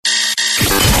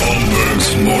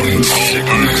Morning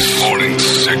Sickness. Morning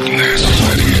Sickness.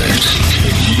 98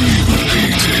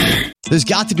 KUPD. There's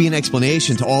got to be an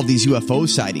explanation to all of these UFO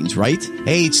sightings, right?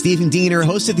 Hey, it's Stephen Diener,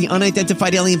 host of the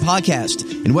Unidentified Alien Podcast.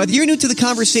 And whether you're new to the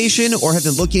conversation or have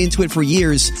been looking into it for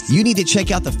years, you need to check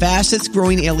out the fastest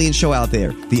growing alien show out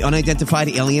there, the Unidentified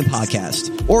Alien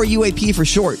Podcast, or UAP for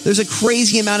short. There's a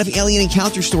crazy amount of alien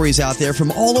encounter stories out there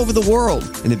from all over the world.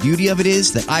 And the beauty of it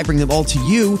is that I bring them all to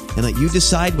you and let you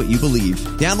decide what you believe.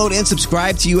 Download and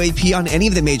subscribe to UAP on any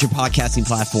of the major podcasting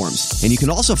platforms. And you can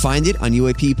also find it on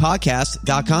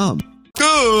UAPpodcast.com. Good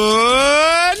morning,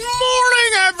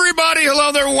 everybody.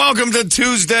 Hello there. Welcome to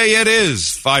Tuesday. It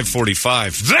is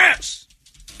 5:45. This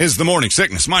is the Morning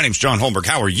Sickness. My name's John Holmberg.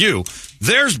 How are you?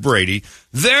 There's Brady.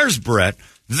 There's Brett.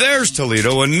 There's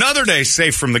Toledo. Another day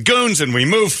safe from the goons, and we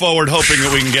move forward, hoping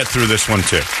that we can get through this one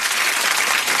too.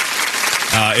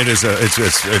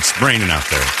 It's raining out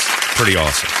there. It's pretty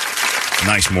awesome.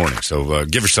 Nice morning. So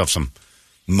give yourself some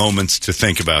moments to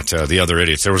think about the other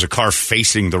idiots. There was a car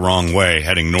facing the wrong way,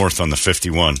 heading north on the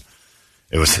 51.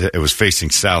 It was facing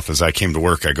south. As I came to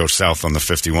work, I go south on the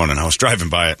 51, and I was driving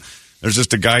by it. There's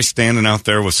just a guy standing out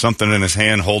there with something in his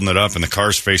hand, holding it up, and the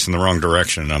car's facing the wrong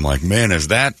direction. And I'm like, man, is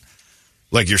that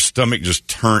like your stomach just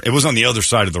turned? It was on the other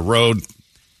side of the road,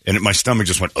 and my stomach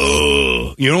just went,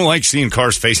 oh. You don't like seeing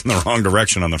cars facing the wrong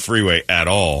direction on the freeway at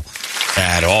all.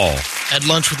 At all. Had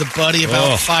lunch with a buddy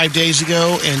about 5 days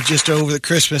ago, and just over the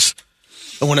Christmas,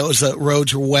 when it was the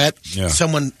roads were wet,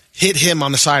 someone hit him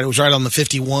on the side. It was right on the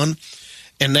 51,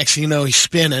 and next thing you know, he's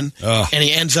spinning, and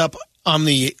he ends up on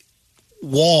the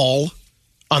wall,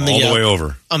 on the way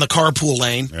over on the carpool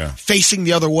lane, facing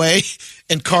the other way,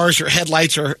 and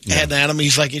headlights are heading at him.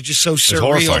 He's like, it's just so surreal. It's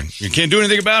horrifying. You can't do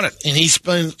anything about it. And he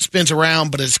spins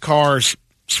around, but his car's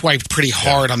swiped pretty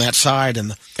hard on that side,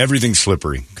 and everything's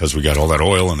slippery because we got all that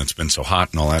oil and it's been so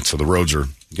hot and all that. So the roads you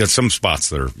got some spots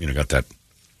that are, got that,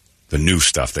 the new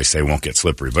stuff they say won't get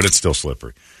slippery, but it's still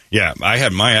slippery. Yeah, I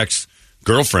had my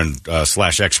ex-girlfriend /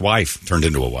 ex-wife, turned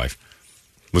into a wife,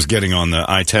 was getting on the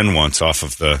I-10 once off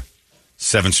of the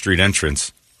 7th Street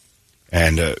entrance,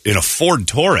 and in a Ford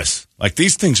Taurus. Like,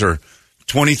 these things are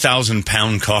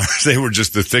 20,000-pound cars. They were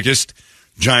just the thickest,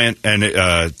 giant,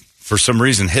 and for some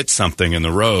reason hit something in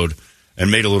the road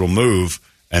and made a little move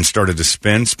and started to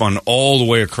spun all the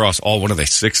way across what are they,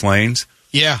 6 lanes?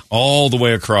 Yeah. All the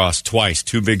way across, twice,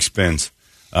 2 big spins.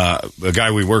 The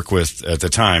guy we work with at the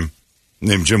time,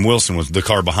 named Jim Wilson, was the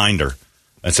car behind her.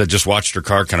 And said just watched her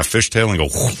car kind of fishtail and go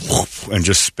whoop, whoop, and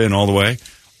just spin all the way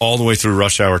through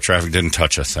rush hour traffic, didn't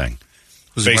touch a thing.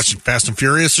 Was it watching Fast and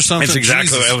Furious or something? It's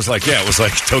exactly. It was like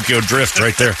Tokyo Drift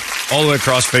right there, all the way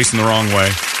across, facing the wrong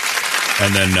way,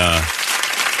 and then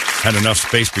had enough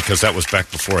space because that was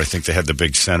back before I think they had the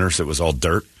big centers. It was all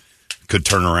dirt, could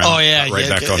turn around.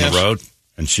 Back on the road.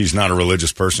 And she's not a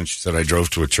religious person. She said I drove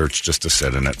to a church just to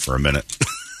sit in it for a minute,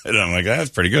 and I'm like, that's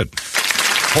pretty good.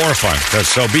 Horrifying.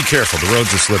 So be careful. The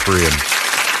roads are slippery, and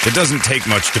it doesn't take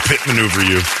much to pit maneuver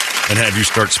you and have you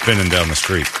start spinning down the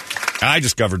street. I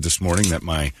discovered this morning that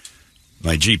my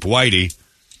Jeep Whitey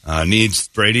needs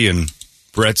Brady and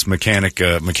Brett's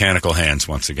mechanical hands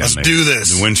once again. Let's do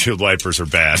this. The windshield wipers are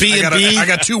bad. I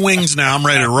got 2 wings now. I'm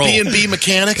ready to roll. B&B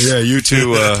mechanics? Yeah, you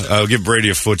two. I'll give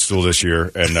Brady a footstool this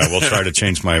year, and we'll try to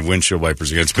change my windshield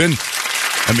wipers again. It's been,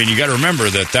 you got to remember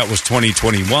that was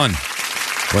 2021.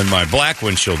 When my black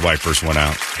windshield wipers went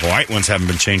out. The white ones haven't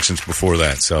been changed since before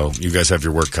that, so you guys have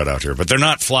your work cut out here. But they're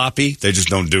not floppy. They just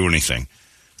don't do anything.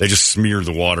 They just smear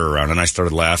the water around, and I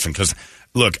started laughing because,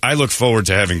 look, I look forward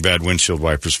to having bad windshield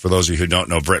wipers. For those of you who don't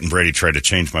know, Brett and Brady tried to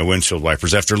change my windshield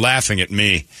wipers after laughing at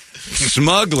me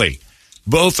smugly.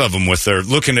 Both of them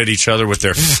looking at each other with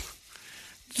their...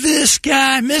 This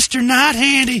guy, Mr. Not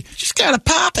Handy. Just got to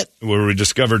pop it. Where we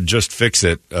discovered Just Fix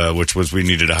It, which was we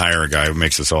needed to hire a guy who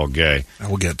makes us all gay.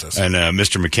 We'll get this. And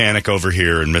Mr. Mechanic over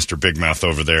here and Mr. Big Mouth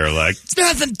over there, like, it's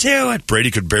nothing to it.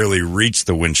 Brady could barely reach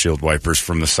the windshield wipers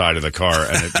from the side of the car,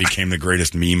 and it became the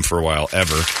greatest meme for a while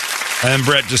ever. And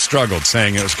Brett just struggled,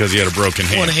 saying it was because he had a broken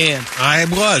hand. One hand. I had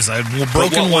a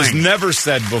broken wing. What was wing. never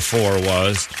said before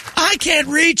was, I can't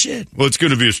reach it. Well, it's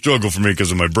going to be a struggle for me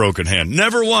because of my broken hand.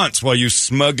 Never once while you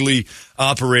smugly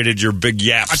operated your big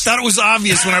yaps. I thought it was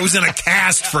obvious when I was in a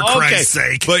cast, for Christ's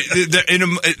sake. But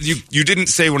you didn't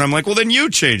say when I'm like, well, then you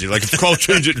change it. Like, if I'll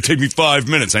change it, it'll take me 5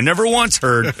 minutes. I never once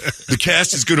heard the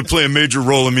cast is going to play a major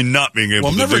role in me not being able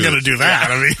to do it. Well, I'm never going to do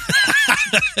that.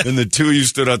 And the two of you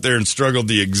stood out there and struggled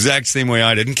the exact same way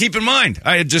I did. And keep in mind,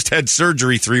 I had just had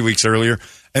surgery 3 weeks earlier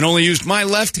and only used my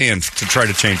left hand to try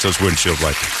to change those windshield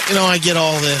wipers. You know, I get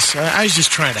all this. I was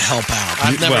just trying to help out.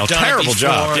 I've never done terrible it before.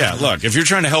 job. Yeah, look, if you're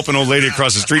trying to help an old lady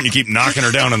across the street and you keep knocking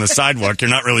her down on the sidewalk, you're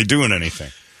not really doing anything.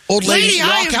 Old lady,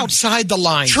 walk outside the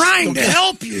line. Trying to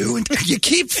help you, and you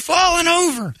keep falling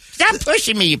over. Stop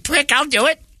pushing me, you prick. I'll do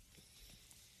it.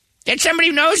 Get somebody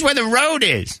who knows where the road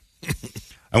is.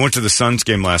 I went to the Suns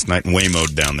game last night and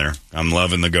Waymo'd down there. I'm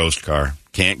loving the ghost car.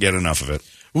 Can't get enough of it.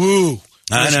 Woo.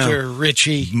 I know. Mr.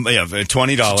 Richie. Yeah,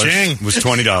 $20 was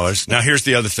 $20. Now, here's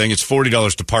the other thing. It's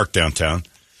 $40 to park downtown.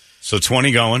 So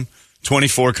 20 going,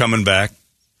 24 coming back.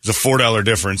 There's a $4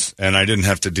 difference, and I didn't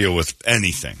have to deal with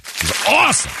anything. It was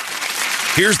awesome.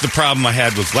 Here's the problem I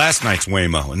had with last night's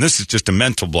Waymo, and this is just a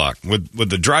mental block. With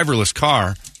the driverless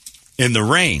car in the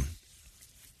rain,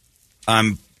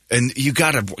 and you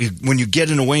when you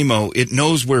get in a Waymo, it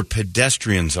knows where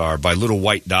pedestrians are by little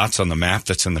white dots on the map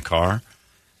that's in the car.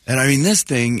 And I mean, this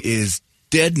thing is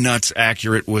dead nuts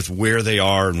accurate with where they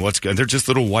are and what's good. They're just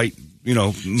little white,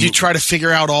 You try to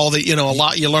figure out all the, a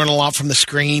lot. You learn a lot from the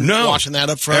screen. No. Watching that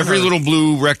up front. Every little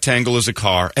blue rectangle is a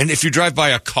car. And if you drive by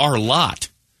a car lot,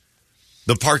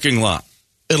 the parking lot,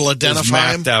 it'll identify is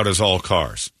mapped out as all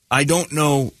cars. I don't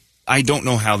know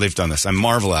how they've done this. I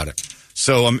marvel at it.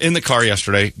 So I'm in the car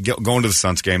yesterday, going to the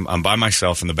Suns game. I'm by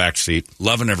myself in the back seat,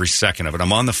 loving every second of it.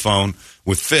 I'm on the phone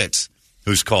with Fitz,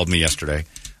 who's called me yesterday.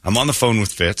 I'm on the phone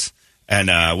with Fitz, and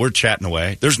we're chatting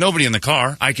away. There's nobody in the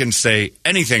car. I can say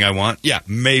anything I want. Yeah,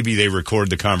 maybe they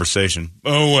record the conversation.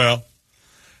 Oh, well.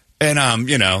 And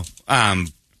I'm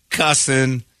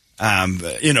cussing,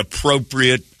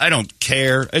 inappropriate. I don't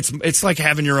care. It's like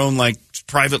having your own,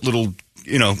 private little,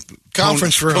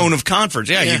 conference room. Cone of conference.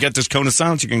 Yeah, you get this cone of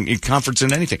silence. You can conference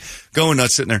in anything. Going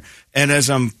nuts sitting there. And as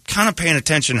I'm kind of paying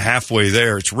attention halfway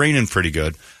there, it's raining pretty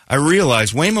good. I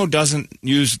realize Waymo doesn't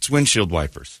use its windshield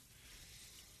wipers.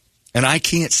 And I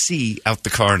can't see out the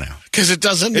car now. Because it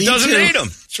doesn't need them.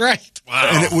 That's right.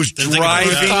 Wow. And it was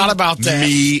driving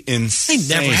me insane.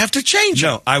 They never have to change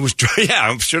them. No, I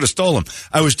should have stolen them.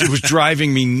 It was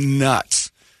driving me nuts.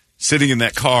 Sitting in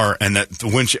that car and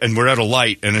and we're at a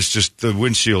light and it's just the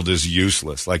windshield is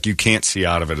useless. Like you can't see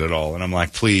out of it at all. And I'm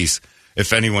like, please,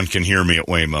 if anyone can hear me at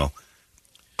Waymo,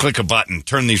 click a button,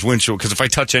 turn these windshield, because if I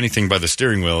touch anything by the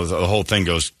steering wheel, the whole thing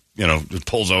goes, it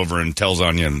pulls over and tells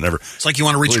on you and never. It's like you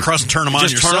want to reach across and turn them on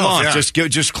yourself. Just turn them on. Yeah.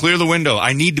 Just clear the window.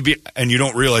 I need to be, and you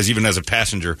don't realize even as a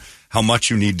passenger how much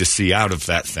you need to see out of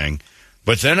that thing.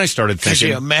 But then I started thinking. Because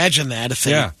you imagine that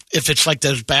if it's like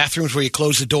those bathrooms where you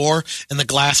close the door and the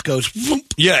glass goes whoop,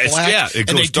 it and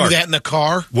goes they dark. do that in the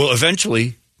car. Well,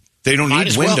 eventually they don't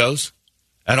need windows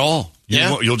at all.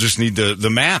 You'll just need the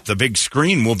map. The big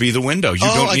screen will be the window.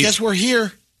 I guess we're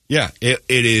here. Yeah, it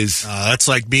is. That's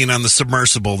like being on the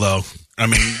submersible, though. I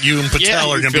mean, you and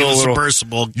Patel are going to be on the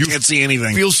submersible. You can't see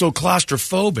anything. Feel so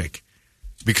claustrophobic.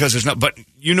 Because there's not, but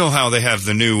you know how they have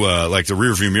the new, the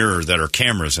rear view mirror that are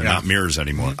cameras and not mirrors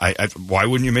anymore. Mm-hmm. Why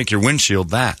wouldn't you make your windshield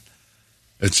that?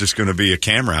 It's just going to be a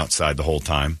camera outside the whole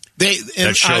time.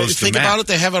 Think about it.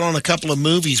 They have it on a couple of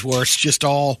movies where it's just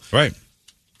all right.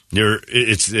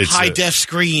 It's high def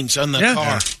screens on the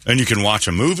car, and you can watch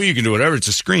a movie. You can do whatever. It's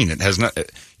a screen. It has not.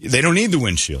 They don't need the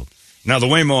windshield. Now the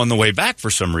Waymo on the way back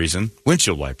for some reason,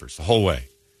 windshield wipers the whole way.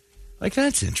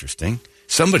 That's interesting.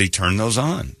 Somebody turned those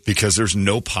on because there's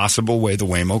no possible way the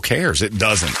Waymo cares. It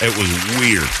doesn't. It was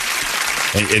weird.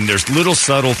 And there's little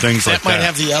subtle things like that. That might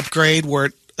have the upgrade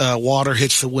where water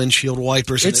hits the windshield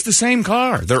wipers. It's the same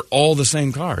car. They're all the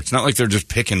same car. It's not like they're just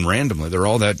picking randomly. They're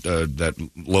all that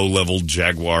low-level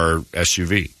Jaguar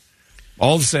SUV.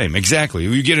 All the same. Exactly.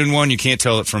 You get in one, you can't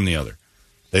tell it from the other.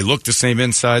 They look the same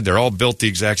inside. They're all built the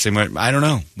exact same way. I don't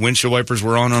know. Windshield wipers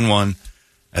were on one.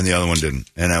 And the other one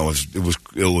didn't, and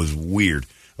it was weird.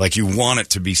 Like you want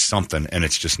it to be something, and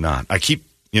it's just not. I keep,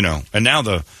 and now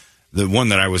the one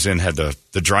that I was in had the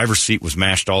driver's seat was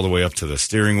mashed all the way up to the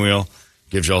steering wheel,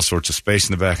 gives you all sorts of space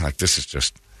in the back. Like this is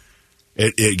just,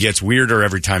 it gets weirder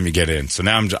every time you get in. So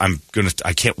now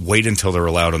I can't wait until they're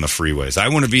allowed on the freeways. I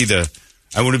want to be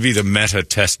the meta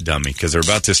test dummy because they're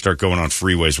about to start going on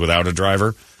freeways without a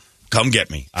driver. Come get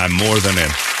me. I'm more than in.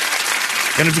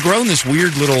 And it's grown this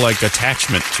weird little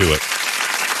attachment to it.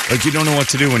 Like you don't know what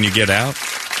to do when you get out.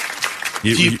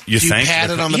 You thank pat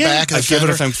it on the back of the give it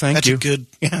a thank you.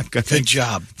 Good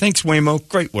job. Thanks, Waymo.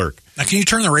 Great work. Now, can you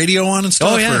turn the radio on and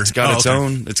stuff? Oh yeah, it's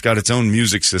got its own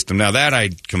music system. Now that I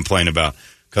complain about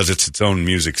because it's its own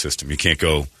music system. You can't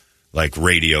go local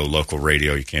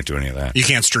radio. You can't do any of that. You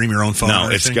can't stream your own phone. No,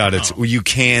 it's got its. Well, you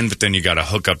can, but then you got to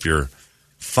hook up your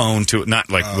phone to it,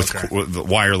 not like with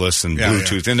wireless and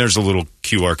Bluetooth. And there's a little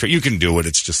QR code. You can do it.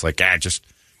 It's just like, just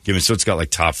give me. So it's got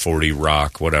like top 40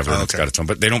 rock, whatever. It's got its own,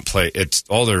 but they don't play. It's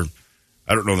all their.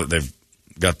 I don't know that they've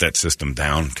got that system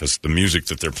down because the music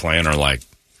that they're playing are like,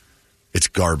 it's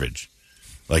garbage.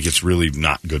 Like it's really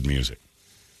not good music.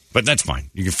 But that's fine.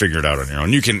 You can figure it out on your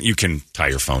own. You can tie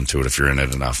your phone to it if you're in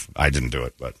it enough. I didn't do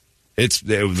it, but it's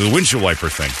the windshield wiper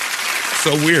thing.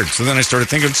 So weird. So then I started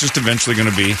thinking it's just eventually going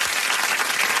to be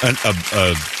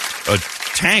a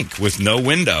tank with no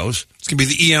windows. It's going to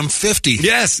be the EM50.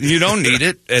 Yes, you don't need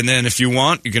it. And then if you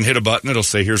want, you can hit a button. It'll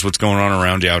say, here's what's going on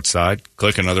around you outside.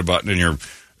 Click another button and you're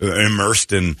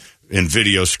immersed in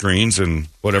video screens and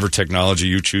whatever technology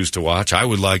you choose to watch. I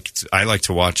like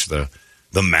to watch the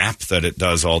map that it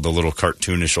does, all the little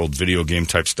cartoonish old video game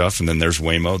type stuff. And then there's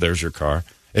Waymo. There's your car.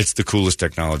 It's the coolest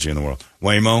technology in the world.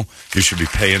 Waymo, you should be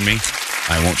paying me.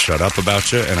 I won't shut up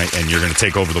about you, and you're going to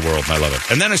take over the world, and I love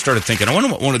it. And then I started thinking, I wonder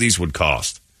what one of these would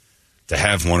cost to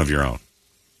have one of your own.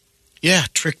 Yeah,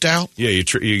 tricked out. Yeah, you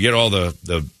get all the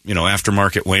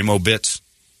aftermarket Waymo bits,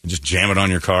 and just jam it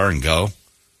on your car and go.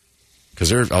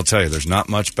 Because I'll tell you, there's not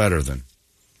much better than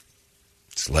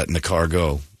just letting the car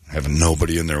go, having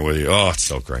nobody in there with you. Oh, it's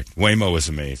so great. Waymo is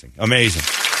amazing. Amazing.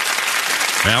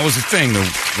 And that was the thing.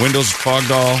 The windows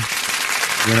fogged all,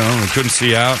 we couldn't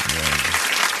see out.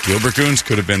 Gilbert Goons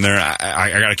could have been there.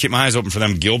 I got to keep my eyes open for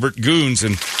them Gilbert Goons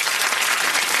and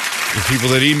the people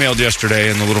that emailed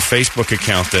yesterday and the little Facebook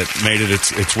account that made it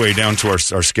its way down to our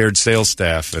scared sales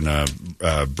staff.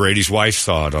 And Brady's wife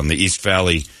saw it on the East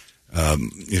Valley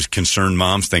concerned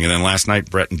moms thing. And then last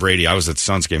night, Brett and Brady, I was at the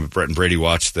Suns game, but Brett and Brady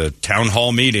watched the town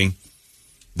hall meeting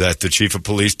that the chief of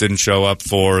police didn't show up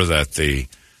for, that the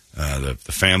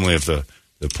family of the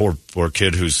poor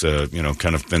kid who's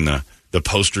kind of been the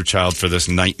poster child for this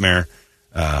nightmare,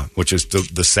 which is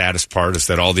the saddest part, is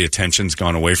that all the attention's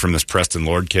gone away from this Preston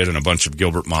Lord kid, and a bunch of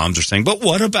Gilbert moms are saying, but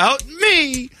what about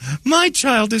me? My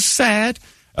child is sad.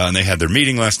 And they had their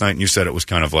meeting last night, and you said it was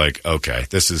kind of like, okay,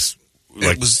 this is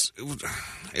like... It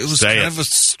was kind of a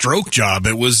stroke job.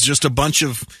 It was just a bunch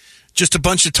of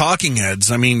talking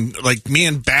heads. I mean, like me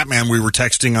and Batman, we were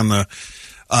texting on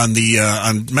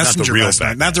Messenger last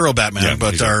night. Not the real Batman,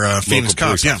 but our Phoenix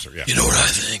cop. Yeah. You know what I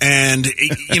think. And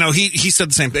he said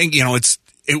the same thing.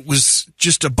 It was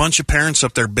just a bunch of parents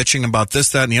up there bitching about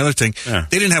this, that, and the other thing. Yeah.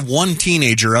 They didn't have one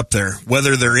teenager up there,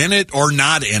 whether they're in it or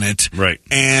not in it. Right.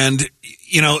 And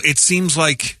it seems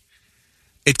like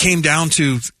it came down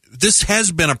to, this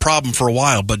has been a problem for a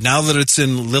while, but now that it's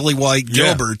in Lily White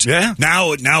Gilbert,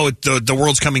 now the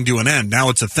world's coming to an end. Now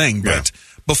it's a thing. But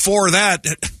before that,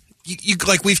 you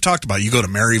like we've talked about, you go to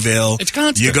Maryvale, it's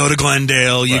constant. You go to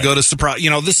Glendale, you go to Surprise.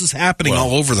 This is happening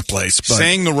all over the place. But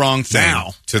saying the wrong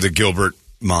thing to the Gilbert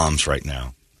moms right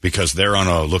now because they're on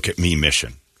a look at me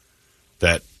mission.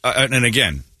 That and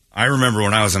again, I remember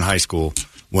when I was in high school,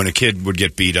 when a kid would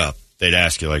get beat up, they'd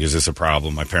ask you, like, is this a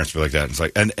problem? My parents would be like that. And it's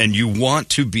like, and you want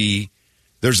to be,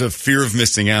 there's a fear of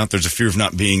missing out. There's a fear of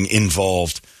not being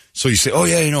involved. So you say, oh,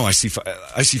 yeah, I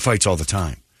see fights all the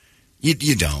time.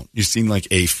 You don't. You seem like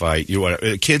a fight.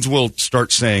 Kids will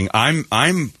start saying,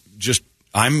 I'm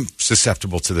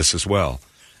susceptible to this as well.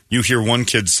 You hear one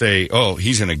kid say, oh,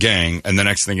 he's in a gang. And the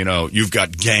next thing you know, you've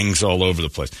got gangs all over the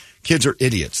place. Kids are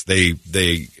idiots.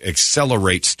 They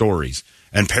accelerate stories.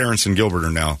 And parents in Gilbert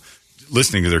are now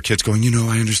listening to their kids going,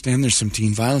 I understand there's some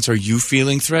teen violence. Are you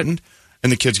feeling threatened? And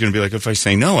the kid's going to be like, if I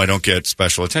say no, I don't get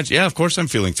special attention. Yeah, of course I'm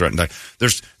feeling threatened.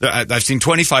 I've seen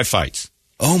 25 fights.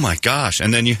 Oh, my gosh.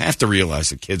 And then you have to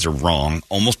realize that kids are wrong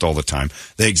almost all the time.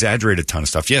 They exaggerate a ton of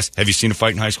stuff. Yes. Have you seen a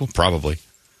fight in high school? Probably.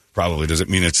 Does it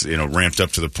mean it's ramped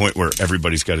up to the point where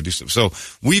everybody's got to do something? So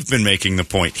we've been making the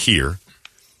point here.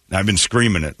 I've been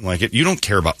screaming it. Like, you don't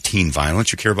care about teen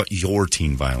violence. You care about your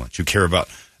teen violence. You care about...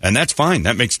 And that's fine.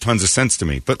 That makes tons of sense to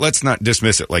me. But let's not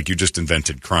dismiss it like you just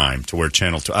invented crime to where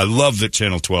Channel 12... I love that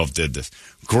Channel 12 did this.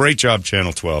 Great job,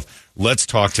 Channel 12. Let's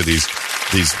talk to these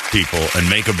people and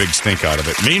make a big stink out of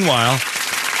it. Meanwhile,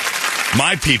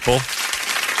 my people,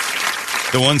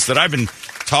 the ones that I've been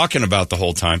talking about the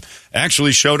whole time,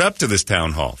 actually showed up to this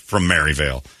town hall from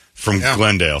Maryvale, from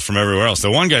Glendale, from everywhere else.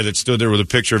 The one guy that stood there with a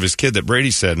picture of his kid that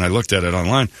Brady said, and I looked at it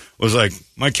online, was like,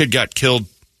 my kid got killed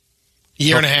a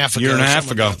year and a half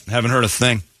ago. Haven't heard a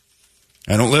thing.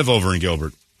 I don't live over in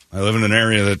Gilbert. I live in an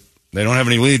area that they don't have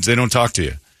any leads. They don't talk to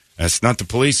you. That's not the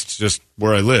police. It's just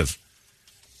where I live.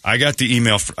 I got the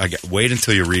email. Wait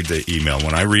until you read the email.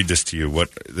 When I read this to you,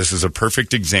 this is a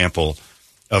perfect example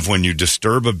of when you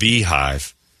disturb a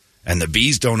beehive and the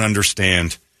bees don't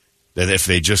understand that if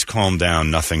they just calm down,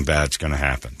 nothing bad's going to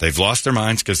happen. They've lost their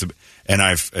minds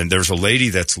and there's a lady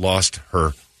that's lost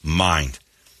her mind.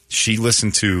 she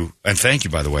listened to, and thank you,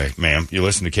 by the way, ma'am, you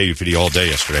listened to KUPD all day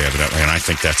yesterday, evidently, and I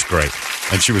think that's great.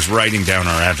 And she was writing down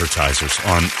our advertisers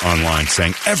online,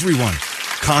 saying, everyone,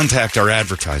 contact our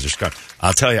advertisers. God,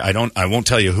 I'll tell you, I won't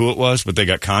tell you who it was, but they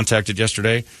got contacted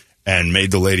yesterday and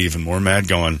made the lady even more mad,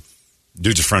 going,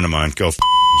 dude's a friend of mine, go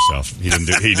yourself. He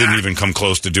didn't even come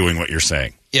close to doing what you're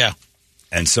saying. Yeah.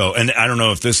 And so, and I don't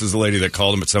know if this is the lady that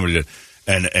called him, but somebody did.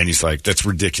 And he's like, that's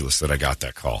ridiculous that I got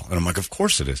that call. And I'm like, of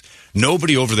course it is.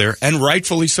 Nobody over there, and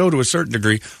rightfully so to a certain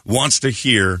degree, wants to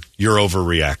hear you're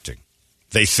overreacting.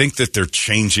 They think that they're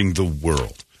changing the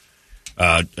world.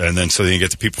 And then so then you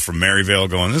get the people from Maryvale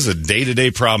going, this is a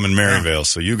day-to-day problem in Maryvale.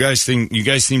 So you guys seem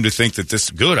to think that this is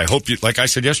good. I hope you, like I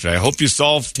said yesterday, I hope you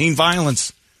solve teen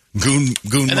violence. Goon and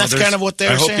mothers. That's kind of what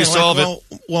they're saying. I hope you solve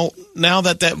it. Well, now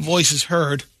that voice is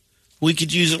heard, we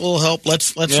could use a little help.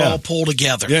 Let's all pull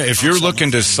together. Yeah, if you're looking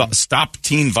to stop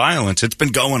teen violence, it's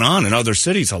been going on in other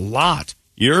cities a lot.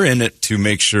 You're in it to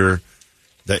make sure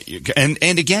that you, and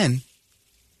again,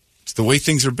 it's the way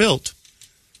things are built.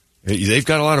 They've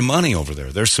got a lot of money over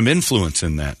there. There's some influence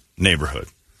in that neighborhood.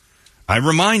 I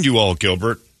remind you all,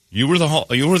 Gilbert, you were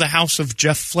the house of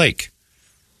Jeff Flake.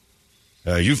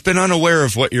 You've been unaware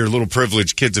of what your little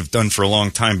privileged kids have done for a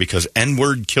long time, because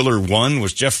N-Word Killer 1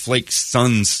 was Jeff Flake's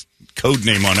son's code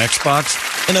name on Xbox.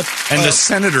 And the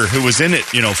senator who was in it,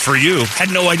 for you,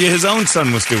 had no idea his own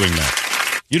son was doing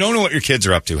that. You don't know what your kids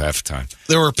are up to half the time.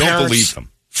 There were don't parents believe them.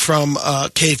 From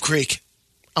Cave Creek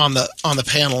on the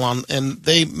panel, and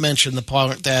they mentioned the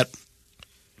part that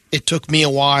it took me a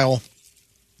while.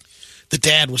 The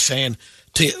dad was saying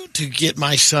to get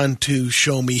my son to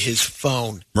show me his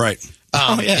phone. Right.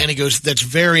 And he goes, that's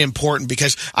very important,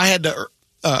 because I had to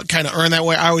kind of earn that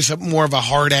way. I was more of a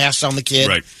hard ass on the kid.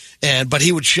 Right. But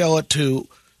he would show it to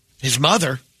his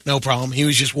mother, no problem. He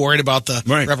was just worried about the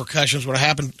repercussions, what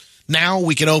happened. Now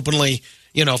we can openly,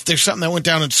 if there's something that went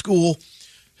down in school,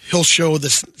 he'll show the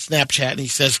Snapchat, and he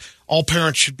says all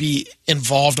parents should be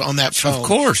involved on that phone. Of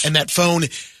course. And that phone,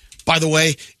 by the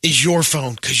way, is your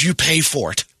phone because you pay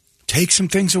for it. Take some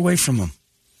things away from them.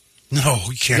 No,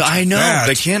 you can't. I know. That.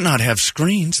 They can't not have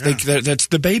screens. Yeah. That's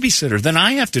the babysitter. Then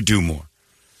I have to do more.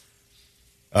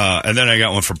 And then I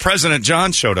got one from President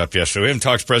John, showed up yesterday. We haven't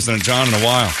talked to President John in a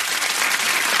while.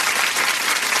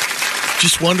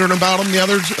 Just wondering about him the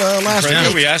other last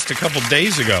week. We asked a couple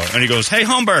days ago, and he goes, "Hey,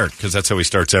 Holmberg," because that's how he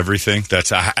starts everything. That's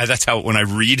how when I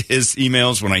read his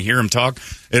emails, when I hear him talk,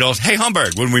 it all, "Hey,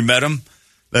 Holmberg." When we met him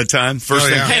that time, first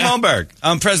thing, "Hey, Holmberg,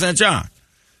 I'm President John."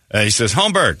 He says,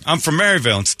 "Holmberg, I'm from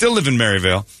Maryvale and still live in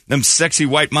Maryvale. Them sexy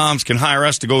white moms can hire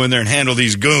us to go in there and handle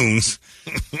these goons."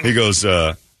 He goes,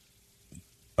 he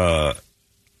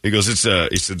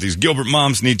said, "These Gilbert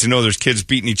moms need to know there's kids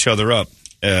beating each other up.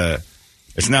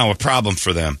 It's now a problem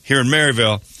for them. Here in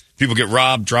Maryvale, people get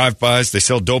robbed, drive-bys. They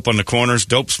sell dope on the corners,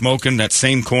 dope smoking, that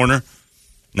same corner.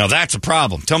 Now that's a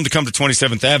problem. Tell them to come to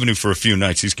 27th Avenue for a few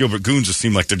nights. These Gilbert goons just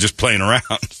seem like they're just playing around."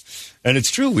 And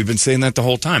it's true. We've been saying that the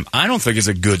whole time. I don't think it's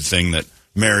a good thing that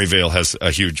Maryvale has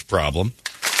a huge problem.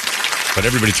 But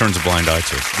everybody turns a blind eye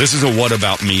to it. This is a what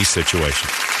about me situation.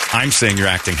 I'm saying you're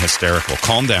acting hysterical.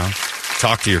 Calm down.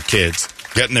 Talk to your kids.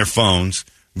 Get in their phones.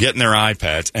 Get in their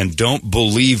iPads. And don't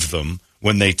believe them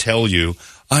when they tell you,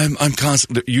 I'm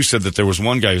constant. You said that there was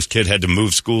one guy whose kid had to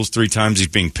move schools 3 times. He's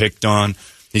being picked on.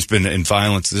 He's been in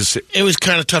violence. It was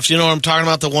kind of tough. You know what I'm talking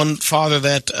about? The one father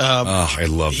that I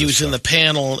love. He was in the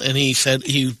panel, and he said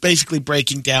he was basically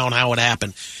breaking down how it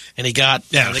happened. And he got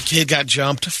the kid got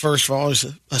jumped. First of all, he was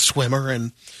a swimmer,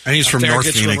 and he's from North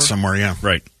Phoenix somewhere. Yeah,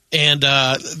 right. And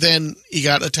then he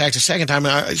got attacked a second time.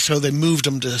 So they moved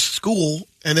him to school,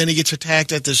 and then he gets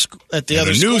attacked at the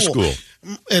other new school.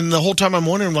 And the whole time I'm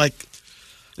wondering, like,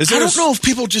 I don't know if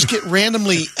people just get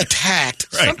randomly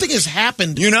attacked. Right. Something has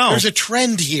happened. There's a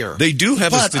trend here. They do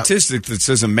have a statistic that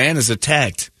says a man is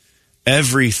attacked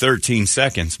every 13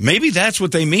 seconds. Maybe that's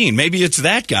what they mean. Maybe it's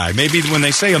that guy. Maybe when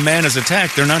they say a man is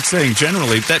attacked, they're not saying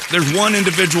generally that there's one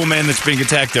individual man that's being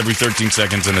attacked every 13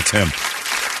 seconds, and it's him.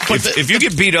 If you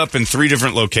get beat up in 3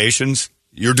 different locations,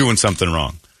 you're doing something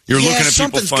wrong. You're looking at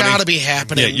people funny. Something's got to be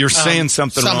happening. Yeah, you're saying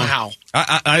something somehow. Wrong.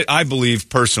 I believe,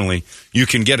 personally, you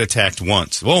can get attacked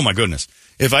once. Oh, my goodness.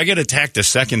 If I get attacked a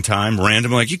second time,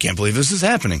 randomly, like, you can't believe this is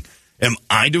happening. Am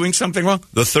I doing something wrong?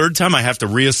 The third time, I have to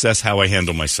reassess how I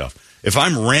handle myself. If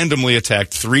I'm randomly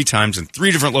attacked 3 times in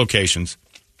 3 different locations,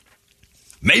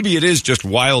 maybe it is just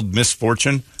wild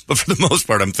misfortune. But for the most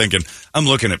part, I'm thinking, I'm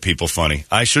looking at people funny.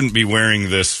 I shouldn't be wearing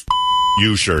this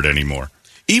you shirt anymore.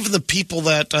 Even the people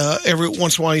that every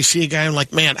once in a while you see a guy and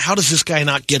like, man, how does this guy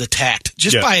not get attacked?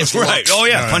 Just by his looks. Right. Oh,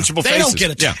 yeah, punchable faces. They don't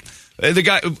get attacked. The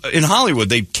guy in Hollywood,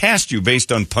 they cast you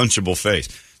based on punchable face.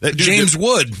 That dude, James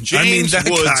Wood. James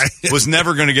Woods was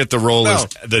never going to get the role as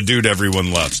the dude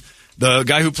everyone loves. The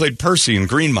guy who played Percy in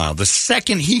Green Mile, the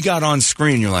second he got on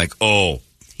screen, you're like, oh,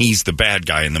 he's the bad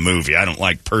guy in the movie. I don't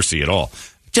like Percy at all.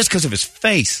 Just because of his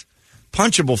face.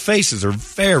 Punchable faces are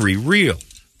very real.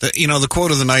 The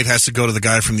quote of the night has to go to the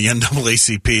guy from the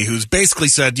NAACP who's basically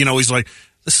said, he's like,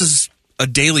 this is a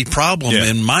daily problem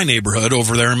in my neighborhood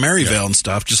over there in Maryvale and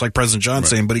stuff, just like President John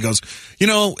saying. But he goes,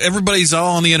 everybody's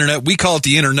all on the internet. We call it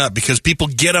the internet because people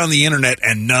get on the internet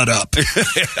and nut up. And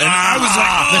I was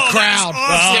like, the crowd,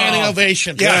 standing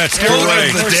ovation. Yeah, it's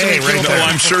great.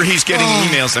 I'm sure he's getting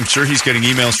emails. I'm sure he's getting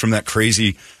emails from that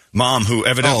crazy mom who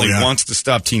evidently wants to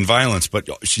stop teen violence, but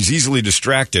she's easily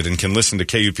distracted and can listen to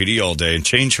KUPD all day and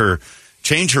change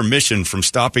her mission from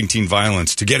stopping teen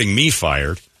violence to getting me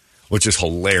fired, which is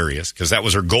hilarious because that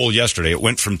was her goal yesterday. It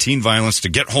went from teen violence to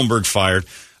get Holmbergs fired.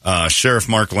 Sheriff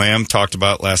Mark Lamb talked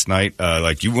about last night,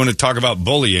 you want to talk about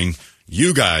bullying,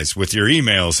 you guys with your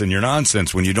emails and your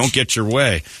nonsense when you don't get your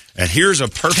way. And here's a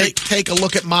perfect... Take a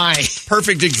look at my...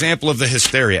 perfect example of the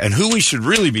hysteria. And who we should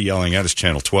really be yelling at is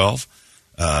Channel 12.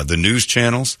 The news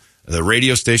channels, the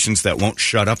radio stations that won't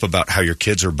shut up about how your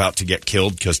kids are about to get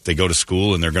killed because they go to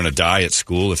school and they're going to die at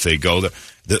school if they go there.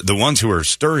 The ones who are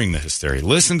stirring the hysteria.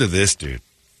 Listen to this dude.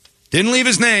 Didn't leave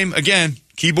his name. Again,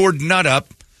 keyboard nut up.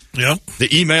 Yep.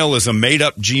 The email is a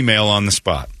made-up Gmail on the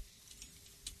spot.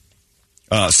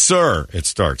 Sir, it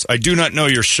starts. I do not know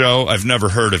your show. I've never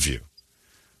heard of you.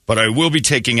 But I will be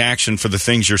taking action for the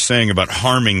things you're saying about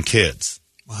harming kids.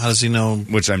 How does he know?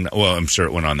 I'm sure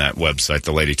it went on that website.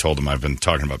 The lady told him I've been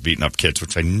talking about beating up kids,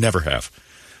 which I never have.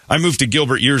 I moved to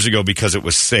Gilbert years ago because it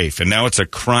was safe, and now it's a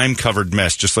crime-covered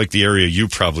mess, just like the area you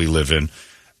probably live in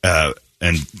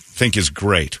and think is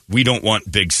great. We don't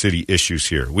want big city issues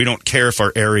here. We don't care if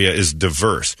our area is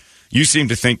diverse. You seem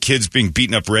to think kids being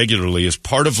beaten up regularly is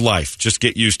part of life. Just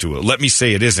get used to it. Let me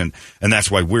say it isn't, and that's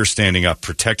why we're standing up,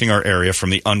 protecting our area from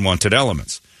the unwanted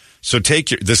elements. So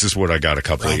this is what I got a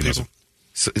couple of emails.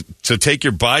 So take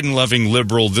your Biden-loving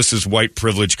liberal, this is white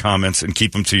privilege comments and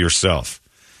keep them to yourself.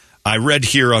 I read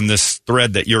here on this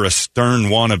thread that you're a stern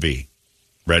wannabe.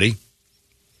 Ready?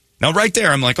 Now, right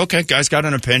there, I'm like, okay, guy's got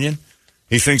an opinion.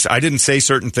 He thinks I didn't say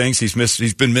certain things.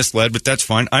 He's been misled, but that's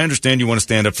fine. I understand you want to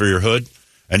stand up for your hood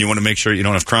and you want to make sure you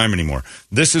don't have crime anymore.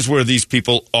 This is where these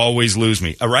people always lose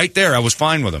me. Right there, I was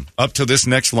fine with them up to this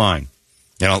next line.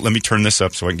 Now, let me turn this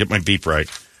up so I can get my beep right.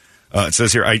 It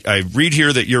says here, I read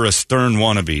here that you're a stern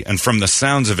wannabe, and from the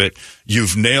sounds of it,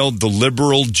 you've nailed the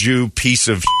liberal Jew piece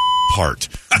of part.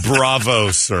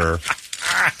 Bravo, sir.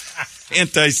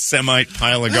 Anti-Semite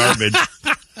pile of garbage.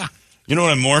 You know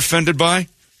what I'm more offended by?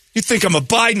 You think I'm a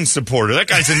Biden supporter. That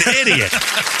guy's an idiot.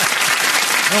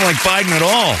 I don't like Biden at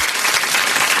all.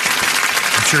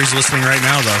 I'm sure he's listening right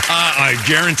now, though. I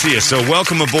guarantee you. So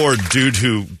welcome aboard, dude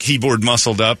who keyboard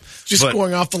muscled up. Just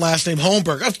going off the last name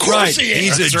Holmberg. Of course he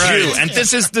is. He's a Jew. And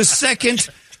this is the second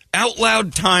out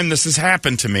loud time this has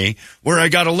happened to me where I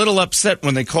got a little upset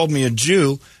when they called me a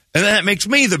Jew. And that makes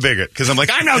me the bigot because I'm like,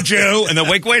 I'm no Jew. And then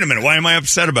wait a minute. Why am I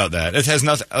upset about that? It has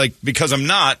nothing, because I'm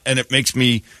not. And it makes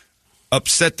me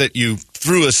upset that you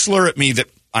threw a slur at me that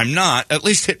I'm not. At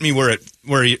least hit me where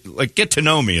you get to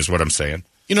know me is what I'm saying.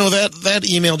 You know, that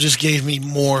email just gave me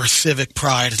more civic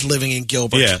pride living in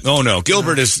Gilbert. Yeah. Oh, no.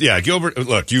 Gilbert is, Gilbert,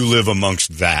 look, you live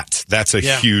amongst that. That's a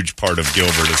huge part of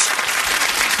Gilbert.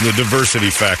 The diversity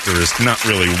factor is not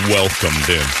really welcomed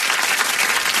in.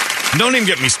 Don't even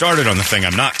get me started on the thing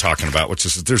I'm not talking about, which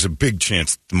is there's a big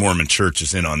chance the Mormon church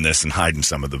is in on this and hiding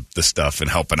some of the stuff and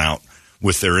helping out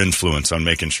with their influence on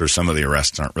making sure some of the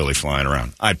arrests aren't really flying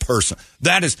around.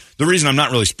 That is the reason I'm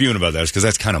not really spewing about that is because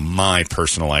that's kind of my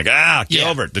personal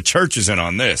Gilbert, the church is in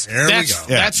on this. There we go. Yeah.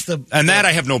 That's that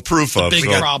I have no proof of. Big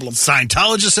problem.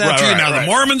 Scientologists after you. Now the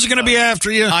Mormons are going to be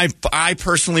after you. I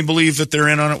personally believe that they're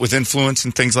in on it with influence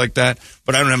and things like that,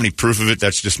 but I don't have any proof of it.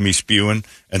 That's just me spewing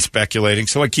and speculating.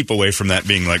 So I keep away from that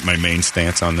being like my main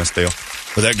stance on this deal.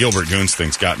 But that Gilbert Goons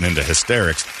thing's gotten into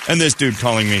hysterics. And this dude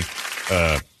calling me...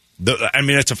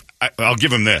 I'll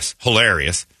give him this.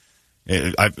 Hilarious.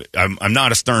 I'm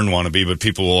not a stern wannabe, but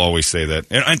people will always say that.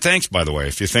 And thanks, by the way.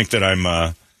 If you think that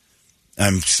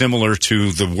I'm similar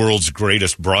to the world's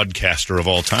greatest broadcaster of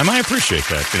all time, I appreciate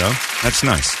that. You know, that's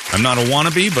nice. I'm not a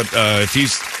wannabe, but if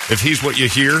he's what you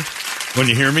hear when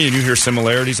you hear me and you hear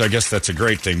similarities, I guess that's a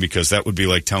great thing because that would be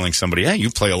like telling somebody, hey, you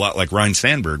play a lot like Ryne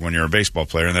Sandberg when you're a baseball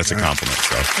player, and that's a compliment.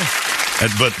 So,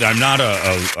 but I'm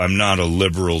not a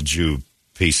liberal Jew.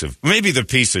 Maybe the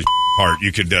piece of part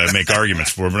you could make arguments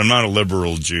for, but I'm not a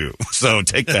liberal Jew. So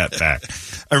take that back.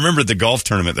 I remember the golf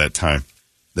tournament that time.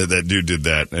 that dude did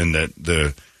that, and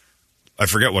that I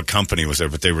forget what company was there,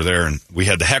 but they were there, and we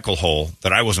had the heckle hole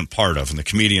that I wasn't part of, and the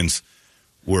comedians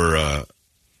were.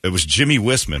 It was Jimmy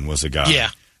Wisman was the guy. Yeah.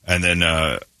 And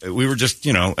then we were just,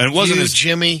 and it wasn't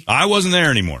Jimmy. I wasn't there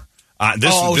anymore.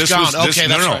 This was gone. Okay,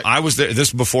 that's right. I was there.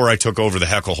 This was before I took over the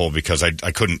heckle hole because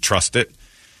I couldn't trust it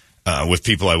with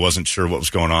people. I wasn't sure what was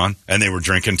going on, and they were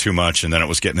drinking too much, and then it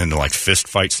was getting into like fist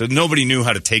fights. So nobody knew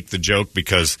how to take the joke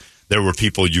because there were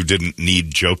people you didn't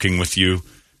need joking with you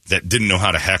that didn't know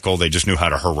how to heckle. They just knew how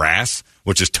to harass,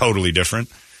 which is totally different.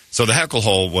 So the heckle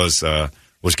hole was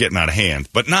getting out of hand,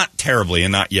 but not terribly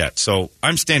and not yet. So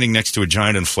I'm standing next to a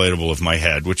giant inflatable of my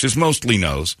head, which is mostly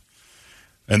nose.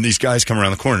 And these guys come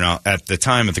around the corner. Now, at the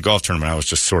time at the golf tournament, I was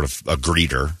just sort of a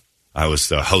greeter. I was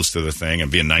the host of the thing and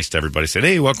being nice to everybody. Said,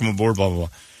 hey, welcome aboard, blah, blah,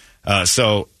 blah.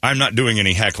 So I'm not doing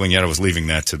any heckling yet. I was leaving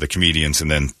that to the comedians. And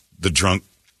then the drunk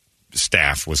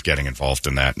staff was getting involved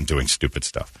in that and doing stupid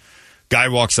stuff. Guy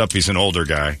walks up. He's an older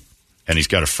guy. And he's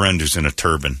got a friend who's in a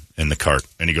turban in the cart.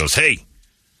 And he goes, hey,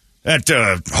 that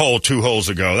hole 2 holes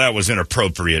ago, that was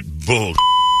inappropriate bull.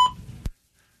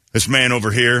 This man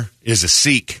over here is a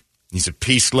Sikh. He's a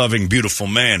peace-loving, beautiful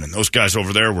man. And those guys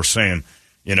over there were saying,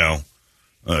 he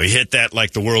hit that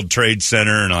like the World Trade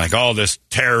Center and like all this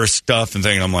terrorist stuff and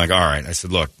thing. I'm like, all right. I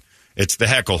said, look, it's the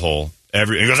heckle hole. He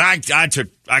goes, I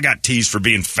got teased for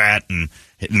being fat and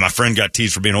my friend got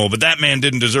teased for being old, but that man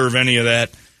didn't deserve any of that.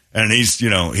 And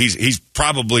he's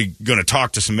probably going to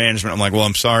talk to some management. I'm like, well,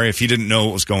 I'm sorry if he didn't know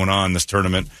what was going on in this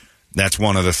tournament. That's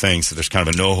one of the things. So there's kind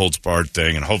of a no-holds-barred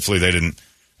thing, and hopefully they didn't.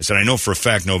 I said, I know for a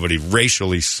fact nobody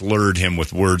racially slurred him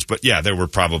with words, but yeah, there were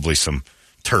probably some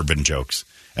turban jokes.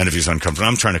 And if he's uncomfortable,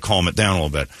 I'm trying to calm it down a little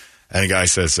bit. And the guy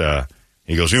says,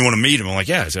 he goes, you want to meet him? I'm like,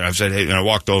 yeah. I said, hey, and I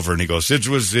walked over, and he goes, it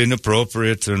was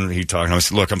inappropriate. And he talked. And I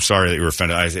said, look, I'm sorry that you were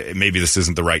offended. I said, maybe this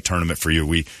isn't the right tournament for you.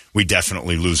 We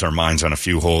definitely lose our minds on a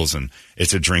few holes, and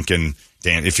it's a drinking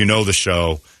dance. If you know the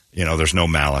show, there's no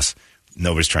malice.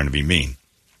 Nobody's trying to be mean.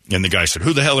 And the guy said,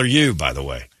 who the hell are you, by the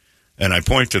way? And I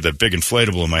point to the big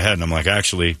inflatable in my head, and I'm like,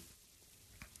 actually,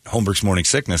 Holmberg's Morning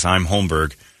Sickness, I'm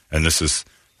Holmberg, and this is,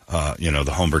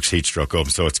 the Holmberg's Heat Stroke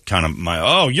Open. So it's kind of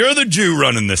you're the Jew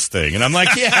running this thing. And I'm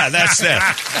like, yeah, that's it.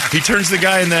 He turns to the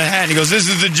guy in the hat, and he goes, this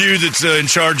is the Jew that's in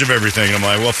charge of everything. And I'm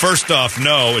like, well, first off,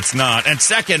 no, it's not. And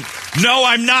second, no,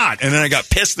 I'm not. And then I got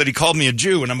pissed that he called me a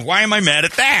Jew, and why am I mad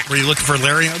at that? Were you looking for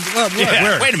Larry?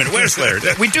 Wait a minute, where's Larry?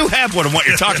 We do have one of what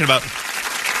you're talking about.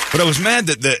 But I was mad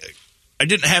that I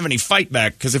didn't have any fight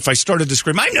back, because if I started to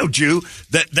scream, I'm no Jew,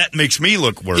 that makes me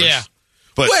look worse. Yeah.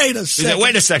 But wait a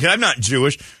second, I'm not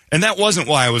Jewish. And that wasn't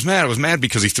why I was mad. I was mad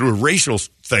because he threw a racial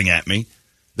thing at me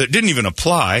that didn't even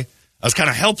apply. I was kind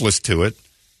of helpless to it.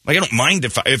 Like, I don't mind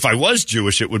if I was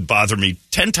Jewish, it would bother me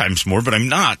 10 times more, but I'm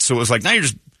not. So it was like, now you're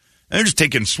just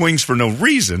taking swings for no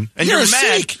reason. And you're mad.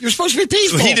 Sikh. You're supposed to be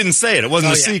peaceful. Well, he didn't say it. It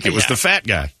wasn't a Sikh. It was the fat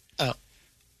guy. Oh.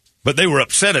 But they were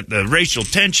upset at the racial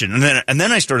tension, and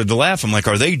then I started to laugh. I'm like,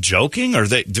 "Are they joking?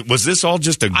 Was this all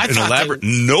just an elaborate?"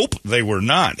 Nope, they were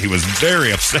not. He was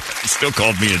very upset. He still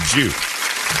called me a Jew.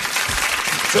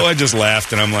 So I just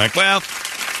laughed, and I'm like, "Well,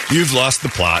 you've lost the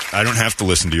plot. I don't have to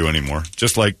listen to you anymore."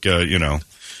 Just like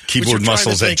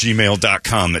keyboardmuscles at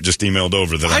gmail.com that just emailed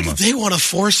over that. Why did they want to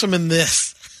force him in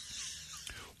this?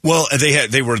 Well,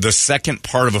 they were the second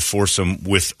part of a foursome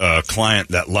with a client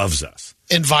that loves us.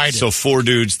 Invited. So 4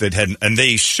 dudes that had, and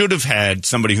they should have had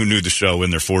somebody who knew the show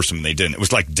in their foursome, and they didn't. It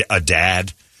was like a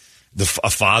dad, a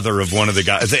father of one of the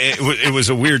guys. It was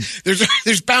a weird.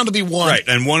 There's bound to be one, right?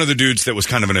 And one of the dudes that was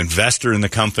kind of an investor in the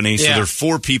company. So there are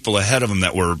 4 people ahead of him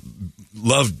that were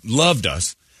loved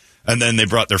us, and then they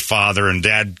brought their father, and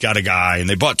dad got a guy, and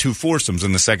they bought 2 foursomes,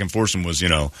 and the second foursome was,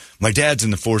 my dad's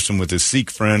in the foursome with his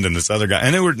Sikh friend and this other guy,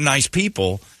 and they were nice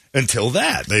people. Until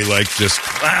that, they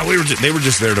they were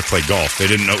just there to play golf. They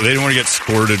didn't know, they didn't want to get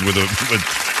squirted with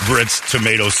Brit's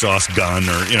tomato sauce gun,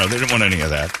 or they didn't want any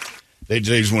of that. They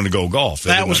just wanted to go golf.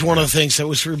 That was one of the things that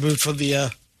was removed from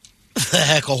the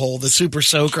heckle hole, the super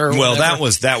soaker. Well, that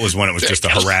was when it was just a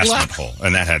harassment hole,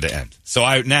 and that had to end.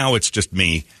 So now it's just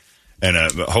me and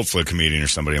hopefully a comedian or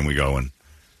somebody, and we go and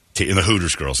the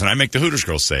Hooters girls, and I make the Hooters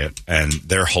girls say it, and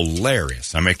they're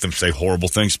hilarious. I make them say horrible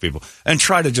things to people and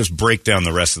try to just break down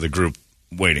the rest of the group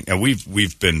waiting. And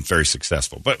we've been very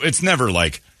successful, but it's never hey,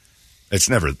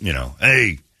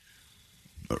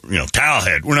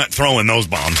 towelhead. We're not throwing those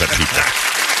bombs at people.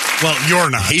 Well,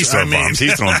 you're not. He's throwing bombs.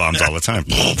 He's throwing bombs all the time.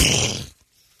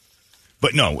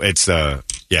 But no, it's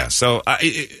yeah. So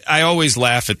I always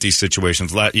laugh at these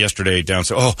situations. Yesterday down,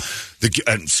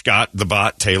 Scott the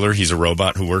bot Taylor, he's a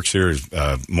robot who works here,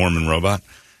 Mormon robot,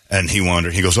 and he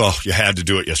goes, oh, you had to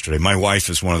do it yesterday. My wife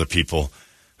is one of the people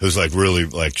who's like really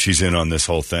like she's in on this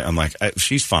whole thing. I'm like,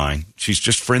 she's fine. She's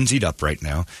just frenzied up right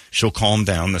now. She'll calm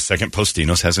down the second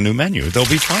Postino's has a new menu. They'll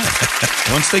be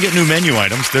fine. Once they get new menu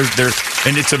items, they're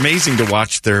and it's amazing to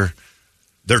watch their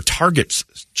targets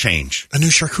change. A new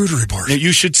charcuterie board.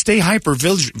 You should stay hyper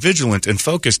vigilant and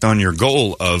focused on your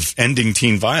goal of ending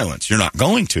teen violence. You're not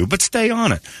going to, but stay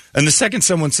on it. And the second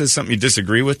someone says something you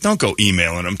disagree with, don't go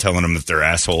emailing them, telling them that they're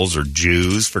assholes or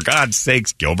Jews. For God's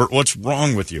sakes, Gilbert, what's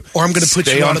wrong with you? Or I'm going to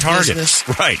put you on target.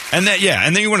 Right. And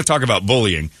then you want to talk about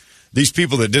bullying. These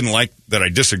people that didn't like that I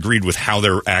disagreed with how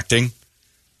they're acting,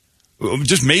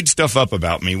 just made stuff up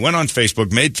about me, went on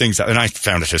Facebook, made things up, and I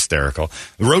found it hysterical.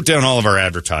 Wrote down all of our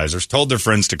advertisers, told their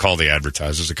friends to call the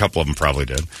advertisers. A couple of them probably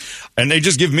did. And they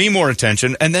just give me more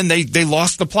attention, and then they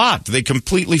lost the plot. They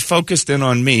completely focused in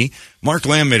on me. Mark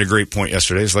Lamb made a great point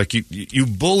yesterday. It's like you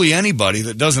bully anybody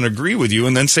that doesn't agree with you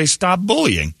and then say, stop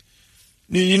bullying.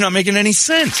 You're not making any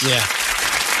sense. Yeah.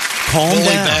 Calm down.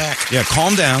 Back. Yeah,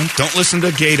 calm down. Don't listen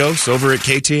to Gatos over at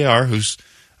KTAR, who's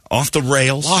off the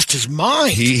rails. Lost his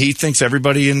mind. He thinks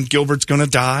everybody in Gilbert's going to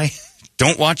die.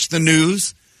 Don't watch the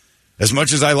news. As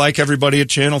much as I like everybody at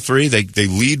Channel 3, they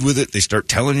lead with it. They start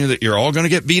telling you that you're all going to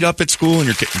get beat up at school, and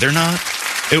they're not.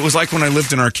 It was like when I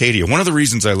lived in Arcadia. One of the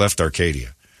reasons I left Arcadia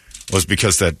was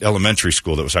because that elementary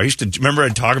school that was. I used to remember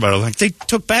I'd talk about it. Like, they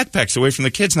took backpacks away from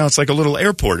the kids. Now it's like a little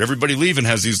airport. Everybody leaving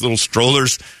has these little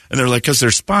strollers, and they're like, because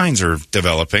their spines are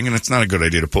developing, and it's not a good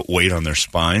idea to put weight on their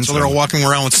spines. So they're all walking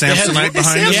around with Samsonite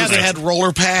behind them. Yeah, they had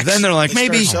roller packs. Then they're like,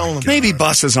 maybe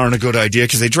buses aren't a good idea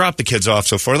because they drop the kids off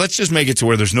so far. Let's just make it to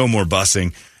where there's no more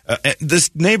busing.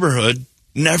 This neighborhood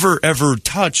never ever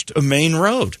touched a main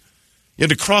road. You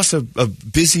had to cross a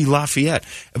busy Lafayette,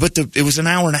 but it was an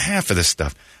hour and a half of this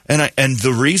stuff. And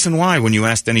the reason why, when you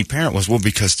asked any parent, was, well,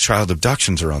 because child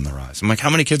abductions are on the rise. I'm like, how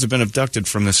many kids have been abducted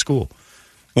from this school?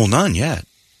 Well, none yet.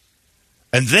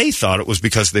 And they thought it was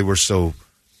because they were so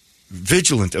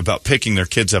vigilant about picking their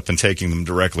kids up and taking them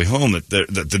directly home that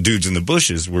the dudes in the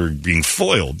bushes were being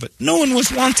foiled. But no one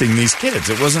was wanting these kids.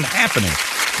 It wasn't happening.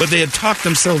 But they had talked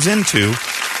themselves into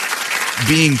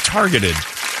being targeted,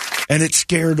 and it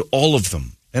scared all of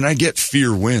them. And I get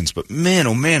fear wins, but man,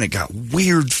 oh man, it got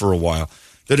weird for a while.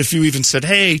 That if you even said,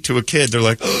 hey, to a kid, they're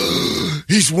like, oh,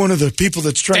 he's one of the people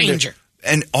that's trying Danger.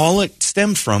 And all it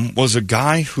stemmed from was a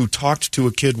guy who talked to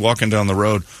a kid walking down the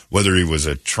road, whether he was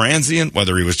a transient,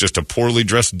 whether he was just a poorly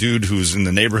dressed dude who was in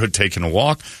the neighborhood taking a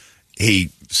walk.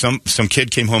 Some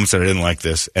kid came home and said, I didn't like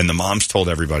this. And the moms told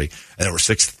everybody. And there were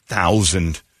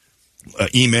 6,000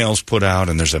 emails put out,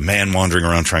 and there's a man wandering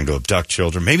around trying to abduct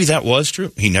children. Maybe that was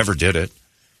true. He never did it.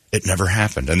 It never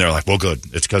happened. And they're like, well, good.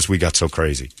 It's because we got so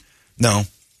crazy. No.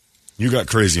 You got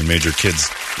crazy and made your kids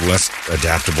less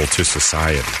adaptable to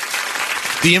society.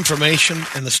 The information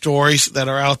and the stories that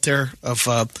are out there of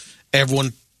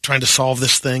everyone trying to solve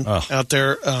this thing out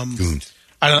there.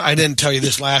 I didn't tell you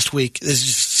this last week. This is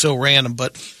just so random,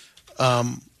 but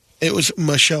it was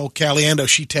Michelle Caliendo.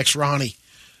 She texts Ronnie.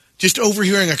 Just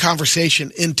overhearing a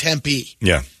conversation in Tempe.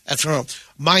 Yeah. That's wrong.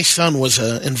 My son was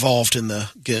involved in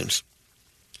the goons.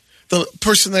 The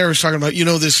person there was talking about,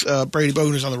 this Brady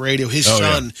Bogan is on the radio. His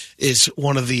son is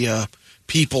one of the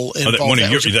people involved.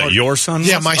 Your son?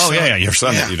 Yeah, my son. Oh, yeah, your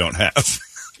son that you don't have.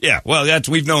 Yeah, well,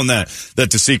 we've known that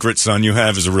the secret son you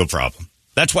have is a real problem.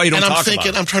 That's why you don't talk about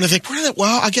it. I'm trying to think,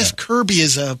 I guess Kirby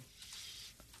is a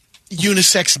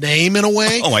unisex name in a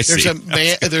way. Oh, I see.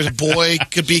 There's a boy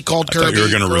could be called Kirby. I thought you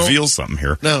were going to reveal something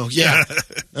here. No, yeah.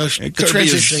 The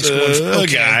transition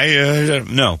guy.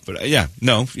 No, but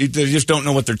no. You just don't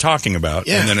know what they're talking about,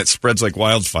 and then it spreads like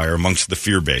wildfire amongst the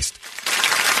fear-based.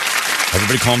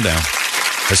 Everybody calm down.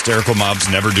 Hysterical mobs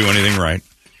never do anything right,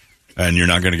 and you're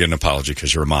not going to get an apology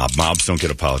because you're a mob. Mobs don't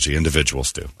get apology.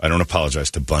 Individuals do. I don't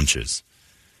apologize to bunches.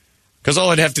 Because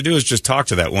all I'd have to do is just talk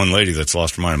to that one lady that's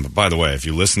lost her mind. But by the way, if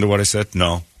you listen to what I said,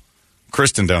 no.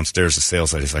 Kristen downstairs, the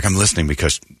sales lady's like, I'm listening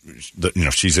because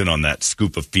she's in on that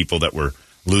scoop of people that were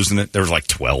losing it. There was like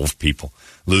 12 people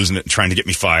losing it and trying to get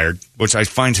me fired, which I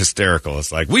find hysterical.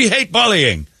 It's like, we hate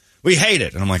bullying. We hate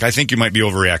it. And I'm like, I think you might be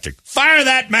overreacting. Fire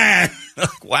that man.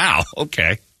 Wow.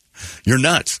 Okay. You're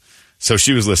nuts. So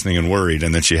she was listening and worried,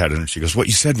 and then she goes, what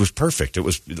you said was perfect. It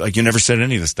was like you never said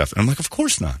any of this stuff. And I'm like, of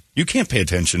course not. You can't pay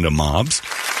attention to mobs.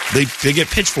 They get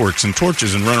pitchforks and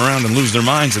torches and run around and lose their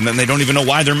minds, and then they don't even know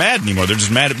why they're mad anymore. They're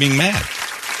just mad at being mad.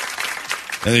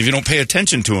 And if you don't pay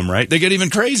attention to them right, they get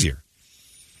even crazier.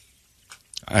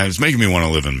 It's making me want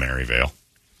to live in Maryvale.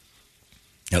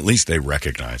 At least they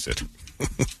recognize it.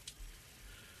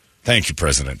 Thank you,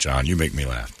 President John. You make me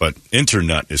laugh. But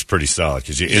Internut is pretty solid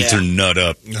because you internut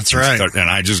up. That's right. And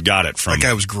I just got it from... That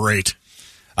guy was great.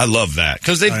 I love that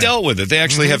because they've dealt with it. They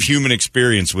actually have human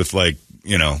experience with, like,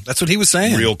 that's what he was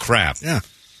saying. Real crap. Yeah.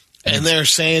 And they're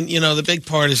saying, the big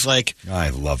part is like, I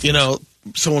love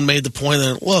someone made the point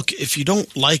that, look, if you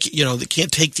don't like it, they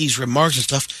can't take these remarks and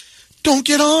stuff, don't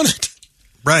get on it.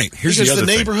 Right. Here's the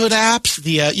neighborhood apps, those.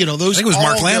 I think it was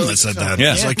Mark Lamb that said that.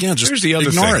 Yeah. It's like, just here's the other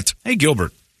ignore thing. it. Hey,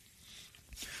 Gilbert.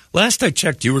 Last I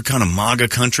checked, you were kind of MAGA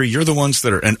country. You're the ones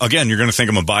that are, and again, you're going to think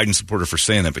I'm a Biden supporter for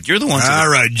saying that, but you're the ones that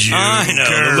all right, Jew. I know,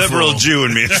 Careful. the liberal Jew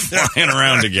in me is flying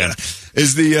around again.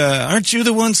 Aren't you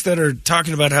the ones that are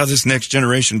talking about how this next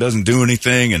generation doesn't do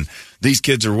anything and these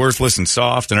kids are worthless and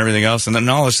soft and everything else? And then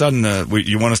all of a sudden,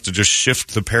 you want us to just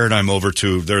shift the paradigm over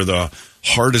to they're the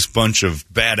hardest bunch of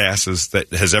badasses that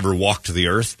has ever walked the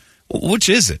earth? Which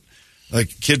is it?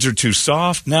 Like, kids are too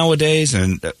soft nowadays,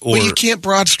 or you can't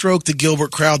broad stroke the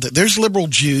Gilbert crowd. There's liberal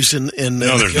Jews in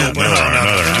no, there's not. No,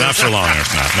 not for long.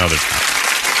 There's not. No, there's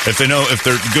not. If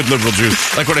they're good liberal Jews,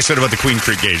 like what I said about the Queen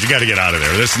Creek gays, you got to get out of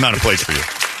there. This is not a place for you.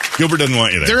 Gilbert doesn't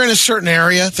want you there. They're in a certain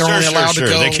area. They're only allowed to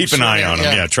go. They keep an eye on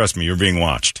them. Yeah, trust me, you're being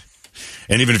watched.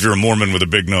 And even if you're a Mormon with a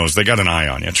big nose, they got an eye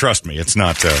on you. Trust me, it's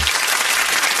not.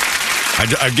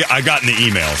 I've gotten the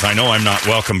emails. I know I'm not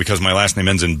welcome because my last name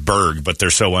ends in Berg, but they're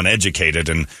so uneducated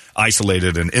and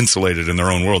isolated and insulated in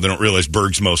their own world, they don't realize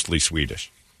Berg's mostly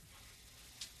Swedish.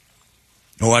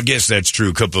 Oh, I guess that's true.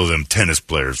 A couple of them tennis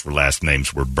players' last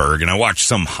names were Berg, and I watched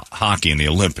some hockey in the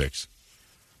Olympics.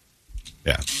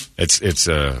 Yeah, it's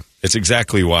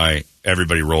exactly why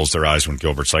everybody rolls their eyes when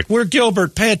Gilbert's like, "We're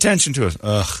Gilbert, pay attention to us."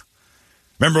 Ugh.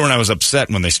 Remember when I was upset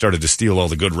when they started to steal all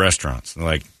the good restaurants?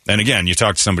 Like, and again, you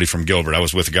talk to somebody from Gilbert. I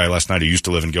was with a guy last night who used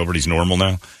to live in Gilbert. He's normal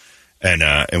now,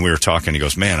 and we were talking. He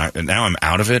goes, "Man, now I'm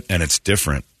out of it, and it's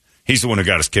different." He's the one who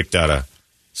got us kicked out of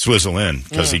Swizzle Inn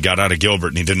because he got out of Gilbert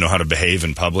and he didn't know how to behave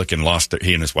in public and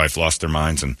he and his wife lost their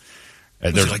minds and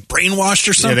they're like brainwashed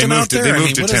or something. They moved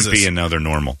to Tempe and now they're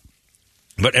normal.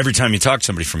 But every time you talk to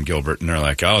somebody from Gilbert and they're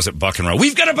like, "Oh, is it Buck and Rider?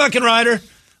 We've got a Buck and Rider."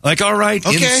 Like, all right,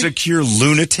 okay. Insecure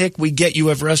lunatic, we get you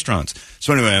have restaurants.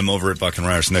 So anyway, I'm over at Buck and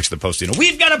Rider's next to the Postino.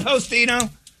 We've got a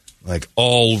Postino. Like,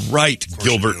 all right,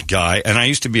 Gilbert guy. And I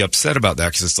used to be upset about that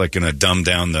because it's like going to dumb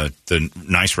down the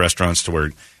nice restaurants to where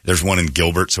there's one in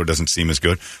Gilbert so it doesn't seem as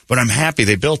good. But I'm happy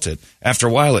they built it. After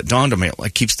a while, it dawned on me, it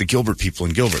like keeps the Gilbert people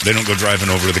in Gilbert. They don't go driving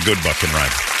over to the good Buck and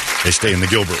Rider. They stay in the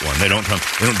Gilbert one. They don't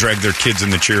drag their kids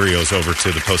in the Cheerios over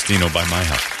to the Postino by my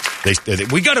house.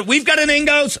 We've got an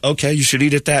Ingo's. Okay, you should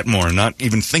eat at that more. Not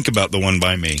even think about the one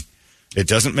by me. It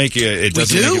doesn't make you. It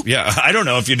doesn't. We do? Make you, yeah, I don't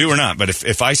know if you do or not. But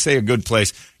if I say a good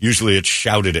place, usually it's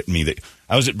shouted at me that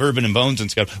I was at Bourbon and Bones and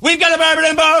Scott. We've got a Bourbon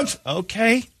and Bones.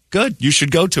 Okay, good. You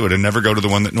should go to it and never go to the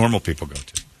one that normal people go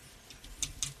to.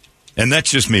 And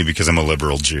that's just me because I'm a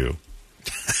liberal Jew.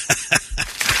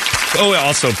 Oh,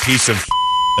 also piece of.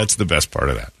 That's the best part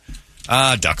of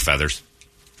that. Duck feathers.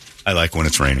 I like when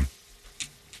it's raining.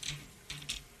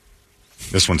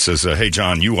 This one says, hey,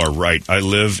 John, you are right. I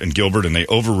live in Gilbert, and they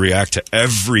overreact to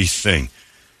everything.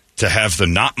 To have the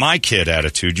not my kid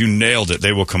attitude, you nailed it.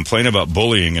 They will complain about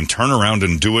bullying and turn around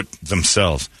and do it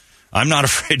themselves. I'm not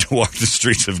afraid to walk the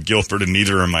streets of Gilbert, and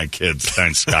neither are my kids.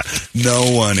 Thanks, Scott.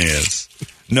 No one is.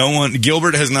 No one.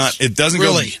 Gilbert has not. It doesn't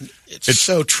really. Go, it's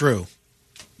so true.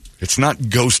 It's not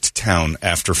ghost town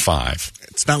after 5.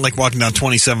 It's not like walking down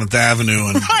 27th Avenue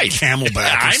and right.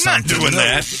 Camelback. I'm not doing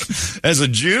that. As a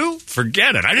Jew,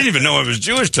 forget it. I didn't even know I was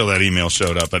Jewish till that email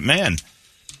showed up. But, man,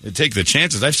 you take the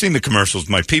chances. I've seen the commercials.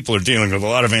 My people are dealing with a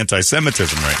lot of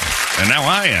anti-Semitism right now. And now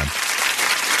I am.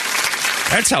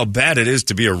 That's how bad it is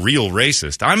to be a real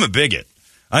racist. I'm a bigot.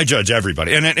 I judge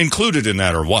everybody. And included in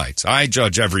that are whites. I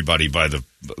judge everybody by the,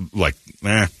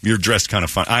 you're dressed kind of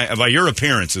fun. By your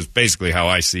appearance is basically how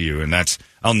I see you. And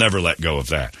I'll never let go of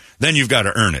that. Then you've got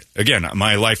to earn it. Again,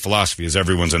 my life philosophy is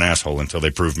everyone's an asshole until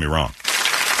they prove me wrong.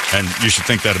 And you should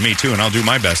think that of me, too. And I'll do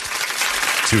my best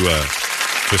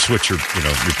to switch your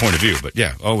point of view. But,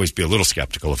 yeah, always be a little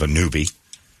skeptical of a newbie.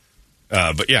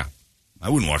 But, yeah, I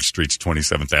wouldn't walk streets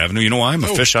 27th Avenue. You know why? I'm a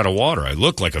fish out of water. I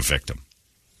look like a victim.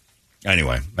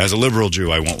 Anyway, as a liberal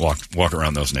Jew, I won't walk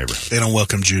around those neighborhoods. They don't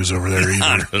welcome Jews over there either.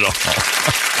 Not at all.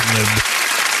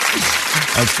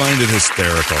 I find it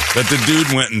hysterical that the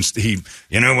dude went and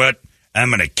you know what? I'm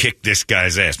going to kick this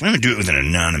guy's ass. I'm going to do it with an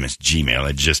anonymous Gmail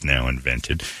I just now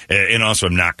invented. And also,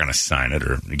 I'm not going to sign it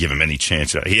or give him any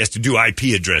chance. He has to do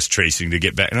IP address tracing to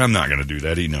get back. And I'm not going to do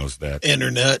that. He knows that.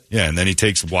 Internet. Yeah, and then he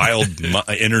takes wild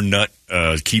internet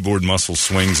keyboard muscle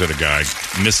swings at a guy,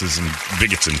 misses and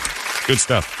bigots and good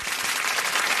stuff.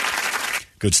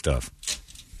 Good stuff.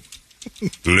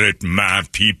 Let my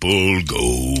people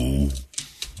go.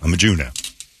 I'm a Jew now.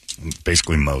 I'm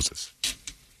basically Moses.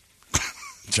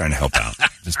 trying to help out.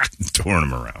 Just touring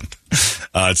them around.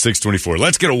 It's 6:24.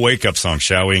 Let's get a wake-up song,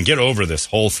 shall we, and get over this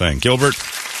whole thing. Gilbert,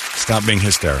 stop being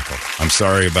hysterical. I'm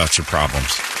sorry about your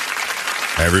problems.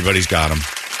 Everybody's got them.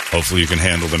 Hopefully you can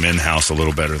handle them in-house a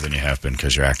little better than you have been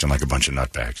because you're acting like a bunch of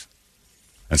nutbags.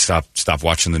 And stop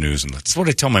watching the news. And that's what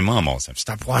I tell my mom all the time.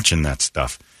 Stop watching that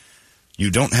stuff.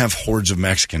 You don't have hordes of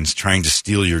Mexicans trying to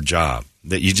steal your job.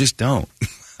 That you just don't.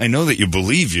 I know that you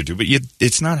believe you do, but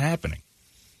it's not happening.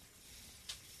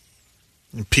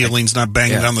 Peeling's not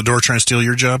banging down the door trying to steal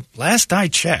your job? Last I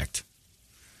checked,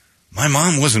 my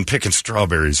mom wasn't picking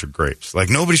strawberries or grapes. Like,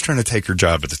 nobody's trying to take her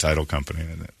job at the title company.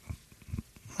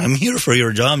 I'm here for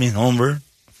your job, Miss Holmberg.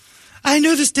 I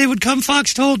knew this day would come.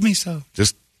 Fox told me so.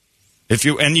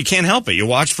 And you can't help it. You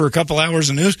watch for a couple hours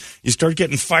of news, you start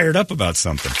getting fired up about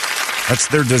something. That's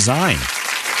their design.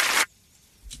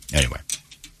 Anyway,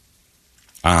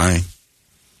 I,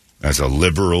 as a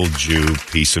liberal Jew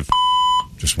piece of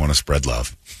just want to spread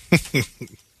love.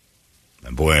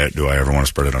 And boy, do I ever want to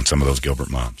spread it on some of those Gilbert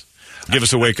moms. Give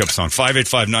us a wake-up song.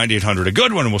 585-9800. A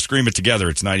good one, and we'll scream it together.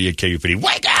 It's 98 KUPD.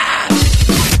 Wake up!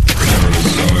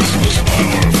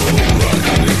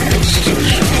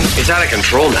 It's out of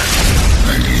control now.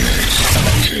 98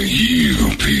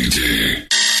 KUPD.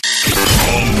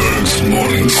 Holmbergs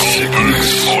Morning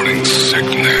Sickness. Morning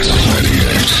Sickness. 98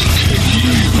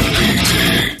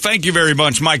 KUPD. Thank you very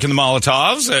much, Mike and the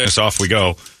Molotovs. Off we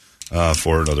go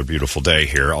for another beautiful day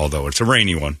here, although it's a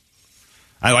rainy one.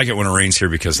 I like it when it rains here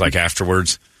because, like,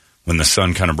 afterwards, when the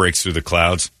sun kind of breaks through the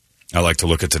clouds, I like to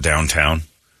look at the downtown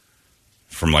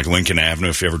from, like, Lincoln Avenue,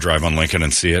 if you ever drive on Lincoln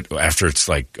and see it, after it's,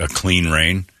 like, a clean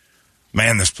rain.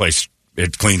 Man, this place,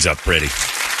 it cleans up pretty.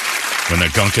 When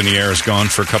the gunk in the air is gone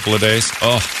for a couple of days,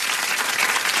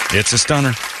 it's a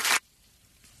stunner.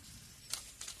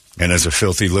 And as a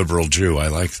filthy liberal Jew, I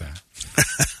like that.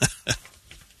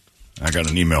 I got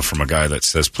an email from a guy that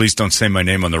says, please don't say my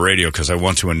name on the radio because I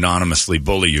want to anonymously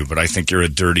bully you, but I think you're a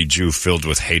dirty Jew filled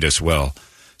with hate as well.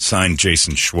 Signed,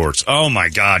 Jason Schwartz. Oh, my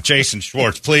God, Jason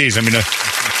Schwartz, please. I mean,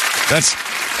 that's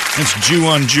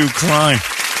Jew-on-Jew crime.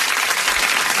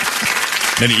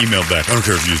 Then he emailed back, I don't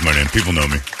care if you use my name. People know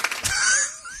me.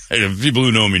 Hey, people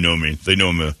who know me. They know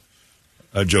I'm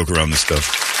a joke around this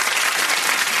stuff.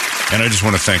 And I just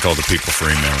want to thank all the people for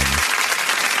emailing me.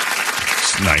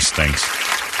 It's nice things.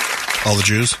 All the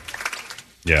Jews?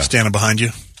 Yeah. Standing behind you?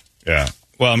 Yeah.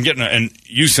 Well, I'm getting, and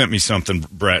you sent me something,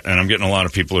 Brett, and I'm getting a lot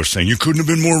of people who are saying, you couldn't have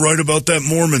been more right about that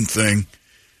Mormon thing.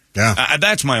 Yeah.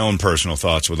 That's my own personal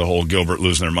thoughts with the whole Gilbert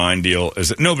losing their mind deal, is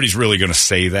that nobody's really going to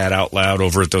say that out loud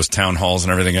over at those town halls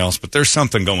and everything else, but there's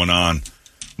something going on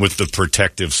with the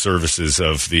protective services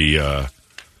of the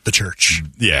church.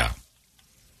 Yeah.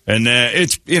 And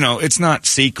it's not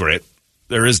secret.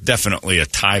 There is definitely a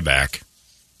tie back.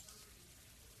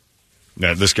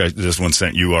 Yeah, this one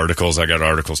sent you articles. I got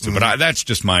articles too, but that's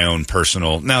just my own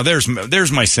personal. Now there's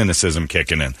my cynicism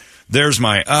kicking in. There's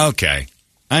my okay.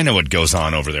 I know what goes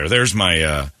on over there. There's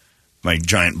my my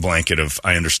giant blanket of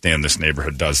I understand this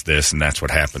neighborhood does this, and that's what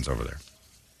happens over there.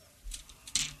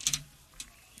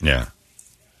 Yeah.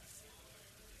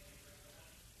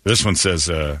 This one says.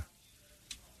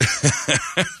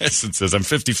 This one says I'm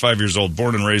 55 years old,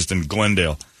 born and raised in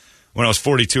Glendale. When I was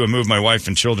 42, I moved my wife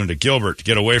and children to Gilbert to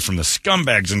get away from the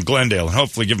scumbags in Glendale and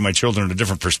hopefully give my children a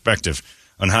different perspective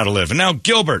on how to live. And now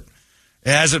Gilbert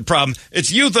has a problem.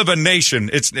 It's youth of a nation.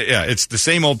 It's the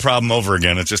same old problem over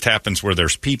again. It just happens where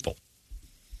there's people.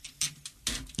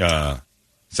 Said,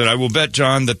 I will bet,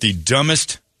 John, that the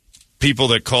dumbest people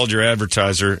that called your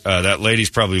advertiser, that lady's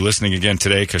probably listening again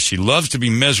today because she loves to be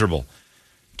miserable.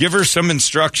 Give her some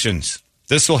instructions.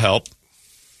 This will help.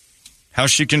 How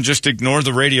she can just ignore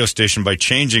the radio station by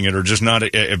changing it or just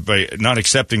by not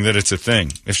accepting that it's a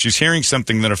thing. If she's hearing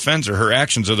something that offends her, her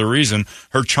actions are the reason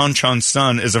her Chon-Chon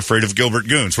son is afraid of Gilbert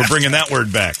Goons. We're bringing that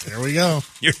word back. There we go.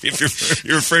 If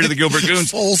you're afraid of the Gilbert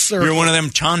Goons, full circle. You're one of them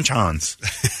Chon-Chons.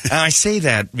 And I say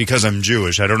that because I'm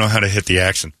Jewish. I don't know how to hit the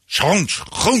accent. And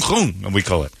we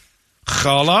call it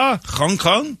Chala, Hong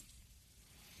Kong.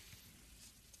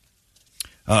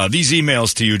 These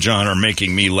emails to you, John, are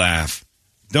making me laugh.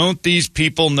 Don't these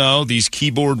people know, these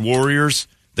keyboard warriors,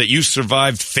 that you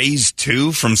survived phase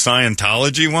 2 from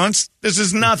Scientology once? This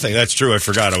is nothing. That's true. I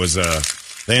forgot.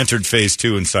 They entered phase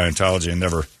 2 in Scientology and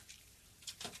never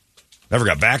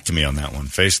got back to me on that one.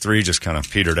 Phase 3 just kind of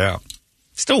petered out.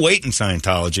 Still waiting,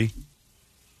 Scientology.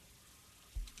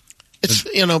 It's,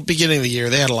 beginning of the year.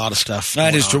 They had a lot of stuff.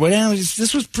 That is true. Well,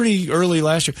 this was pretty early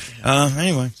last year.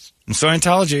 Anyway.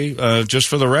 Scientology, just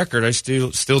for the record, I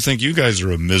still think you guys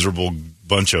are a miserable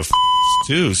bunch of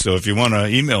too. So if you want to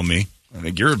email me, I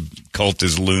think your cult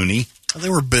is loony. They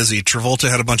were busy. Travolta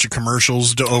had a bunch of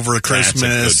commercials over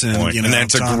Christmas, and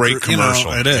that's a great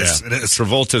commercial. It is. Yeah. It is.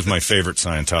 Travolta's my favorite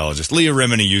Scientologist. Leah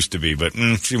Remini used to be, but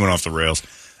she went off the rails.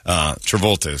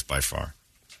 Travolta is by far.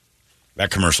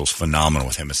 That commercial's phenomenal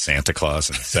with him as Santa Claus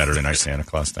and the Saturday Night Santa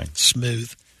Claus thing.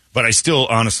 Smooth. But I still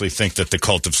honestly think that the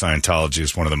cult of Scientology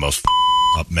is one of the most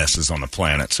up messes on the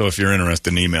planet. So if you're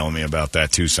interested in emailing me about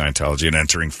that too, Scientology, and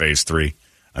entering phase 3,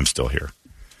 I'm still here.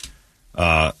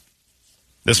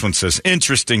 This one says,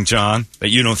 interesting, John, that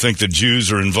you don't think the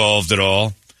Jews are involved at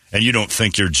all, and you don't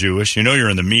think you're Jewish. You know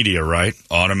you're in the media, right?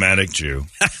 Automatic Jew.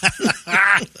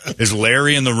 Is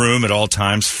Larry in the room at all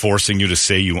times forcing you to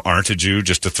say you aren't a Jew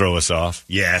just to throw us off?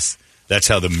 Yes. That's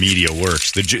how the media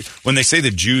works. When they say the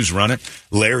Jews run it,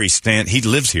 Larry he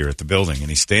lives here at the building, and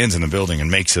he stands in the building and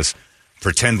makes us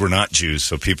pretend we're not Jews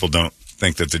so people don't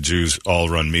think that the Jews all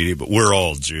run media, but we're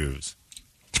all Jews.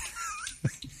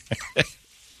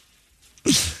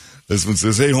 This one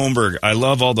says, hey, Holmberg, I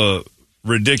love all the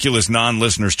ridiculous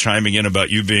non-listeners chiming in about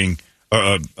you being,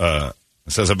 it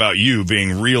says about you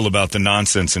being real about the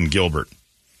nonsense in Gilbert.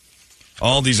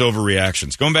 All these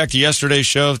overreactions. Going back to yesterday's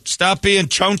show, stop being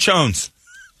chon-chons.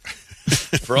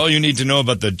 For all you need to know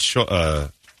about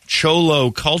the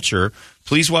Cholo culture,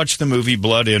 please watch the movie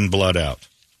Blood In, Blood Out.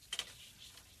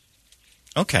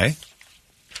 Okay.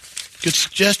 Good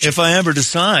suggestion. If I ever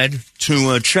decide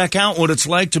to check out what it's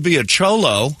like to be a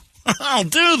Cholo, I'll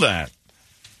do that.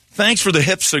 Thanks for the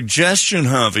hip suggestion,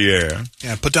 Javier.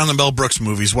 Yeah, put down the Mel Brooks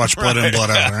movies. Watch Blood In, Blood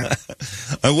Out, right?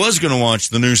 I was going to watch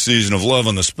the new season of Love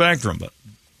on the Spectrum, but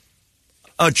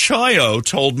a Chayo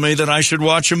told me that I should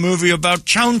watch a movie about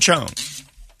chon-chon.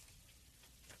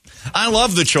 I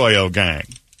love the Choyo gang.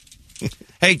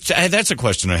 Hey, that's a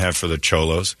question I have for the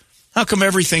Cholos. How come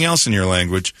everything else in your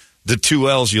language, the 2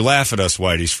 L's, you laugh at us,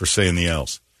 Whiteys, for saying the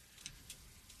L's?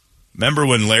 Remember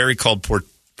when Larry called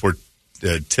Portillos?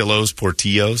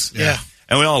 Yeah.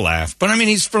 And we all laughed. But, I mean,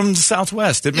 he's from the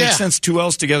Southwest. It makes sense. 2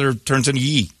 L's together turns into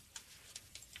Yee.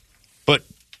 But,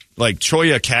 like,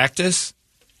 Choya Cactus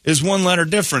is 1 letter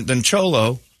different than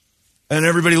Cholo, and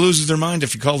everybody loses their mind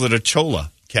if you call it a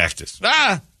Chola Cactus.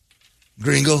 Ah!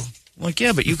 Gringo. Like,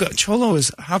 yeah, but you got Cholo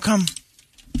is, how come?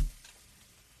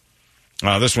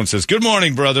 This one says, good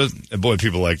morning, brother. Boy,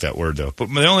 people like that word, though. But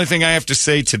the only thing I have to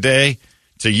say today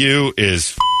to you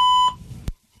is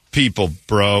people,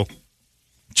 bro.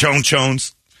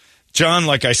 Chon-chons. John,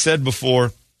 like I said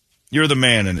before, you're the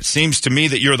man, and it seems to me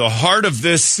that you're the heart of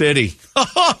this city.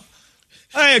 I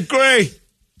agree.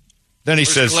 Then he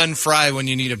says, Glenn Fry when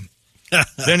you need him.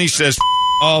 Then he says,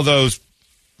 all those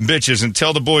bitches, and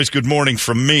tell the boys good morning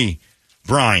from me,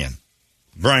 Brian.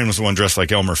 Brian was the one dressed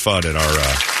like Elmer Fudd at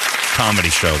our comedy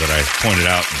show that I pointed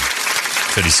out and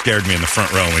said he scared me in the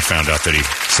front row, and we found out that he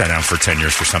sat down for 10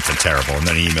 years for something terrible, and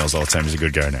then he emails all the time. He's a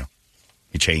good guy now.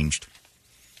 He changed.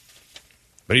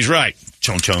 But he's right.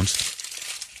 Chon-chons.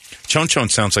 Chon-chon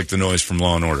sounds like the noise from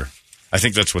Law and Order. I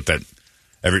think that's what that...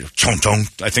 chon-chon.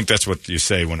 I think that's what you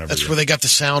say whenever... That's where they got the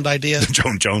sound idea?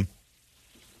 Chon-chon.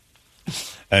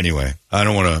 Anyway, I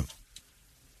don't want to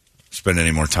spend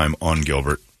any more time on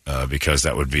Gilbert because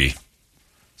that would be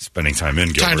spending time in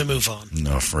Gilbert. Time to move on.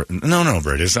 No,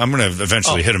 Brady. I'm going to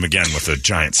eventually hit him again with a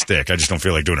giant stick. I just don't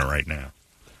feel like doing it right now.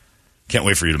 Can't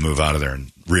wait for you to move out of there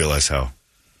and realize how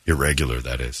irregular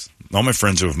that is. All my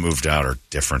friends who have moved out are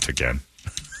different again.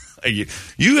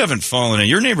 You haven't fallen in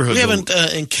your neighborhood. We haven't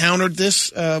encountered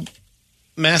this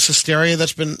mass hysteria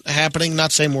that's been happening.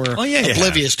 Not saying we're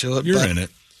oblivious to it. You're in it.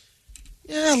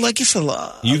 Yeah, like it's a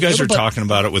lot. You guys are talking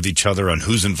about it with each other on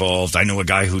who's involved. I know a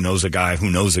guy who knows a guy who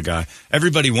knows a guy.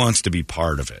 Everybody wants to be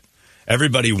part of it.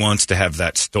 Everybody wants to have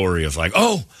that story of like,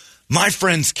 oh, my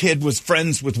friend's kid was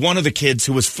friends with one of the kids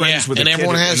who was friends with a kid.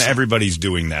 And everybody's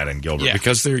doing that in Gilbert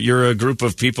because you're a group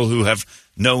of people who have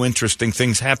no interesting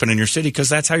things happen in your city because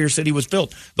that's how your city was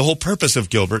built. The whole purpose of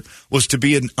Gilbert was to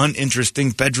be an uninteresting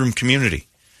bedroom community.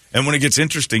 And when it gets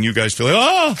interesting, you guys feel like,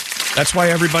 oh, that's why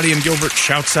everybody in Gilbert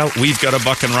shouts out, we've got a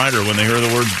Buck and Rider when they hear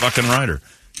the words Buck and Rider.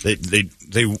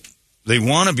 They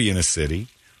want to be in a city,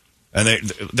 and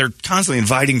they're constantly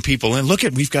inviting people in. Look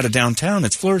we've got a downtown.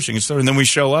 It's flourishing. And then we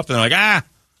show up, and they're like,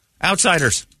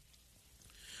 outsiders.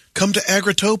 Come to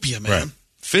Agritopia, man. Right.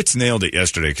 Fitz nailed it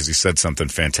yesterday because he said something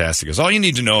fantastic. He goes, all you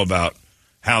need to know about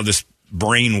how this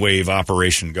brainwave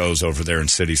operation goes over there in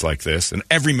cities like this, and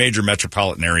every major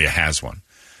metropolitan area has one.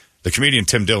 The comedian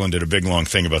Tim Dillon did a big, long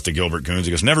thing about the Gilbert Goons.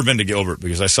 He goes, never been to Gilbert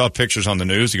because I saw pictures on the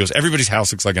news. He goes, everybody's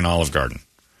house looks like an Olive Garden.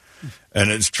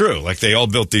 And it's true. Like, they all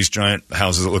built these giant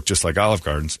houses that look just like Olive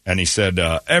Gardens. And he said,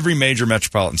 every major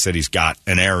metropolitan city's got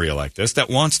an area like this that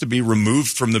wants to be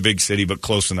removed from the big city but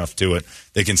close enough to it.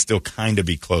 They can still kind of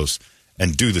be close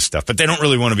and do the stuff, but they don't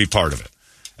really want to be part of it.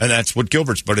 And that's what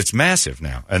Gilbert's, but it's massive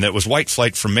now. And it was white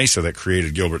flight from Mesa that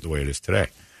created Gilbert the way it is today.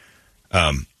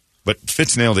 But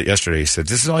Fitz nailed it yesterday. He said,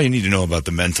 this is all you need to know about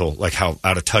the mental, like how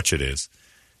out of touch it is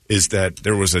that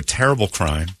there was a terrible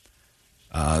crime.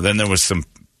 Then there was some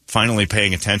finally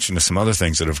paying attention to some other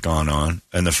things that have gone on.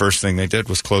 And the first thing they did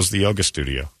was close the yoga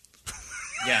studio.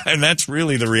 Yeah. And that's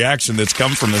really the reaction that's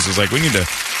come from this is like, we need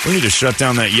to shut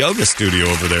down that yoga studio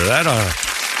over there. That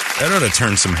ought to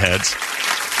turn some heads.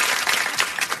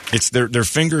 It's their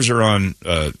fingers are on,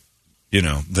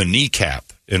 the kneecap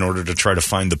in order to try to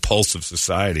find the pulse of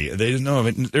society. They didn't know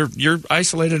it. You're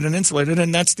isolated and insulated,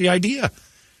 and that's the idea.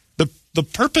 The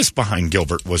purpose behind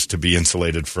Gilbert was to be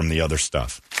insulated from the other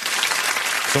stuff.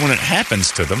 So when it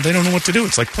happens to them, they don't know what to do.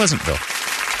 It's like Pleasantville.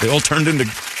 They all turned into...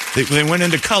 They went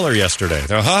into color yesterday.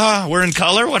 They're, we're in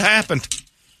color? What happened?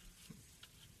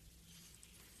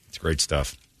 It's great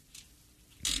stuff.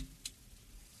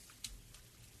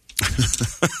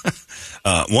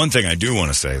 One thing I do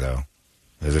want to say, though,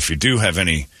 is if you do have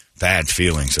any bad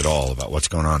feelings at all about what's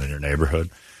going on in your neighborhood,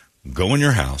 go in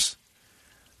your house,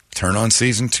 turn on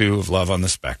season 2 of Love on the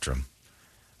Spectrum,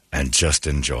 and just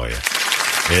enjoy it.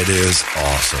 It is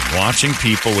awesome. Watching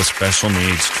people with special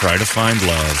needs try to find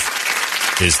love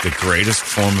is the greatest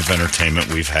form of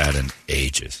entertainment we've had in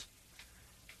ages.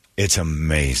 It's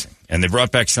amazing. And they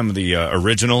brought back some of the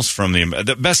originals from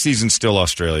the best season's still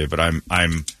Australia, but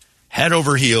I'm head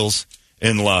over heels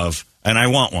in love, and I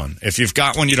want one. If you've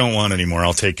got one you don't want anymore,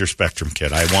 I'll take your Spectrum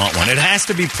kit. I want one. It has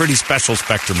to be pretty special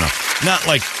Spectrum, though. Not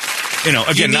like,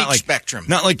 again, not like Spectrum.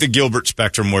 Not like the Gilbert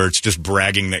Spectrum where it's just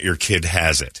bragging that your kid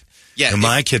has it. Yeah.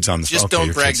 My kid's on the... Just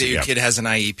don't brag that your kid has an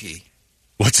IEP.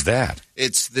 What's that?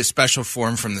 It's the special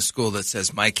form from the school that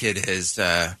says my kid has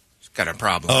got a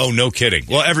problem. Oh, no kidding.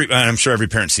 Well, I'm sure every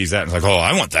parent sees that and is like,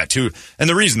 I want that too. And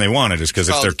the reason they want it is because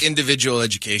if their individual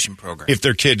education program. If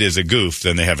their kid is a goof,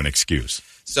 then they have an excuse.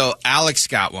 So Alex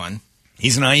got one.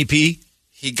 He's an IEP?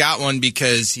 He got one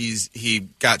because he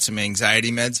got some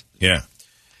anxiety meds. Yeah.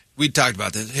 We talked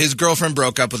about this. His girlfriend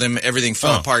broke up with him. Everything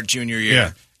fell apart junior year.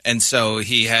 Yeah. And so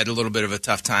he had a little bit of a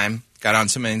tough time. Got on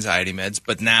some anxiety meds,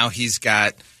 but now he's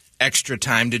got extra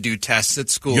time to do tests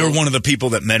at school. You're one of the people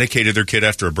that medicated their kid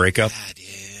after a breakup? God,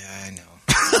 yeah, I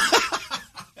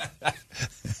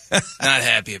know. Not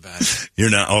happy about it.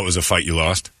 You're not? Oh, it was a fight you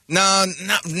lost? No,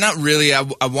 not really. I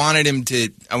wanted him to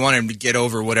get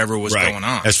over whatever was going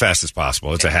on as fast as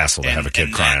possible. It's a hassle to have a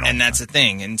kid crying all the time. And that's the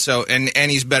thing. And so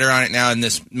and he's better on it now, and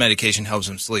this medication helps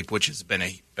him sleep, which has been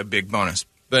a big bonus.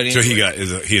 But anyway. So he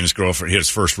and his girlfriend, he had his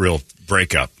first real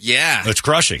breakup. Yeah. It's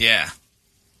crushing. Yeah.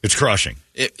 It's crushing.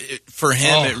 For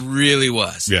him, it really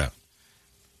was. Yeah.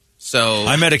 So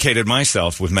I medicated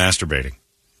myself with masturbating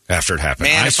after it happened.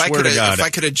 Man, I swear to God, if I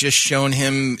could have just shown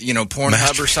him,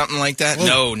 Pornhub or something like that. Whoa.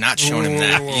 No, not showing him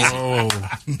that.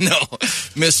 No,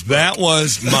 that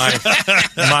was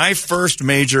my first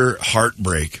major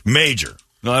heartbreak. Major.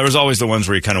 No, there was always the ones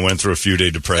where you kind of went through a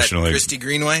few-day depression. Like Christy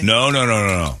Greenway?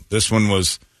 No. This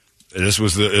was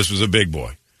a big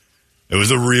boy. It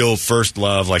was a real first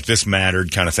love, like this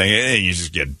mattered kind of thing. And you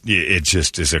just it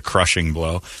just is a crushing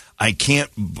blow. I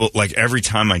can't, like every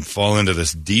time I fall into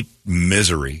this deep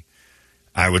misery,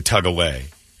 I would tug away.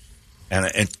 And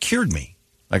it cured me.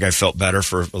 Like I felt better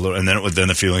for a little, and then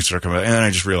the feelings started coming back. And then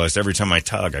I just realized every time I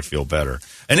tug, I feel better.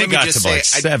 And it got to like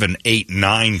 7, 8,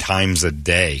 9 times a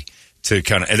day. To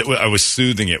kind of, I was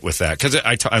soothing it with that because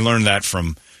I learned that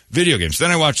from video games.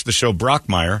 Then I watched the show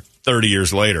Brockmire 30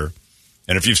 years later,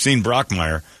 and if you've seen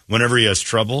Brockmire, whenever he has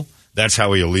trouble, that's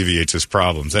how he alleviates his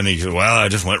problems. And he says, "Well, I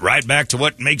just went right back to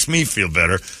what makes me feel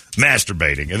better,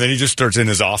 masturbating." And then he just starts in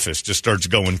his office, just starts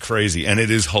going crazy, and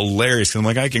it is hilarious. I'm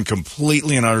like, I can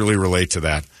completely and utterly relate to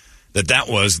that. That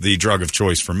was the drug of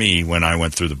choice for me when I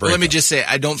went through the breakup. Well, let me just say,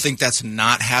 I don't think that's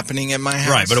not happening at my house.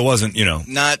 Right, but it wasn't,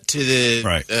 Not to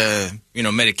the,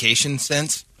 medication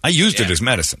sense. I used it as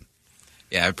medicine.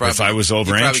 Yeah, if I was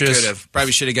over anxious.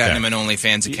 Probably should have gotten him an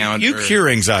OnlyFans account. You cure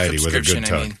anxiety with a good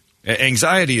tug.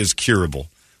 Anxiety is curable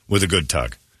with a good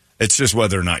tug. It's just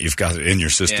whether or not you've got it in your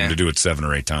system to do it 7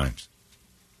 or 8 times.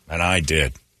 And I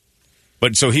did.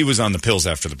 But so he was on the pills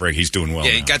after the break. He's doing well.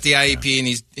 Yeah, he got the IEP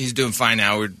and he's doing fine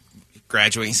now. We're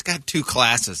graduating. He's got 2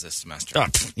 classes this semester. Oh,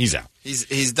 he's out.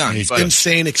 He's done. He's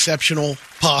insane, exceptional,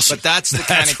 possible. But that's the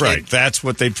kind of kid. Right. That's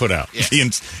what they put out. Yeah.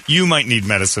 You might need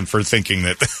medicine for thinking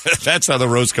that that's how the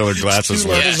rose-colored glasses 2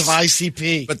 work. levels of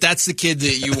ICP. But that's the kid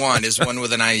that you want is one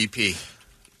with an IEP.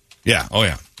 Yeah. Oh,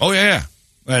 yeah.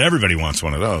 And everybody wants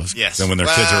one of those. Yes. Then when their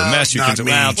kids are a mess, you can say,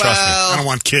 trust me. I don't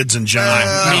want kids in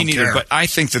general. Me neither. But I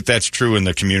think that's true in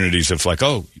the communities of like,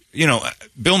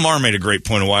 Bill Maher made a great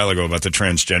point a while ago about the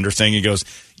transgender thing. He goes,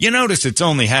 you notice it's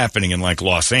only happening in like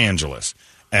Los Angeles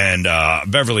and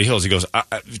Beverly Hills. He goes,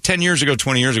 10 years ago,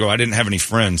 20 years ago, I didn't have any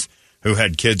friends who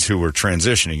had kids who were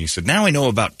transitioning. He said, now I know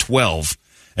about 12.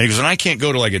 And he goes, and I can't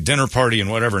go to like a dinner party and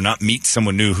whatever, not meet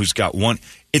someone new who's got one.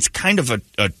 It's kind of a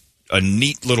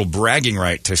neat little bragging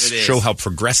right to show how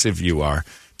progressive you are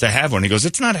to have one. He goes,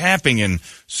 it's not happening in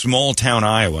small town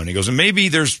Iowa. And he goes, and maybe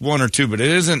there's one or two, but it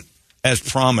isn't as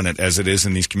prominent as it is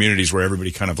in these communities where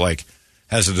everybody kind of like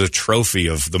has the trophy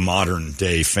of the modern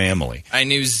day family. I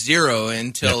knew zero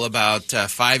until about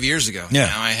 5 years ago. Yeah.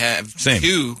 Now I have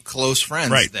two close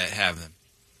friends that have them.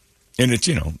 And it's,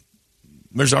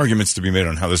 there's arguments to be made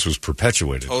on how this was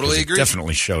perpetuated. Totally agree. It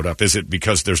definitely showed up. Is it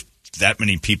because there's that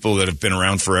many people that have been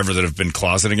around forever that have been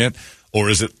closeting it, or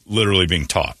is it literally being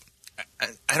taught?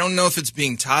 I don't know if it's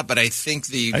being taught, but I think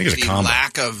the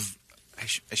lack of,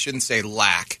 I shouldn't say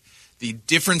lack, the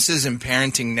differences in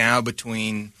parenting now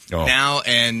between now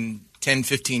and 10,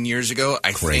 15 years ago,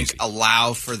 I think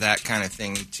allow for that kind of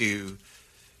thing to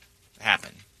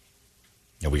happen.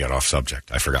 Yeah, we got off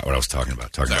subject. I forgot what I was talking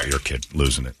about. About your kid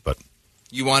losing it, but...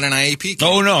 You want an IEP kid?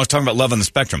 Oh, no, I was talking about Love on the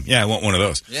Spectrum. Yeah, I want one of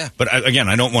those. Yeah. But, again,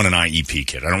 I don't want an IEP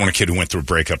kid. I don't want a kid who went through a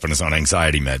breakup and is on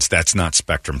anxiety meds. That's not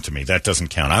Spectrum to me. That doesn't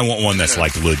count. I want one that's,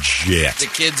 like, legit. The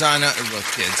kids on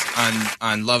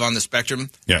Love on the Spectrum,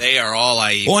 they are all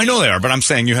IEP. Well, I know they are, but I'm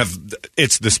saying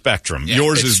it's the Spectrum. Yeah,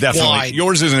 yours is definitely... wide.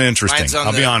 Yours isn't interesting.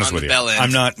 I'll be honest with you.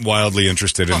 I'm not wildly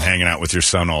interested in hanging out with your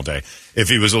son all day. If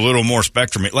he was a little more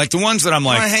Spectrum... Like, the ones that I'm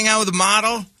like... Want to hang out with a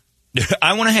model?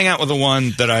 I want to hang out with the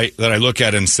one that I look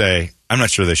at and say, I'm not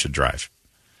sure they should drive.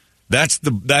 That's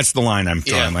the line I'm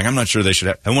throwing. I'm like, I'm not sure they should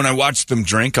have. And when I watch them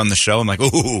drink on the show, I'm like,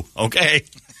 ooh, okay.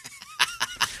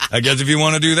 I guess if you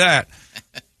want to do that.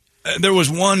 There was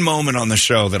one moment on the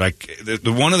show that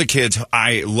one of the kids,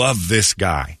 I love this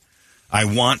guy. I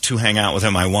want to hang out with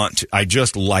him. I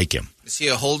just like him. Is he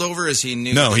a holdover? Is he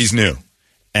new? No, he's new.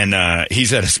 And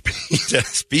he's at a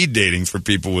speed dating for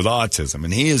people with autism.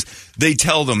 And they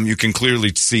tell them, you can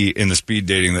clearly see in the speed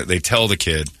dating that they tell the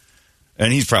kid,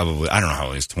 and he's probably, I don't know how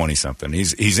old he is, 20-something.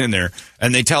 He's in there,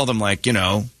 and they tell them, like,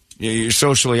 you're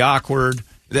socially awkward.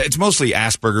 It's mostly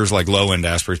Asperger's, like low-end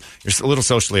Asperger's. You're a little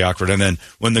socially awkward. And then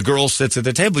when the girl sits at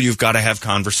the table, you've got to have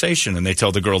conversation. And they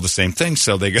tell the girl the same thing.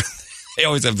 So they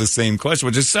always have the same question,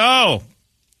 which is, so,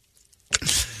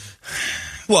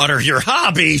 what are your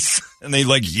hobbies? And they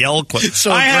like yell.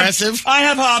 So aggressive. I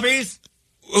have hobbies.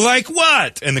 Like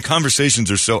what? And the conversations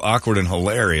are so awkward and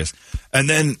hilarious. And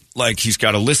then, like, he's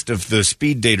got a list of the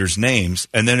speed daters' names,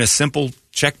 and then a simple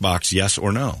checkbox, yes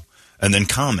or no, and then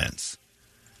comments.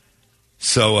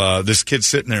 So this kid's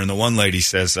sitting there, and the one lady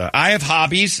says, I have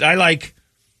hobbies. I like...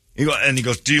 And he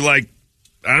goes, do you like,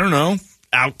 I don't know,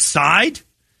 outside?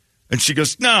 And she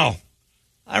goes, no,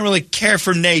 I don't really care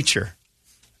for nature.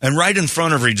 And right in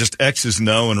front of her, he just X's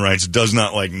no and writes, does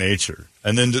not like nature.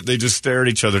 And then they just stare at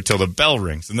each other till the bell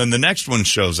rings. And then the next one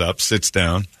shows up, sits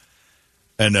down,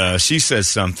 and she says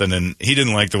something, and he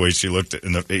didn't like the way she looked.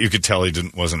 You could tell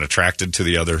he wasn't attracted to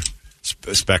the other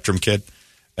Spectrum kid.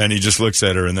 And he just looks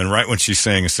at her, and then right when she's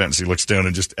saying a sentence, he looks down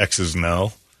and just X's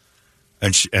no.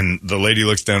 And the lady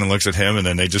looks down and looks at him, and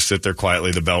then they just sit there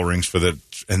quietly. The bell rings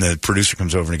and the producer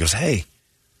comes over and he goes, hey,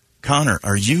 Connor,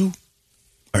 are you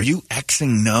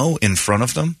Xing no in front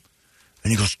of them?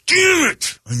 And he goes, damn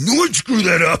it! I knew I'd screw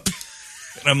that up.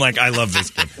 And I'm like, I love this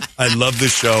kid. I love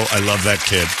this show. I love that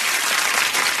kid.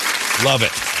 Love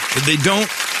it. But they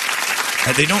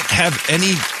don't have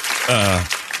any,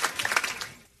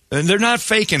 and they're not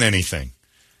faking anything.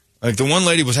 Like the one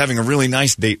lady was having a really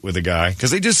nice date with a guy because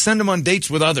they just send them on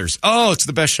dates with others. Oh, it's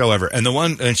the best show ever.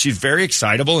 And she's very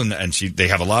excitable and they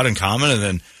have a lot in common. And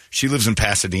then she lives in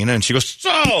Pasadena and she goes,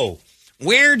 so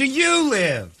where do you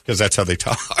live? Because that's how they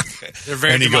talk. They're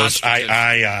very and he goes, demonstrative.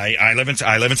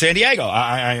 I live in San Diego.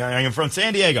 I am from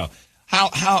San Diego.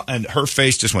 How? And her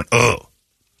face just went, oh.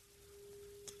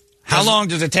 How long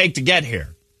does it take to get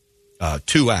here?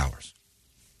 2 hours.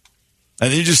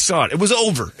 And you just saw it. It was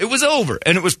over.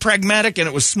 And it was pragmatic and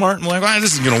it was smart. And like,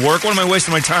 this is going to work. What am I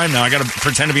wasting my time now? I got to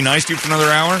pretend to be nice to you for another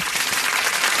hour?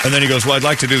 And then he goes, well, I'd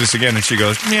like to do this again. And she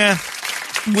goes, yeah,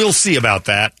 we'll see about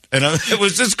that. And it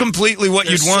was just completely what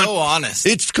you'd want. So honest.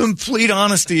 It's complete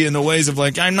honesty in the ways of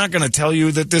like, I'm not going to tell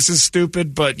you that this is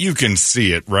stupid, but you can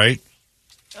see it, right?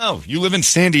 Oh, you live in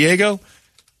San Diego?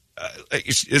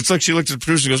 It's like she looked at the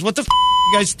producer and goes, what the are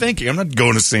you guys thinking? I'm not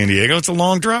going to San Diego. It's a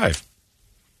long drive.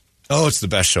 Oh, it's the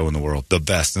best show in the world. The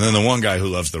best. And then the one guy who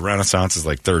loves the Renaissance is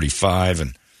like 35,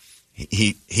 and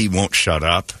he won't shut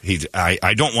up.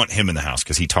 I don't want him in the house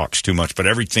because he talks too much, but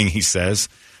everything he says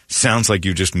sounds like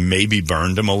you just maybe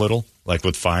burned him a little, like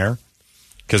with fire.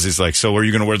 Because he's like, so are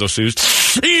you going to wear those shoes?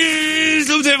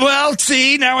 Well,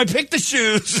 see, now I picked the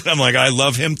shoes. I'm like, I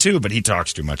love him too, but he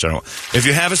talks too much. If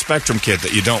you have a Spectrum kid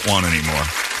that you don't want anymore,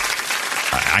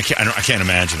 I can't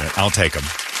imagine it. I'll take him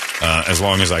as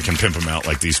long as I can pimp him out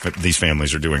like these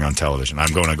families are doing on television.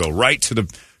 I'm going to go right to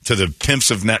the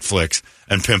pimps of Netflix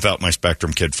and pimp out my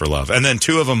Spectrum kid for love. And then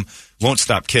two of them won't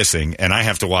stop kissing, and I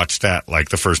have to watch that like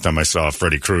the first time I saw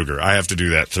Freddy Krueger. I have to do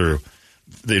that through,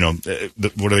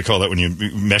 what do they call that when you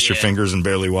mesh your fingers and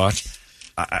barely watch?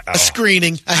 A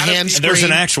screening, a hand screen. There's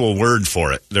an actual word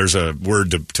for it. There's a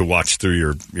word to watch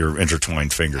through your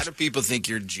intertwined fingers. How do people think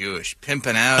you're Jewish?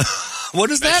 Pimping out? What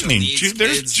does that mean?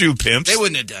 There's Jew pimps. They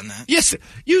wouldn't have done that. Yes,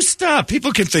 you stop.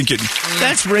 People can think it.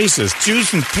 That's racist.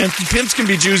 Jews and pimps can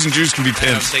be Jews and Jews can be pimps.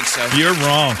 I don't think so. You're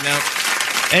wrong. No.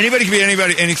 Anybody can be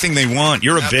anything they want.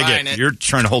 You're a bigot. You're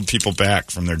trying to hold people back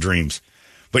from their dreams.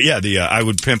 But yeah, I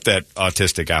would pimp that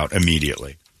autistic out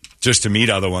immediately. Just to meet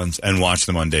other ones and watch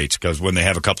them on dates, because when they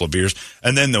have a couple of beers,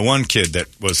 and then the one kid that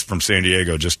was from San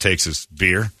Diego just takes his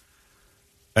beer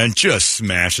and just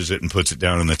smashes it and puts it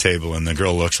down on the table, and the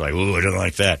girl looks like, ooh, I don't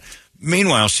like that.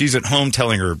 Meanwhile, she's at home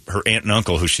telling her aunt and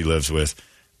uncle who she lives with,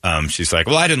 she's like,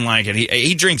 well, I didn't like it.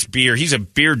 He drinks beer. He's a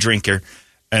beer drinker.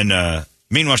 And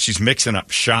meanwhile, she's mixing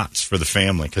up shots for the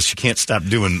family because she can't stop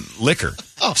doing liquor.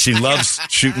 Oh, she loves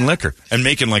shooting liquor and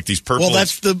making like these purple. Well,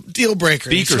 that's the deal breaker.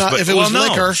 Beakers, if it was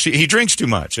liquor, he drinks too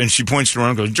much. And she points to her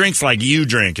uncle, drinks like you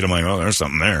drink. And I'm like, oh, there's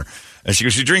something there. And she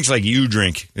goes, he drinks like you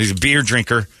drink. He's a beer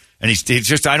drinker, and he's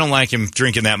just, I don't like him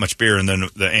drinking that much beer. And then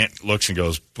the aunt looks and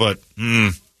goes, but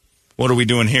what are we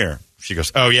doing here? She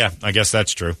goes, oh yeah, I guess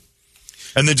that's true.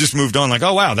 And then just moved on like,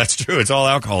 oh, wow, that's true. It's all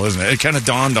alcohol, isn't it? It kind of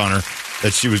dawned on her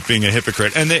that she was being a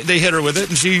hypocrite. And they hit her with it,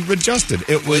 and she adjusted.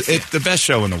 It was the best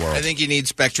show in the world. I think you need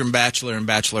Spectrum Bachelor and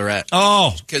Bachelorette.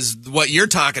 Oh. Because what you're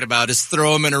talking about is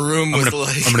throw them in a room I'm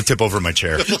going to tip over my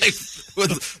chair.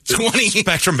 with 20.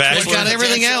 Spectrum Bachelor. Got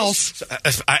everything else.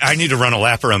 I need to run a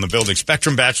lap around the building.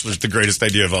 Spectrum Bachelor is the greatest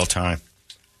idea of all time.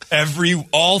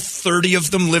 All 30 of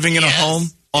them living in a home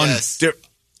on...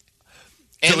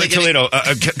 Toledo,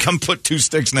 come put 2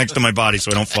 sticks next to my body so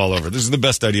I don't fall over. This is the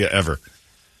best idea ever.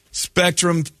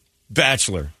 Spectrum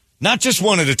Bachelor. Not just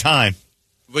one at a time.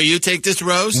 Will you take this,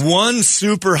 Rose? One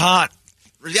super hot.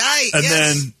 Right, and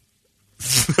then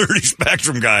 30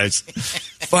 Spectrum guys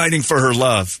fighting for her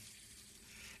love.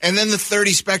 And then the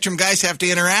 30 Spectrum guys have to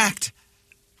interact.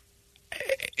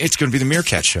 It's going to be the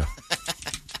Meerkat show.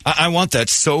 I want that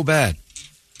so bad.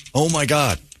 Oh, my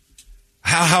God.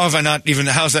 How has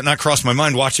that not crossed my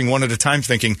mind watching one at a time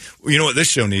thinking, you know what this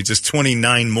show needs is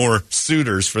 29 more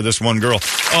suitors for this one girl.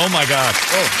 Oh, my God.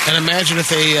 Oh. And imagine if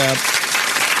they...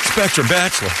 Spectrum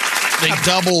Bachelor. They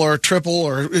double or triple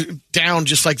or down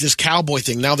just like this cowboy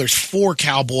thing. Now there's 4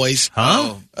 cowboys.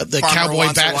 Huh?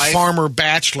 The Farmer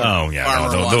Bachelor. Oh, yeah.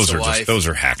 Those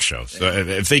are hack shows.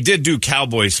 If they did do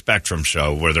Cowboy Spectrum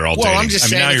show where they're all dating. I'm just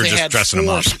saying now you're they just had dressing 4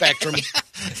 them up. Spectrum.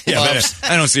 Yeah, but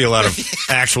I don't see a lot of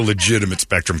actual legitimate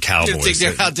Spectrum cowboys. You think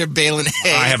they're out there baling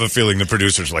hay? I have a feeling the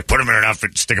producers are like, put them in an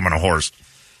outfit, stick them on a horse.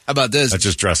 How about this? That's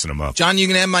just dressing them up. John, you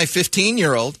can have my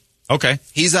 15-year-old. Okay.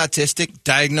 He's autistic,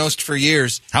 diagnosed for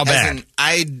years. How bad?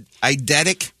 Has an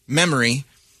eidetic memory.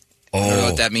 I don't know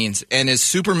what that means. And is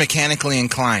super mechanically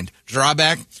inclined.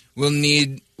 Drawback,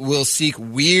 will seek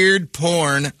weird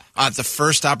porn at the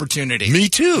first opportunity. Me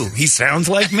too. He sounds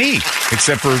like me,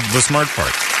 except for the smart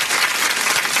part.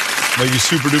 Like he's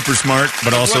super duper smart,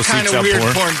 but also seeks out porn. What kind of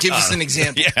weird porn? Give us an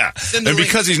example. Yeah. And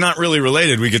because he's not really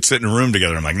related, we could sit in a room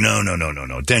together. I'm like, no.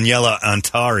 Daniela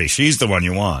Antari, she's the one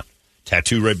you want.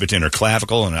 Tattoo right between her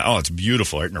clavicle, and it's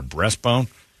beautiful, right in her breastbone.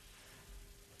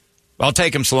 I'll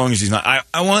take him so long as he's not.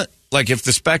 I want, like, if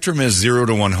the spectrum is 0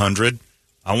 to 100,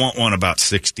 I want one about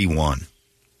 61.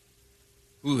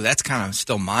 Ooh, that's kind of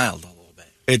still mild a little bit.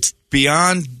 It's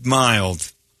beyond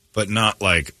mild, but not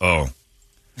like, I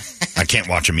can't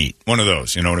watch him eat. One of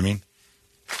those, you know what I mean?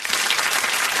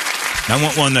 I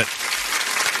want one that,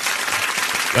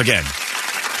 again,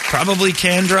 probably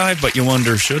can drive, but you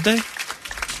wonder, should they?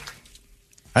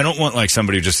 I don't want like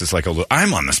somebody who just is like,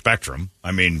 I'm on the spectrum.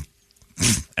 I mean,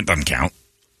 it doesn't count.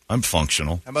 I'm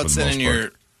functional. How about sending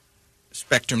your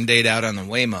spectrum date out on the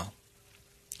Waymo?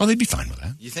 Oh, they'd be fine with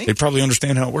that. You think? They'd probably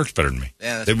understand how it works better than me.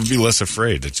 Yeah, they would be less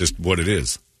afraid. It's just what it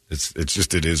is.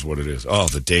 It is what it is. Oh,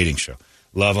 the dating show.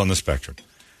 Love on the Spectrum.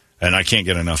 And I can't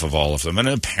get enough of all of them. And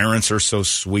the parents are so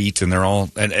sweet, and they're all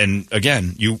and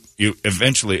again, you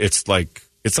eventually it's like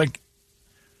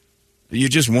you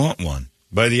just want one.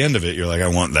 By the end of it, you're like, I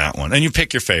want that one. And you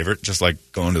pick your favorite, just like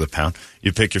going to the pound.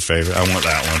 You pick your favorite. I want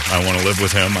that one. I want to live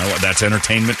with him. That's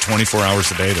entertainment 24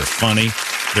 hours a day. They're funny.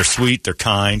 They're sweet. They're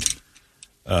kind.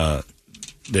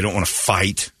 They don't want to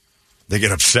fight. They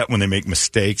get upset when they make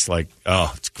mistakes. Like,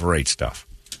 oh, it's great stuff.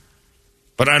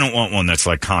 But I don't want one that's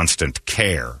like constant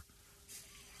care.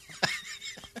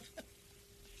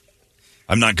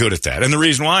 I'm not good at that. And the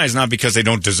reason why is not because they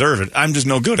don't deserve it. I'm just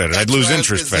no good at it. I'd lose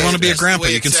interest. You want to be a grandpa.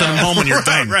 You can send them home when you're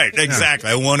done. Right, exactly.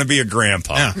 I want to be a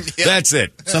grandpa. Yeah. That's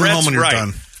it. Send them home when you're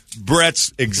done.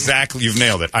 Brett's exactly. You've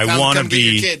nailed it. I want to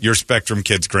be your Spectrum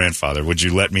Kids grandfather. Would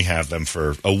you let me have them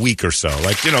for a week or so?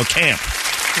 Like, camp.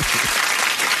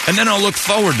 And then I'll look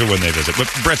forward to when they visit. But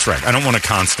Brett's right. I don't want a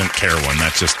constant care one.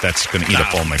 That's going to eat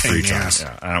up all my free time.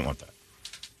 Yeah, I don't want that.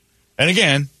 And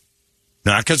again,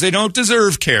 not because they don't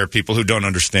deserve care, people who don't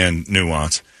understand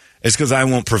nuance. It's because I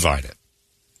won't provide it.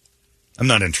 I'm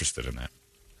not interested in that.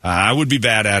 I would be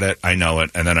bad at it. I know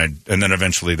it. And then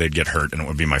eventually they'd get hurt, and it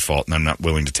would be my fault, and I'm not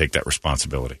willing to take that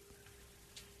responsibility.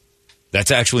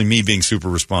 That's actually me being super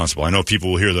responsible. I know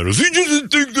people will hear that as, he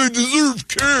doesn't think they deserve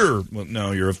care. Well,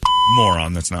 no, you're a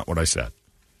moron. That's not what I said.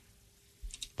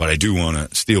 But I do want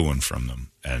to steal one from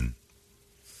them and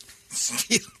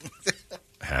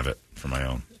have it for my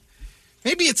own.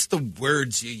 Maybe it's the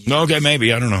words you use. Okay,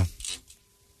 maybe. I don't know.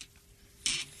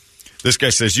 This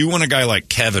guy says, you want a guy like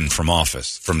Kevin from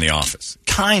The Office.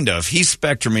 Kind of. He's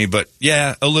Spectrum-y, but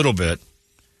yeah, a little bit.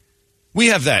 We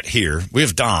have that here. We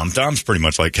have Dom. Dom's pretty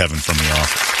much like Kevin from The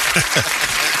Office.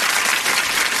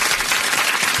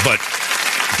 But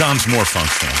Dom's more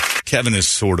functional. Kevin is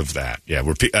sort of that. Yeah,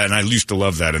 and I used to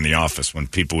love that in The Office when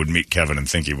people would meet Kevin and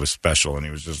think he was special, and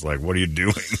he was just like, what are you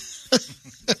doing?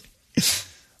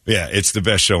 Yeah, it's the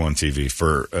best show on TV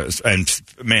and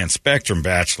man, Spectrum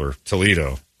Bachelor,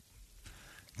 Toledo.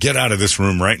 Get out of this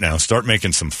room right now. Start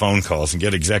making some phone calls and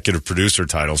get executive producer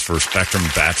titles for Spectrum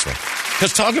Bachelor.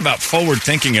 Because talk about forward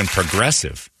thinking and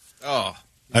progressive. Oh,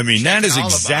 I mean, that is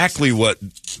exactly what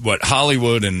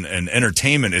Hollywood and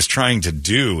entertainment is trying to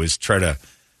do. Is try to,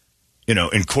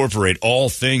 incorporate all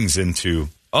things into.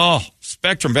 Oh,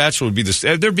 Spectrum Bachelor would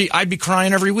be I'd be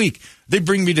crying every week. They'd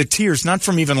bring me to tears, not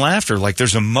from even laughter. Like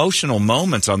there's emotional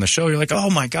moments on the show. You're like, oh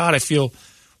my God, I feel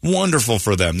wonderful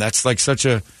for them. That's like such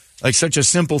a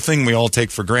simple thing we all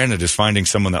take for granted is finding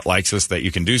someone that likes us that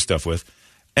you can do stuff with.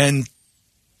 And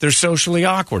they're socially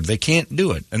awkward. They can't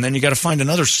do it. And then you got to find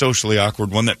another socially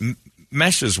awkward one that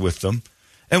meshes with them.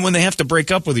 And when they have to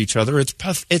break up with each other,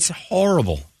 it's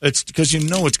horrible. It's because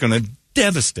it's going to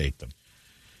devastate them.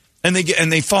 And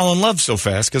they fall in love so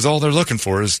fast because all they're looking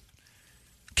for is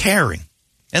caring.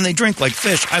 And they drink like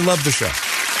fish. I love the show.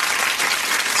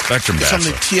 Spectrum Bachelor. It's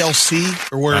on the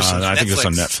TLC or where is it? I think it's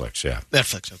on Netflix, yeah.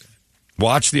 Netflix, okay.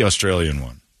 Watch the Australian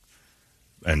one.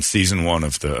 And season 1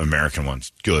 of the American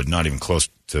one's good, not even close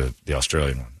to the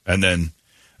Australian one. And then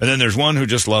there's one who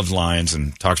just loves lions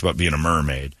and talks about being a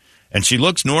mermaid. And she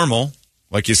looks normal,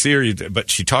 like you see her,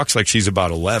 but she talks like she's about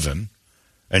 11.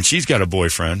 And she's got a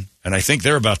boyfriend, and I think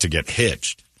they're about to get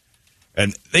hitched.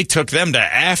 And they took them to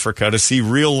Africa to see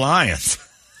real lions.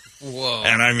 Whoa.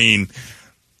 And I mean,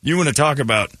 you want to talk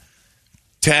about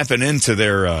tapping into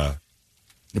their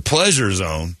pleasure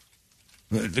zone.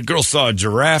 The girl saw a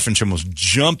giraffe, and she almost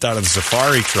jumped out of the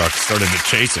safari truck, started to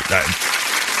chase it.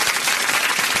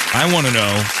 I want to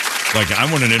know, I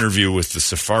want an interview with the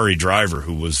safari driver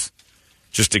who was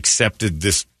just accepted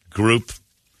this group,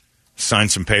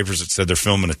 signed some papers that said they're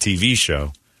filming a TV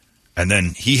show, and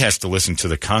then he has to listen to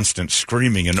the constant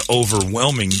screaming and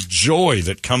overwhelming joy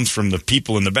that comes from the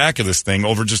people in the back of this thing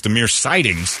over just the mere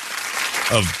sightings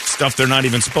of stuff they're not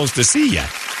even supposed to see yet.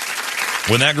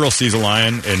 When that girl sees a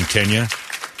lion in Kenya,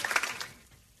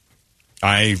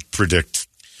 I predict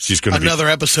she's going to be... Another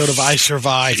episode of I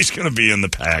Survived. She's going to be in the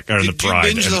pack, or in the pride.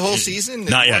 Did you binge the whole season?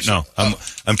 Not yet, no.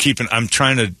 I'm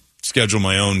trying to schedule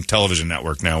my own television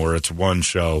network now where it's one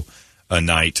show a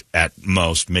night at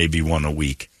most, maybe one a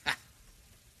week.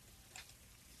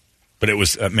 But it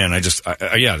was, man, this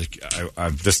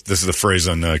is the phrase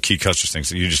on Keith Custer's thing.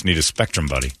 So you just need a Spectrum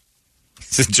buddy. He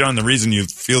said, John, the reason you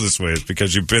feel this way is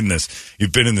because you've been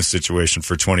in this situation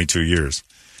for 22 years.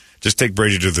 Just take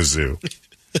Brady to the zoo.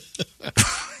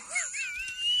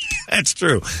 That's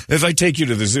true. If I take you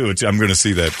to the zoo, I'm going to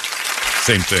see that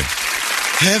same thing.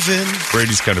 Heaven.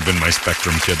 Brady's kind of been my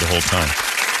Spectrum kid the whole time.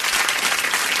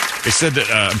 They said that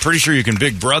I'm pretty sure you can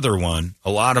Big Brother one. A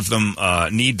lot of them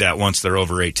need that once they're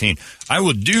over 18. I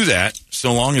would do that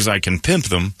so long as I can pimp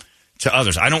them to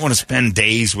others. I don't want to spend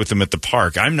days with them at the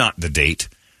park. I'm not the date.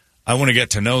 I want to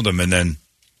get to know them and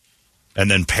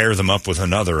then pair them up with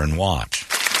another and watch.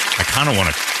 I kind of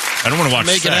want to I don't want to watch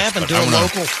Make it happen. Do a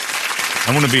local.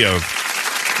 I want to be a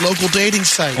local dating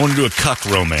site. I want to do a cuck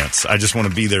romance. I just want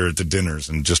to be there at the dinners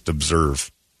and just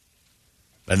observe,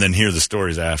 and then hear the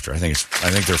stories after. I think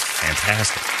they're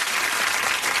fantastic.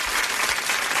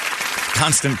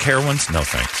 Constant care ones? No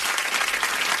thanks.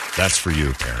 That's for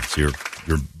you, parents. You're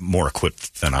more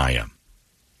equipped than I am.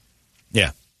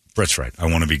 Yeah, Brett's right.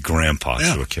 I want to be grandpa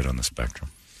to a kid on the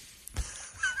spectrum.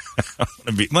 I want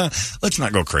to be, let's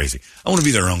not go crazy. I want to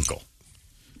be their uncle.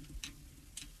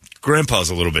 Grandpa's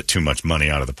a little bit too much money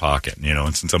out of the pocket,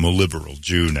 and since I'm a liberal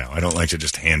Jew now, I don't like to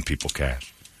just hand people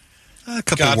cash. A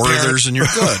couple of Werthers and you're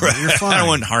good. Right. You're fine. I don't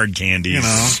want hard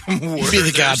candies. You'd be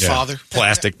the Godfather. Yeah.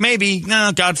 Plastic. Maybe.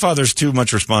 No, Godfather's too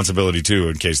much responsibility, too,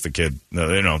 in case the kid,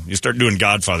 you start doing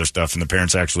Godfather stuff and the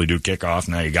parents actually do kick off.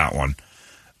 Now you got one.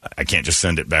 I can't just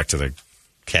send it back to the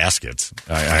caskets.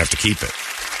 I have to keep it.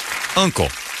 Uncle.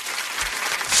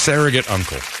 Surrogate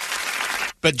uncle.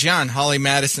 But, John, Holly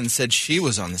Madison said she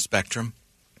was on the spectrum.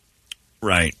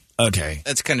 Right. Okay.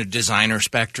 That's kind of designer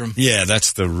spectrum. Yeah,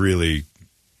 that's the really...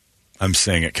 I'm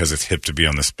saying it because it's hip to be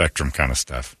on the spectrum kind of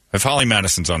stuff. If Holly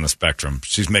Madison's on the spectrum,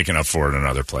 she's making up for it in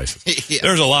other places. Yeah.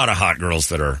 There's a lot of hot girls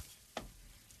that are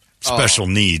special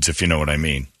needs, if you know what I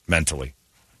mean, mentally.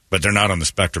 But they're not on the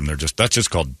spectrum. That's just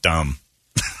called dumb.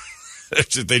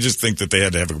 They just think that they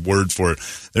had to have a word for it.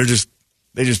 They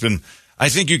just been... I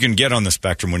think you can get on the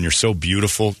spectrum when you're so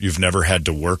beautiful, you've never had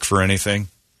to work for anything.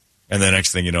 And the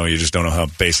next thing you know, you just don't know how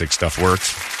basic stuff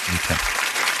works. Okay.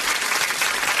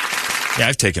 Yeah,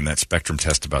 I've taken that spectrum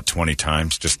test about 20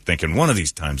 times, just thinking one of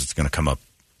these times it's going to come up.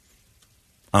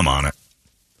 I'm on it.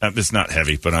 It's not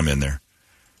heavy, but I'm in there.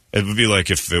 It would be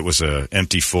like if it was an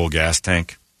empty full gas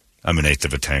tank. I'm an eighth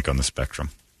of a tank on the spectrum.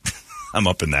 I'm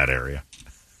up in that area.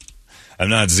 I'm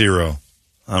not zero.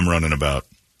 I'm running about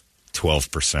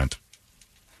 12%.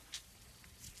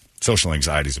 Social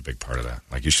anxiety is a big part of that.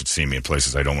 Like, you should see me in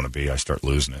places I don't want to be. I start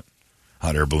losing it.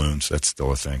 Hot air balloons, that's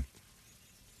still a thing.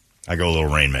 I go a little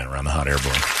Rain Man around the hot air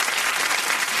balloon.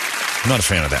 I'm not a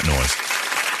fan of that noise.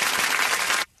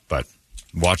 But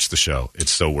watch the show.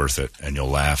 It's so worth it. And you'll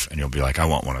laugh and you'll be like, I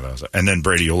want one of those. And then,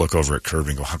 Brady, you'll look over at Kirby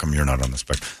and go, how come you're not on the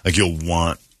spectrum? Like, you'll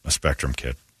want a spectrum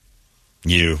kid.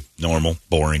 You, normal,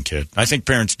 boring kid. I think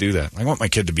parents do that. I want my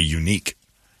kid to be unique.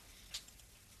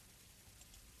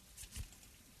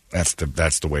 That's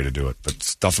the way to do it. But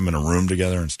stuff them in a room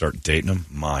together and start dating them,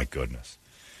 my goodness.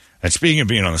 And speaking of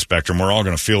being on the spectrum, we're all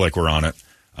going to feel like we're on it.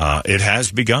 It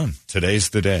has begun. Today's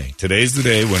the day. Today's the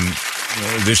day when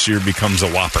this year becomes a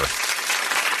whopper.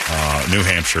 New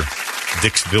Hampshire,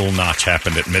 Dixville Notch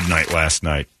happened at midnight last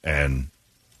night, and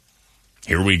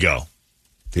here we go.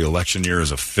 The election year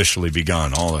has officially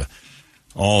begun. All the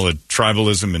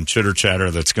tribalism and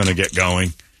chitter-chatter that's going to get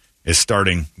going is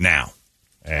starting now.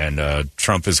 And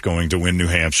Trump is going to win New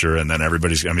Hampshire, and then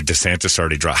DeSantis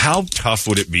already dropped. How tough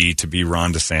would it be to be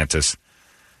Ron DeSantis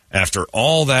after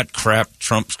all that crap?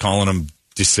 Trump's calling him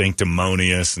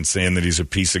sanctimonious and saying that he's a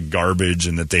piece of garbage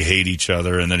and that they hate each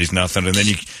other and that he's nothing. And then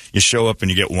you show up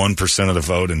and you get 1% of the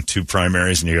vote in 2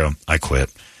 primaries, and you go, I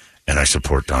quit, and I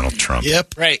support Donald Trump.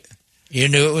 Yep. Right. You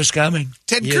knew it was coming.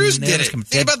 Ted Cruz did it.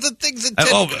 Think about the things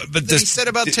that he said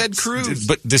about Ted Cruz.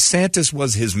 But DeSantis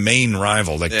was his main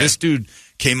rival. This dude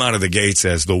came out of the gates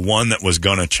as the one that was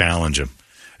going to challenge him.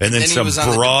 And then some he was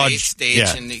on broad the debate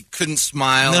stage and he couldn't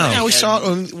smile. No, yeah, we saw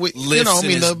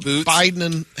Biden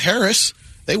and Harris,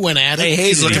 they went at it.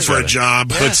 He's looking for a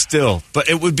job. Yeah. But still,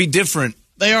 it would be different.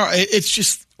 They are. It's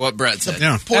just what Brett said.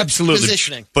 Yeah, absolutely.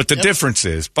 Positioning. But the difference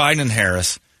is Biden and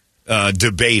Harris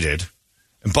debated,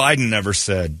 and Biden never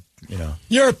said,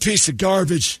 you're a piece of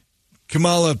garbage,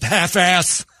 Kamala,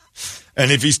 half-ass. And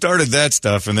if he started that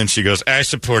stuff and then she goes, I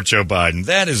support Joe Biden,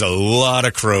 that is a lot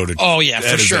of crow to... Oh, yeah,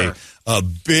 for sure. A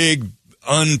big,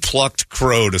 unplucked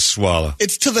crow to swallow.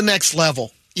 It's to the next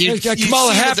level. You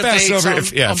Kamala half-ass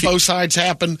over on both sides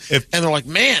happen, and they're like,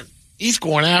 man, he's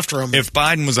going after him. If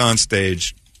Biden was on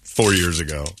stage 4 years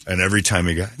ago, and every time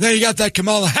he got, you got that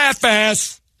Kamala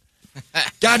half-ass.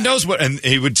 God knows what, and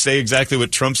he would say exactly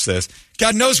what Trump says.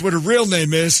 God knows what her real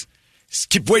name is. Just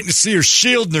keep waiting to see her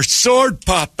shield and her sword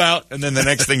pop out, and then the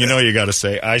next thing you know, you got to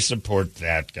say, I support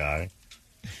that guy.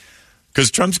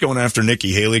 Because Trump's going after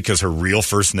Nikki Haley because her real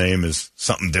first name is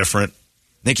something different.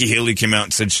 Nikki Haley came out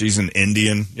and said she's an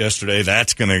Indian yesterday.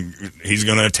 He's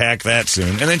going to attack that soon.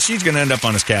 And then she's going to end up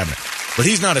on his cabinet. But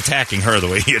he's not attacking her the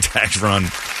way he attacks Ron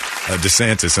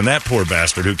DeSantis. And that poor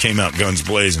bastard who came out guns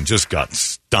blazing just got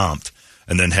stomped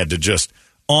and then had to just,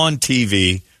 on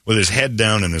TV, with his head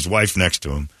down and his wife next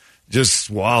to him, just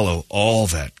swallow all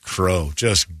that crow.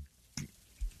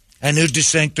 I knew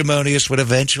DeSanctimonious would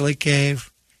eventually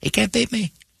cave. He can't beat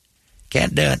me.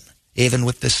 Can't do it. even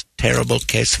with this terrible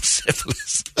case of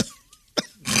syphilis.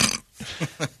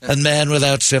 A man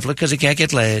without syphilis, because he can't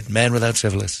get laid. Man without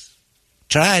syphilis.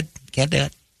 Tried. Can't do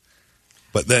it.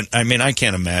 But then, I mean, I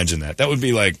can't imagine that. That would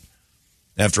be like,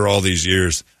 after all these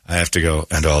years, I have to go,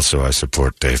 and also I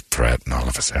support Dave Pratt and all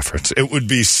of his efforts. It would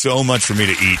be so much for me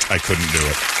to eat, I couldn't do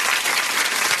it.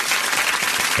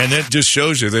 And that just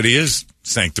shows you that he is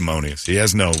sanctimonious. He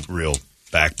has no real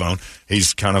backbone.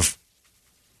 He's going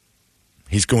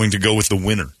to go with the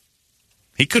winner.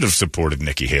 He could have supported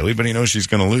Nikki Haley, but he knows she's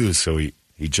going to lose, so he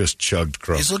just chugged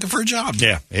Crow. He's looking for a job.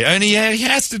 Yeah, and he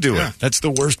has to do it. That's the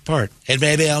worst part. And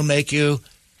maybe I'll make you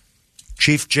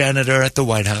chief janitor at the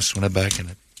White House when I'm back in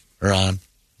it. Ron,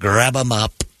 grab a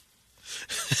mop.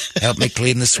 Help me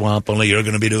clean the swamp, only you're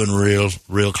going to be doing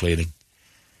real cleaning.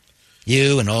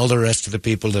 You and all the rest of the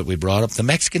people that we brought up. The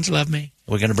Mexicans love me.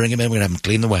 We're going to bring them in. We're going to have them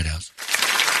clean the White House.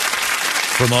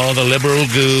 From all the liberal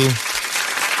goo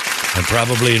and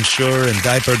probably insure and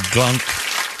diaper glunk.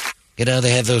 You know,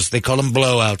 they have those, they call them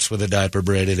blowouts with a diaper,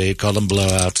 Brady. They call them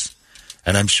blowouts.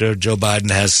 And I'm sure Joe Biden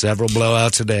has several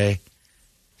blowouts a day.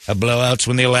 Blowouts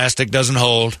when the elastic doesn't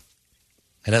hold.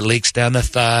 And it leaks down the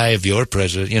thigh of your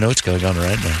president. You know what's going on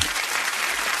right now.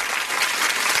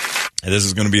 And this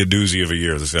is going to be a doozy of a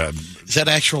year. Is that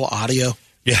actual audio?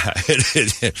 Yeah.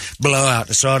 Blowout.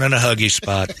 I saw it in a huggy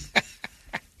spot.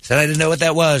 Said I didn't know what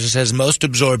that was. It says most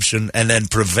absorption and then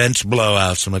prevents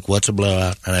blowouts. I'm like, what's a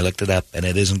blowout? And I looked it up, and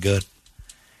it isn't good.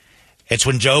 It's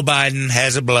when Joe Biden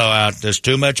has a blowout. There's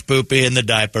too much poopy in the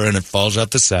diaper, and it falls out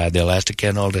the side. The elastic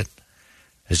can't hold it.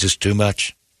 It's just too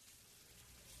much.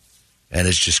 And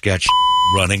it's just got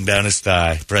running down his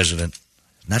thigh. President.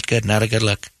 Not good. Not a good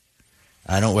look.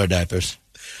 I don't wear diapers.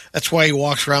 That's why he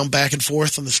walks around back and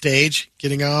forth on the stage,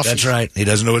 getting off. That's right. He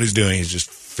doesn't know what he's doing. He's just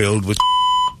filled with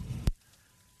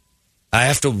I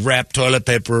have to wrap toilet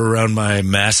paper around my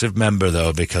massive member,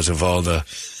 though, because of all the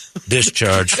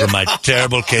discharge from my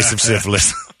terrible case of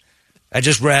syphilis. I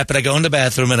just wrap it. I go in the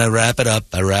bathroom and I wrap it up.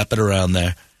 I wrap it around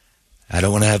there. I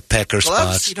don't want to have pecker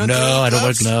spots. No, I don't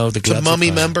work. No, the gloves. It's a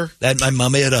mummy member. I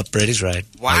mummy it up. Brady's right.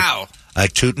 Wow. I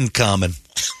Tutankhamun.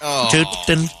 Oh.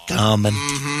 Tutankhamun.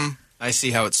 Mm-hmm. I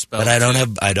see how it's spelled. But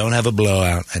I don't have a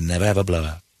blowout. I never have a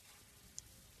blowout.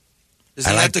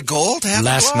 Isn't that the goal to have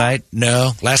last night?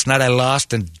 No. Last night I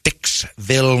lost in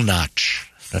Dixville Notch.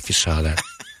 I don't know if you saw that.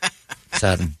 It's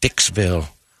out in Dixville.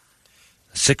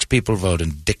 6 people vote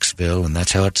in Dixville, and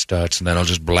that's how it starts, and then I'll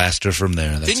just blast her from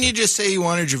there. Didn't you just say you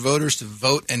wanted your voters to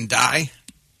vote and die?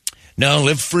 No,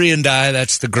 live free and die.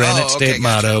 That's the Granite State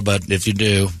motto, but if you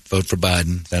do vote for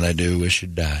Biden, then I do wish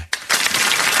you'd die.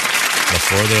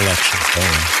 Before the election.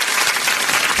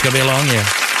 It's going to be a long year.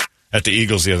 At the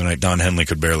Eagles the other night, Don Henley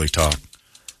could barely talk.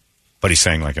 But he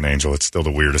sang like an angel. It's still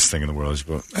the weirdest thing in the world. He's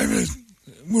going,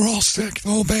 we're all sick. The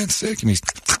whole band's sick. And he's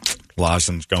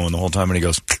Lawson's going the whole time. And he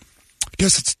goes, I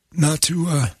guess it's not too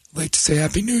late to say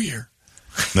Happy New Year.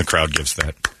 And the crowd gives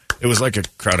that. It was like a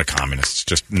crowd of communists.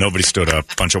 Just nobody stood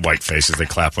up. Bunch of white faces. They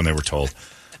clapped when they were told.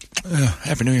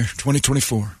 Happy New Year,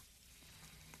 2024.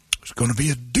 It's going to be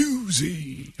a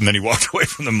doozy. And then he walked away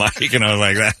from the mic, and I was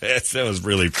like, that was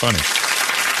really funny.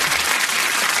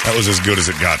 That was as good as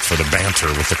it got for the banter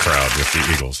with the crowd with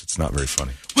the Eagles. It's not very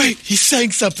funny. Wait, he's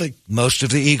saying something. Most of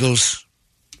the Eagles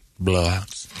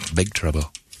blowouts. Big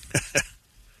trouble.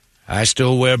 I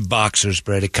still wear boxers,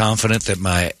 Brady, confident that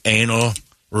my anal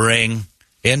ring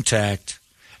intact.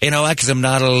 You know why? Because I'm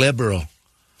not a liberal.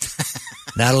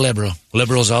 Not a liberal.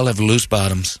 Liberals all have loose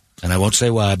bottoms. And I won't say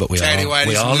why, but we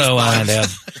all know why they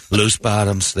have loose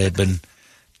bottoms. They've been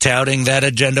touting that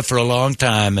agenda for a long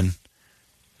time, and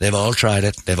they've all tried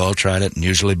it. They've all tried it and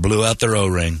usually blew out their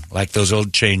O-ring, like those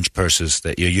old change purses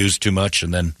that you use too much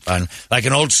and then find, like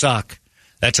an old sock.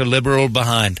 That's a liberal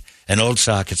behind. An old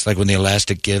sock, it's like when the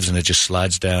elastic gives and it just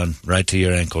slides down right to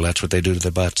your ankle. That's what they do to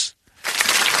their butts.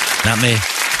 Not me.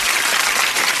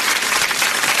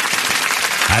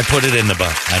 I put it in the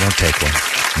butt. I don't take one.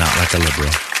 Not like a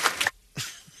liberal.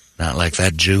 Not like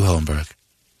that Jew Holmberg.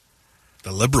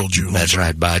 The liberal Jew. That's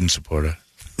right, Biden supporter.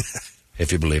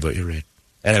 If you believe what you read.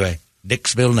 Anyway,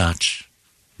 Dixville Notch,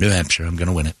 New Hampshire. I'm going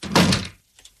to win it.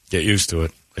 Get used to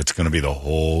it. It's going to be the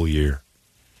whole year.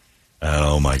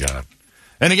 Oh, my God.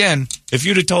 And again, if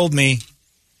you'd have told me,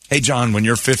 hey, John, when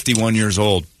you're 51 years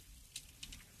old,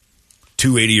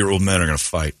 2 80-year-old men are going to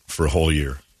fight for a whole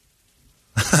year.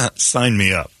 Sign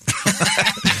me up.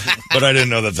 But I didn't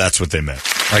know that that's what they meant.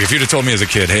 Like, if you'd have told me as a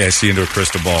kid, hey, I see into a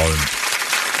crystal ball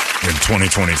in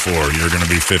 2024, you're going to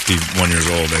be 51 years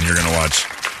old and you're going to watch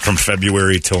from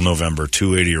February till November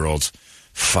 2 80-year-olds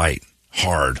fight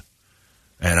hard.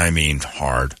 And I mean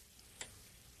hard.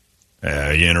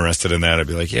 You interested in that? I'd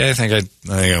be like, yeah, I think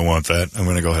I want that. I'm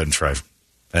going to go ahead and try.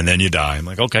 And then you die. I'm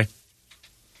like, okay.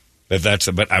 But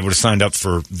I would have signed up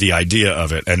for the idea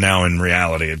of it. And now in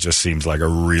reality, it just seems like a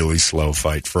really slow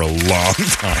fight for a long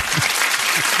time.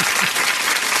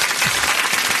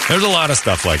 There's a lot of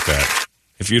stuff like that.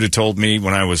 If you'd have told me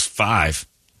when I was 5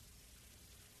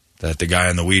 that the guy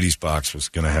in the Wheaties box was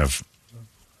going to have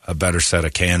a better set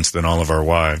of cans than all of our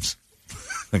wives.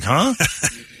 Like, huh?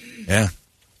 Yeah.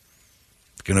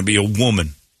 It's going to be a woman.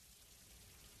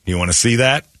 You want to see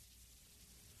that?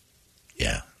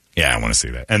 Yeah. Yeah, I want to see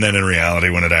that. And then in reality,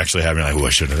 when it actually happened, like, oh, I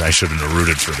shouldn't have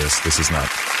rooted for this. This is not.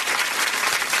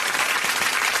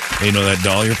 Hey, you know that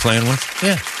doll you're playing with?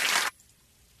 Yeah.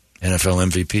 NFL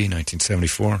MVP,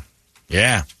 1974.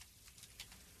 Yeah.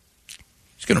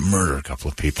 He's going to murder a couple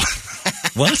of people.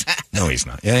 What? No, he's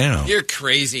not. Yeah, you know. You're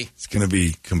crazy. It's going to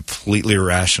be completely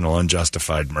irrational,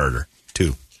 unjustified murder,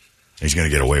 too. He's going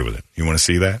to get away with it. You want to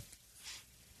see that?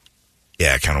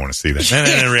 Yeah, I kind of want to see that. And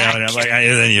then in reality, I'm like,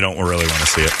 then you don't really want to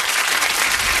see it.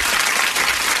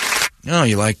 No,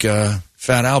 you like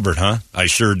Fat Albert, huh? I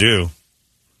sure do.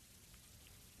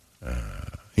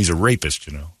 He's a rapist,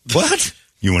 you know. What?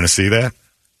 You want to see that?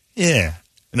 Yeah.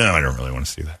 No, I don't really want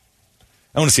to see that.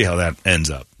 I want to see how that ends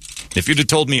up. If you'd have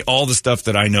told me all the stuff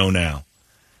that I know now,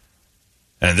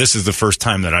 and this is the first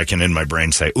time that I can in my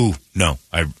brain say, ooh, no,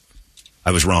 I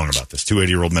was wrong about this. 2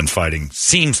 80-year-old men fighting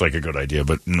seems like a good idea,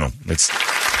 but no, it's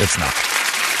not.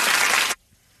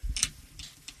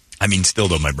 I mean, still,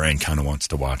 though, my brain kind of wants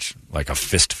to watch like a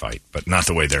fist fight, but not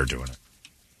the way they're doing it.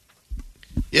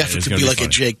 Yeah, if it could be like funny. A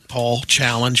Jake Paul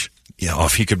challenge. Yeah,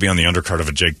 if he could be on the undercard of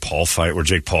a Jake Paul fight where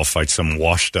Jake Paul fights some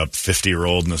washed-up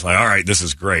 50-year-old and it's like, all right, this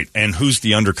is great. And who's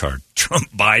the undercard? Trump,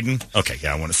 Biden? Okay,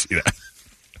 yeah, I want to see that.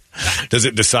 Does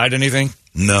it decide anything?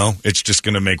 No, it's just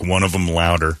going to make one of them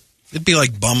louder. It'd be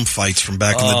like bum fights from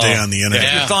back in the day on the internet.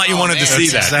 Yeah. You thought you wanted to see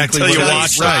that exactly until you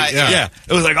watched it. Right, yeah.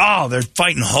 It was like, oh, they're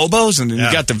fighting hobos? And then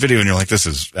you got the video and you're like, this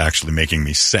is actually making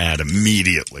me sad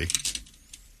immediately.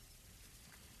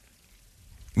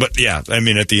 But yeah, I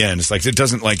mean, at the end, it's like it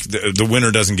doesn't like the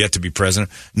winner doesn't get to be president.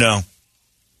 No.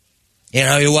 You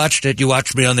know, you watched it. You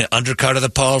watched me on the undercard of the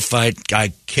Paul fight.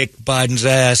 I kicked Biden's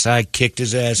ass. I kicked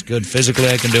his ass good. Physically,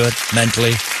 I can do it.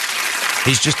 Mentally.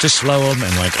 He's just to slow him.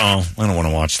 And like, oh, I don't want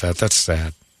to watch that. That's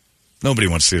sad. Nobody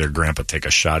wants to see their grandpa take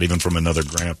a shot, even from another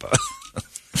grandpa.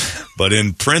 But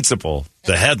in principle,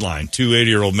 the headline, 2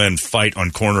 80-year-old men fight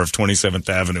on corner of 27th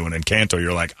Avenue and Encanto,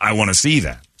 you're like, I want to see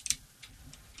that.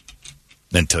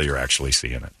 Until you're actually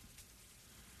seeing it.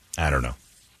 I don't know.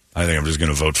 I think I'm just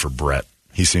going to vote for Brett.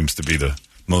 He seems to be the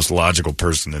most logical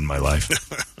person in my life.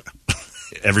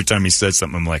 Every time he says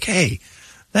something, I'm like, hey,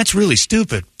 that's really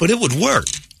stupid, but it would work.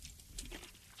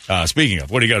 Speaking of,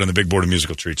 what do you got on the big board of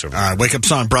musical treats over there? Wake Up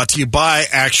Song brought to you by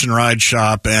Action Ride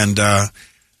Shop. And, oh,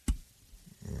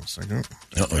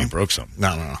 you broke something.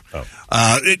 No.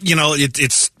 Oh.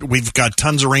 We've got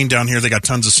tons of rain down here. They got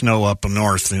tons of snow up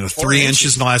north. 3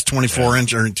 inches in the last 24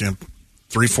 inches,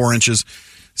 3-4 inches.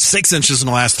 6 inches in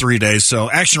the last 3 days. So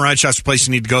Action Ride Shop's the place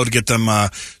you need to go to get them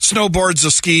snowboards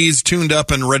or skis tuned up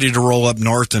and ready to roll up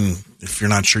north. And if you're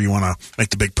not sure you want to make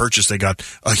the big purchase, they got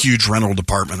a huge rental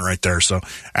department right there. So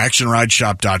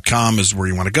actionrideshop.com is where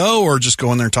you want to go, or just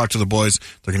go in there and talk to the boys.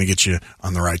 They're going to get you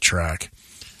on the right track.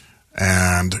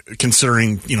 And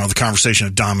considering, the conversation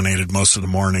had dominated most of the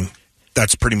morning,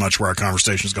 that's pretty much where our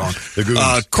conversation's going.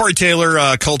 Corey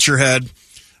Taylor, Culture Head.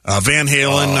 Van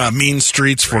Halen, Mean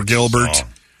Streets for Gilbert.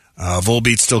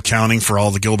 Volbeat's Still Counting for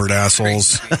all the Gilbert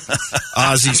assholes.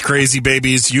 Ozzy's Crazy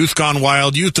Babies. Youth Gone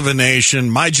Wild. Youth of a Nation.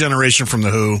 My Generation from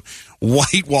The Who.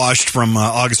 Whitewashed from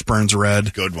August Burns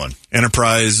Red. Good one.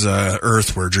 Enterprise,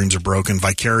 Earth, Where Dreams Are Broken.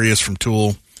 Vicarious from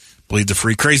Tool. Bleed the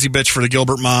Free. Crazy Bitch for the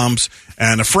Gilbert Moms.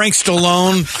 And Frank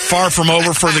Stallone, Far From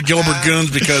Over for the Gilbert Goons,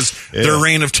 because their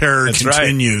reign of terror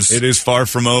continues. Right. It is far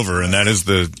from over, and that is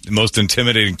the most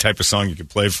intimidating type of song you could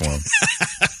play for them.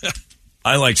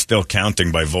 I like Still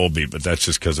Counting by Volbeat, but that's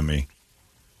just because of me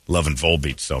loving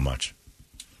Volbeat so much.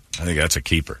 I think that's a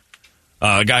keeper.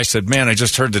 A guy said, man, I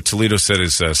just heard that Toledo said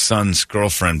his son's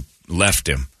girlfriend left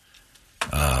him.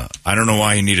 I don't know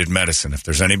why he needed medicine. If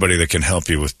there's anybody that can help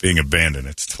you with being abandoned,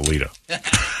 it's Toledo.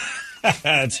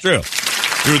 It's true.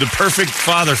 You were the perfect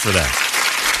father for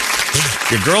that.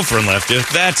 Your girlfriend left you.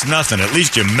 That's nothing. At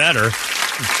least you met her.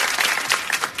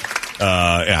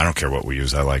 I don't care what we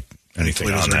use. I like anything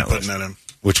Toledo's on that list. That in.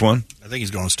 Which one? I think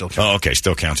he's going Still Counting. Oh, okay.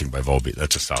 Still Counting by Volbeat.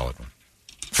 That's a solid one.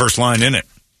 First line in it.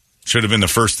 Should have been the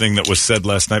first thing that was said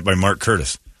last night by Mark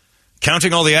Curtis.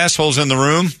 Counting all the assholes in the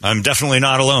room, I'm definitely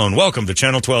not alone. Welcome to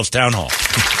Channel 12's Town Hall.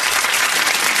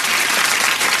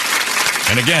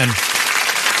 And again,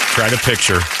 Try to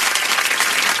picture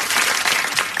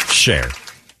Cher.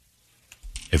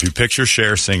 If you picture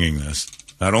Cher singing this,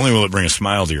 not only will it bring a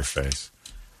smile to your face,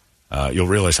 you'll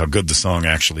realize how good the song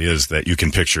actually is that you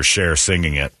can picture Cher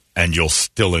singing it and you'll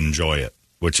still enjoy it,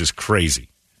 which is crazy.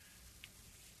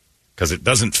 Because it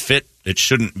doesn't fit. It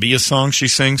shouldn't be a song she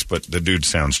sings, but the dude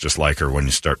sounds just like her when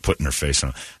you start putting her face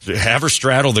on it. Have her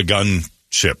straddle the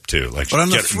gunship, too. Like, but on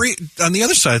the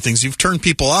other side of things, you've turned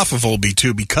people off of Volbeat,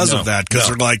 too, because of that. Because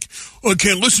they're like, I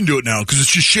can't listen to it now because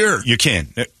it's just Cher. You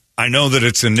can. I know that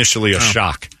it's initially a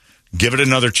shock. Give it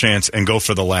another chance and go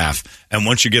for the laugh. And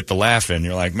once you get the laugh in,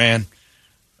 you're like, man,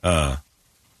 you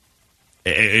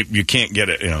can't get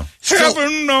it,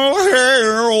 Heaven no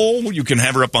hell. You can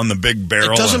have her up on the big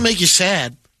barrel. It doesn't make you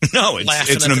sad. No,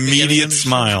 it's an immediate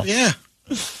smile. Yeah.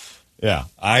 Yeah.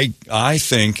 I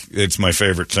think it's my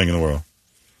favorite thing in the world.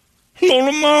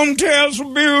 Little mom tells a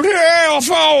beautiful.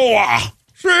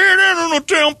 Sitting in a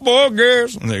temple, I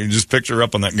guess. And you just picture her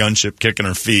up on that gunship, kicking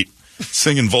her feet,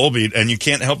 singing Volbeat, and you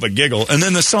can't help but giggle. And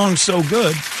then the song's so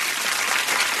good.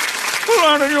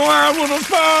 Under your eyes with a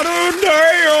spider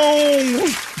down.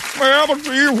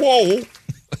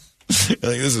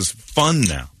 This is fun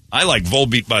now. I like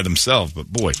Volbeat by themselves,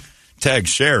 but boy, tag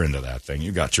Cher into that thing.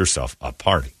 You got yourself a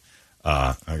party.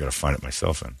 I got to find it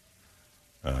myself in.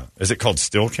 Is it called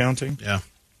Still Counting? Yeah.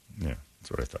 Yeah,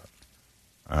 that's what I thought.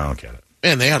 I don't get it.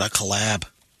 Man, they had a collab.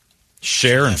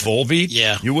 Cher and Volbeat?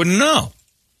 Yeah. You wouldn't know.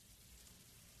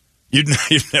 You'd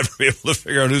never be able to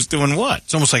figure out who's doing what.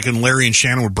 It's almost like when Larry and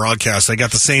Shannon would broadcast. They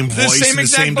got the same voice and the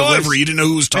same delivery. You didn't know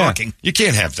who was talking. Yeah, you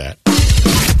can't have that.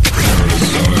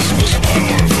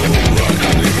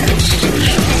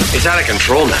 It's out of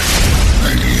control now.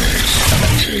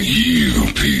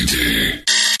 KUPD.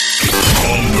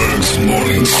 Holmbergs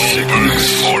Morning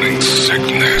Sickness. Morning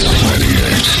Sickness.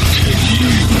 98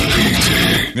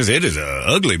 KUPD. Because it is an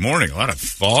ugly morning. A lot of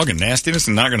fog and nastiness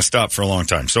and not going to stop for a long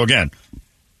time. So again,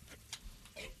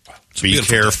 be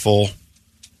careful.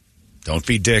 Don't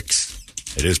be dicks.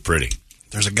 It is pretty.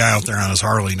 There's a guy out there on his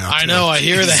Harley now. I know. I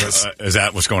hear that. Is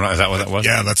that what's going on? Is that what that was?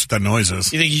 Yeah, that's what that noise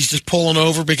is. You think he's just pulling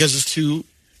over because it's too...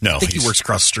 No. I think he works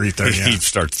across the street there. He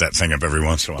starts that thing up every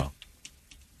once in a while.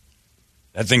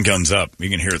 That thing guns up. You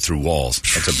can hear it through walls.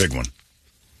 That's a big one.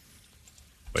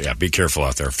 But yeah, be careful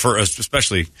out there.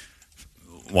 Especially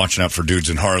watching out for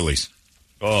dudes in Harleys.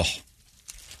 Oh.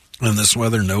 In this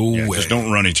weather, no way. Just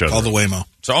don't run each other. All the way, Mo.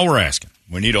 That's all we're asking.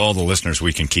 We need all the listeners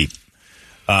we can keep.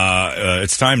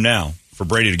 It's time now for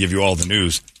Brady to give you all the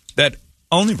news that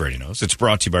only Brady knows. It's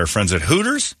brought to you by our friends at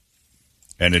Hooters.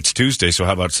 And it's Tuesday, so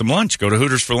how about some lunch? Go to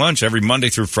Hooters for lunch every Monday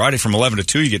through Friday from 11 to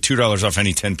 2. You get $2 off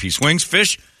any 10-piece wings,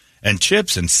 fish, and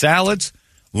chips, and salads.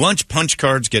 Lunch punch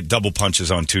cards get double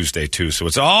punches on Tuesday, too. So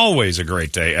it's always a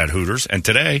great day at Hooters. And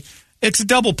today, it's a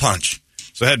double punch.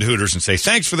 So head to Hooters and say,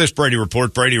 thanks for this, Brady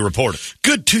Report. Brady Reporter.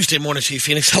 Good Tuesday morning to you,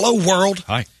 Phoenix. Hello, world.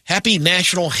 Hi. Happy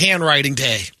National Handwriting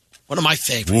Day. One of my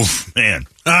favorites. Oof, man.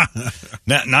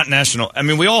 Not national. I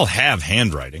mean, we all have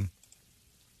handwriting.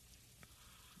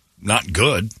 Not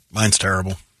good. Mine's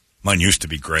terrible. Mine used to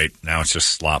be great. Now it's just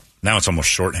slop. Now it's almost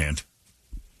shorthand.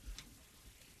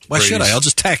 Why should I? I'll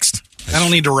just text. I don't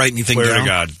need to write anything down. Swear to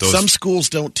God. Some schools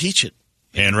don't teach it.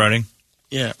 Handwriting?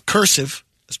 Yeah. Cursive,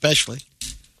 especially.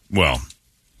 Well,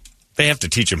 they have to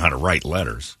teach them how to write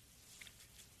letters.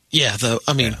 Yeah.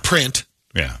 Print.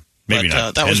 Yeah. Maybe but,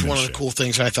 not. That was one of the cool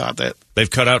things I thought that.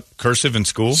 They've cut out cursive in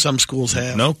school? Some schools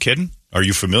have. No kidding? Are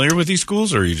you familiar with these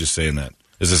schools, or are you just saying that?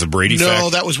 Is this a Brady fact? No,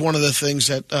 that was one of the things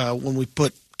that when we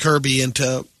put Kirby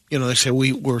into, they say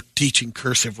we were teaching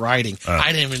cursive writing.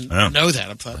 I didn't even know that.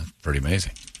 I thought, pretty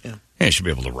amazing. Yeah, you should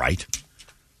be able to write.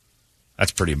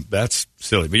 That's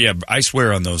silly. But yeah, I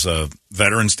swear on those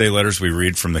Veterans Day letters we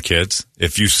read from the kids,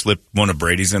 if you slipped one of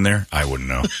Brady's in there, I wouldn't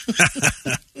know.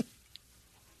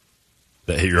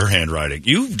 Your handwriting.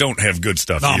 You don't have good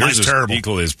stuff. No, mine's terrible.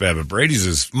 Equally as bad, but Brady's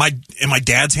is... My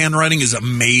dad's handwriting is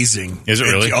amazing. Is it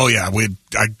really? Oh, yeah.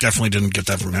 I definitely didn't get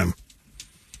that from him.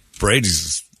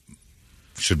 Brady's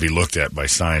should be looked at by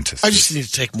scientists. I just need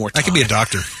to take more time. I could be a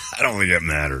doctor. I don't think that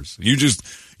matters.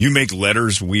 You make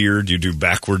letters weird. You do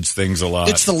backwards things a lot.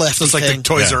 It's the lefty thing. It's like the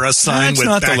Toys R Us sign with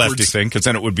not backwards. The lefty thing, because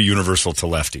then it would be universal to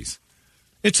lefties.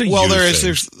 It's a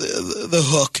there's the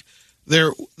hook.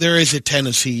 There is a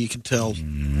tendency you can tell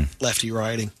lefty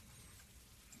writing.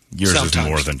 Yours Sometimes. is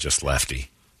more than just lefty.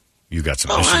 You got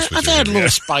some issues with I've had a little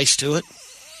spice to it.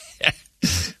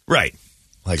 Right.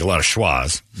 Like a lot of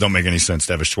schwas. Don't make any sense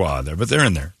to have a schwa there, but they're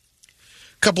in there.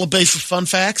 Couple of basic fun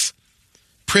facts.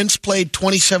 Prince played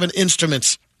 27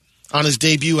 instruments on his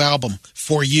debut album,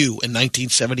 For You, in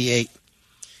 1978.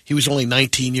 He was only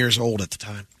 19 years old at the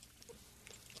time.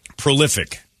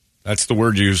 Prolific. That's the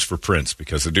word used for Prince,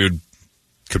 because the dude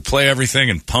could play everything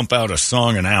and pump out a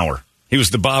song an hour. He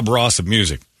was the Bob Ross of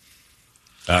music.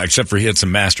 Except for he had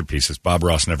some masterpieces. Bob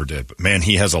Ross never did. But, man,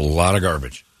 he has a lot of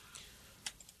garbage.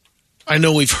 I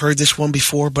know we've heard this one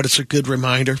before, but it's a good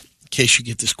reminder in case you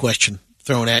get this question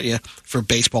thrown at you for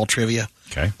baseball trivia.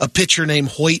 Okay. A pitcher named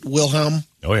Hoyt Wilhelm.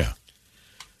 Oh, yeah.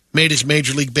 Made his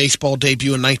Major League Baseball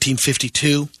debut in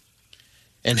 1952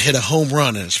 and hit a home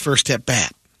run in his first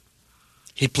at-bat.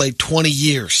 He played 20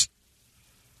 years,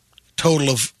 total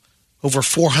of over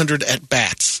 400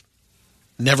 at-bats.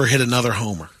 Never hit another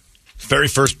homer. Very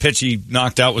first pitch he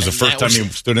knocked out was the first time he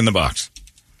stood in the box.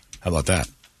 How about that?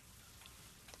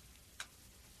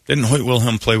 Didn't Hoyt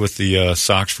Wilhelm play with the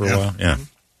Sox for a while? Yeah.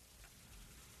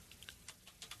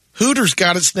 Hooters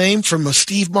got its name from a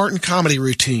Steve Martin comedy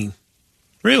routine.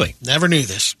 Really? Never knew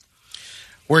this.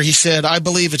 Where he said, I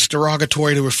believe it's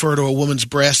derogatory to refer to a woman's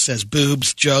breasts as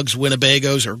boobs, jugs,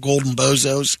 Winnebagos, or golden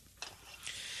bozos.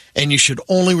 And you should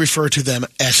only refer to them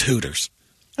as Hooters.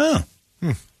 Oh.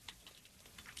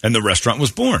 And the restaurant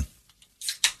was born.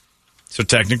 So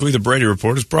technically, the Brady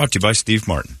Report is brought to you by Steve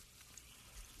Martin.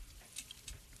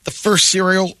 The first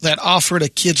cereal that offered a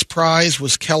kid's prize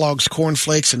was Kellogg's Corn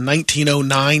Flakes in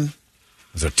 1909. It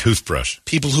was a toothbrush.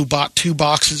 People who bought 2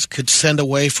 boxes could send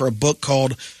away for a book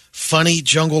called Funny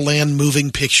Jungle Land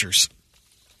Moving Pictures.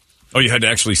 Oh, you had to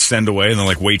actually send away and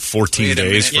then wait 14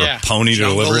 days for a pony to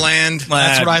deliver it? Land.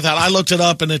 That's what I thought. I looked it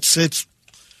up, and it's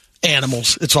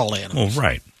animals. It's all animals. Well,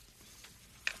 right.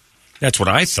 That's what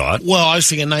I thought. Well, I was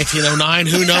thinking 1909.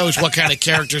 Who knows what kind of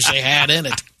characters they had in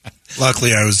it.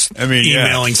 Luckily, I was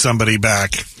emailing somebody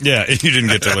back. Yeah, you didn't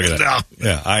get to look at that. No.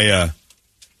 Yeah,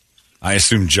 I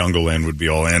assumed Jungle Land would be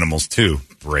all animals, too,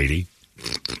 Brady.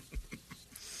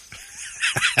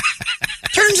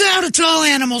 Turns out it's all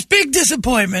animals. Big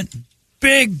disappointment.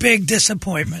 Big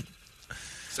disappointment.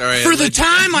 Sorry. For the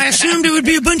time, I assumed it would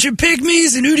be a bunch of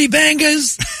pygmies and Udi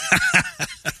Bangas.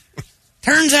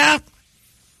 Turns out,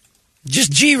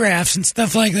 just giraffes and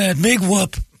stuff like that. Big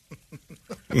whoop.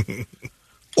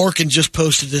 Orkin just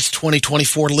posted its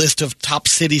 2024 list of top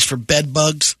cities for bed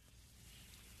bugs.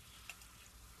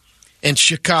 And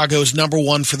Chicago's number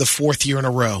 1 for the 4th year in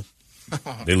a row.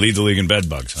 They lead the league in bed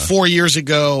bugs, huh? 4 years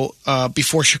ago,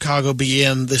 before Chicago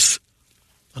began this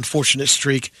unfortunate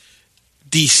streak,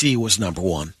 D.C. was number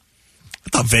 1. I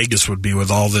thought Vegas would be with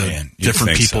all the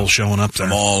different people showing up there.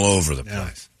 From all over the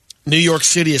place. New York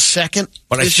City is second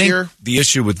this year. The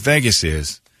issue with Vegas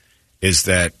is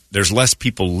that there's less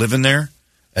people living there,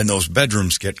 and those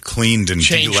bedrooms get cleaned and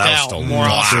deloused a more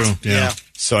often. Yeah.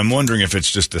 So I'm wondering if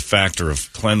it's just a factor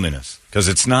of cleanliness, because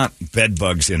it's not bed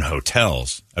bugs in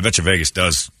hotels. I bet you Vegas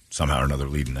does somehow or another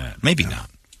lead in that. Maybe not.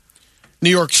 New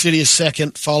York City is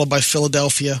second, followed by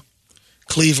Philadelphia,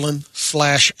 Cleveland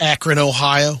 / Akron,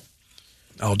 Ohio.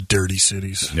 All dirty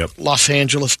cities. Yep. Los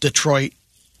Angeles, Detroit,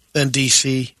 then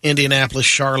D.C., Indianapolis,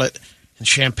 Charlotte, and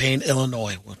Champaign,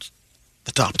 Illinois was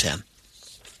the top 10.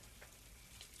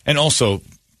 And also,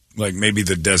 maybe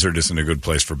the desert isn't a good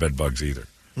place for bed bugs either.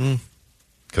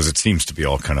 Because it seems to be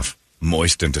all kind of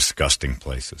moist and disgusting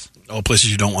places. All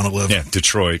places you don't want to live. Yeah,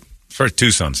 Detroit. As far as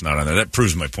Tucson's not on there. That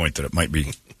proves my point that it might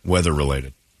be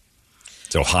weather-related.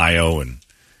 It's Ohio and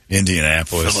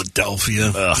Indianapolis.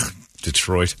 Philadelphia.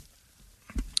 Detroit.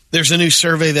 There's a new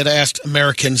survey that asked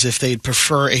Americans if they'd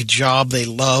prefer a job they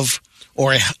love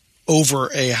or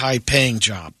over a high-paying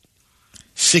job.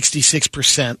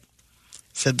 66%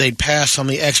 said they'd pass on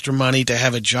the extra money to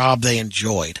have a job they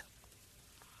enjoyed.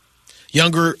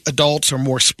 Younger adults are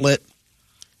more split.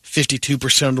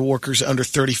 52% of the workers under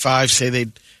 35 say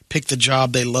they'd pick the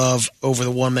job they love over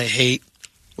the one they hate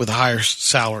with a higher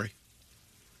salary.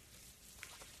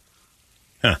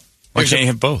 Huh. Why can't you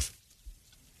have both?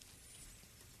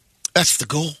 That's the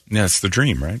goal. Yeah, it's the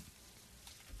dream, right?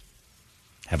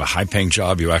 Have a high-paying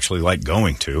job you actually like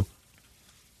going to.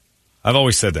 I've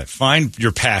always said that. Find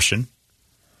your passion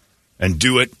and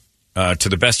do it to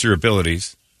the best of your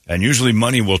abilities, and usually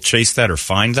money will chase that or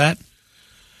find that.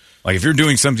 Like if you're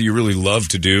doing something you really love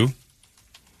to do,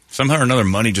 somehow or another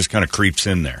money just kind of creeps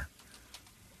in there.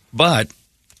 But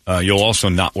you'll also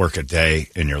not work a day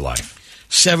in your life.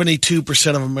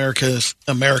 72% of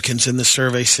Americans in this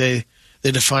survey say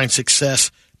they define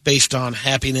success based on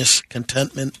happiness,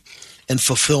 contentment, and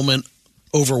fulfillment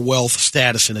over wealth,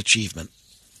 status, and achievement.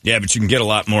 Yeah, but you can get a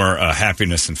lot more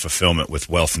happiness and fulfillment with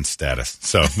wealth and status.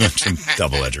 So that's a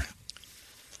double-edger.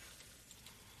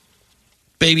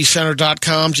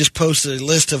 BabyCenter.com just posted a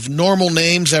list of normal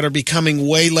names that are becoming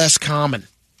way less common.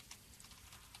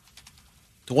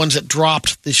 The ones that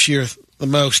dropped this year the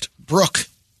most. Brooke.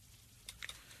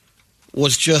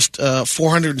 was just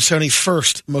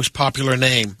 471st most popular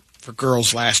name for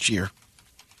girls last year.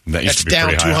 That's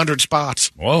down 200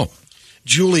 spots. Whoa.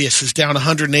 Julius is down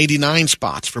 189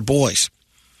 spots for boys.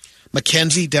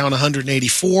 Mackenzie down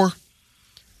 184.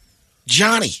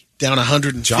 Johnny down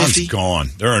 150. John's gone.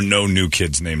 There are no new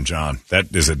kids named John.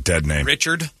 That is a dead name.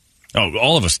 Richard? Oh,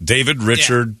 all of us. David,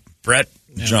 Richard, Brett,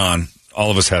 John. All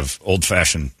of us have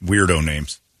old-fashioned weirdo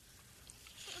names.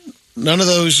 None of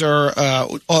those are,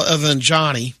 other than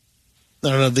Johnny,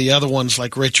 none of the other ones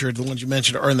like Richard, the ones you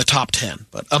mentioned, are in the top 10.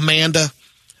 But Amanda,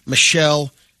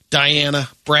 Michelle, Diana,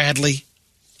 Bradley,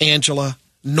 Angela,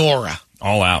 Nora.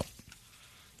 All out.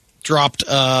 Dropped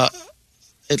at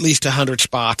least 100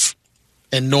 spots,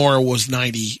 and Nora was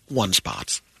 91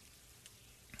 spots.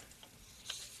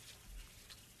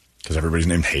 Because everybody's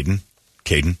named Hayden,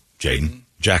 Caden, Jaden,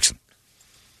 Jackson.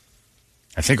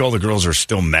 I think all the girls are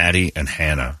still Maddie and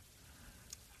Hannah.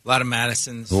 A lot of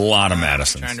Madisons.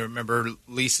 Trying to remember.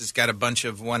 Lisa's got a bunch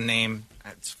of one name.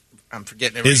 I'm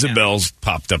forgetting it right Isabel's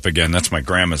popped up again. That's my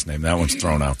grandma's name. That one's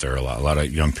thrown out there a lot. A lot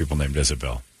of young people named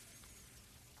Isabel.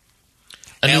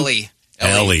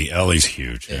 Ellie's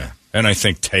huge, yeah. And I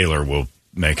think Taylor will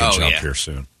make a jump here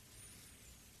soon.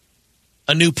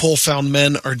 A new poll found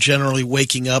men are generally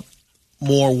waking up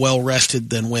more well-rested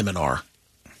than women are.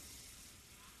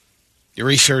 The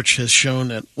research has shown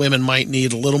that women might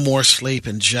need a little more sleep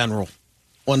in general.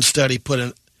 One study put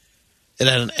it at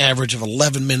an average of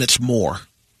 11 minutes more.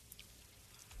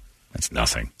 That's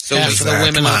nothing. So half of the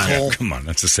women on the poll. Come on,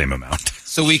 that's the same amount.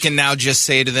 So we can now just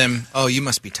say to them, oh, you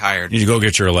must be tired. You go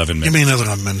get your 11 minutes. Give me another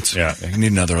 11 minutes. Yeah, you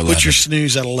need another 11. Put your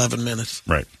snooze at 11 minutes.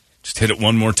 Right. Just hit it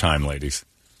one more time, ladies.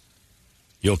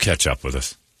 You'll catch up with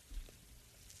us.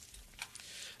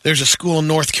 There's a school in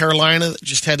North Carolina that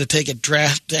just had to take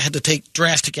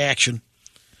drastic action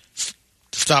to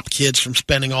stop kids from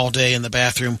spending all day in the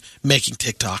bathroom making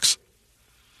TikToks.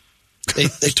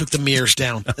 They took the mirrors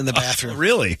down in the bathroom.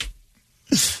 Really?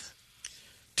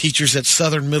 Teachers at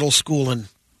Southern Middle School in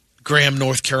Graham,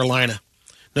 North Carolina,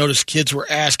 noticed kids were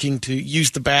asking to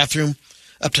use the bathroom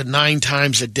up to 9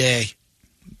 times a day.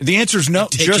 The answer is no.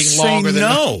 Just say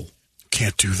no.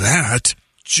 Can't do that.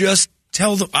 Just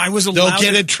tell them I was allowed.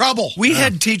 They'll get in trouble. We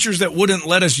had teachers that wouldn't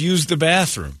let us use the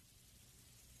bathroom.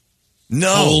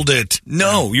 No. Hold it.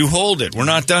 No, you hold it. We're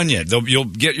not done yet. You'll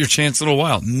get your chance in a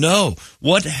while. No.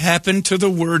 What happened to the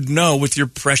word no with your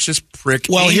precious prick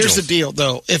angels? Here's the deal,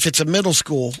 though. If it's a middle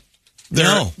school,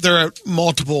 they're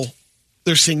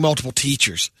seeing multiple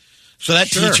teachers. So that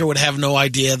teacher would have no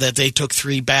idea that they took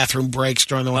 3 bathroom breaks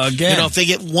during the one. Again. If they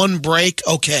get 1 break,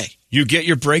 okay. You get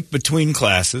your break between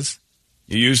classes.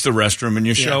 You use the restroom and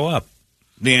you show up.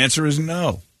 The answer is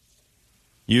no.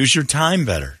 Use your time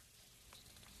better.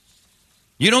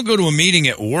 You don't go to a meeting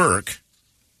at work,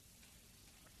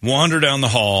 wander down the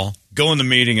hall, go in the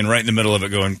meeting, and right in the middle of it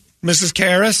going, Mrs.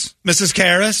 Karras? Mrs.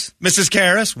 Karras? Mrs.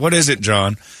 Karras? What is it,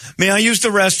 John? May I use the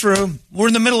restroom? We're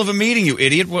in the middle of a meeting, you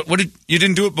idiot. You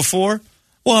didn't do it before?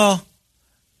 Well,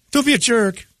 don't be a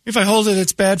jerk. If I hold it,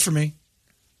 it's bad for me.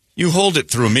 You hold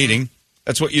it through a meeting.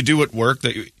 That's what you do at work.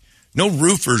 No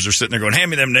roofers are sitting there going,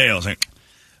 hand me them nails.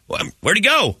 Well, where'd he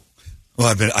go?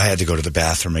 Well, I had to go to the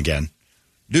bathroom again.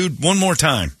 Dude, one more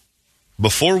time.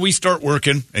 Before we start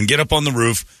working and get up on the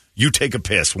roof, you take a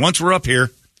piss. Once we're up here,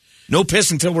 no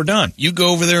piss until we're done. You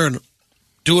go over there and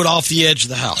do it off the edge of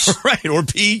the house. Right, or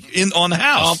pee on the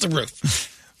house. Off the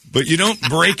roof. But you don't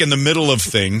break in the middle of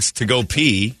things to go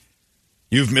pee.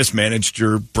 You've mismanaged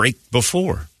your break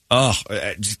before.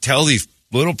 Tell these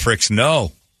little pricks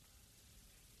no.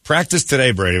 Practice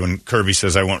today, Brady, when Kirby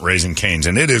says I want Raising Cane's,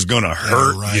 and it is going to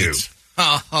hurt you.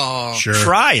 Oh, sure.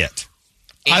 Try it.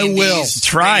 I will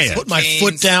try it. Put my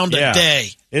foot down today.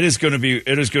 It is going to be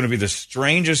the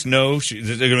strangest no.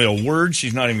 There's going to be a word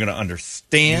she's not even going to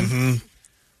understand.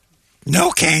 Mm-hmm.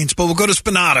 No Canes, but we'll go to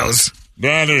Spinato's.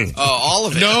 Daddy. Oh, all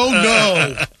of it.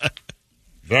 No.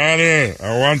 Daddy,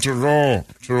 I want to go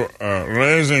to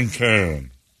Raising Cane.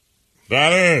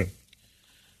 Daddy.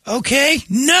 Okay,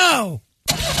 no.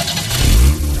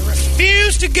 I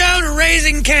refuse to go to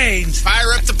Raising Cane's.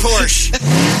 Fire up the Porsche.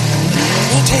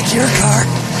 We'll take your car.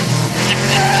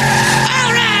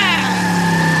 All right.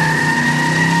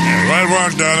 Right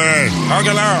work, Daddy. I'll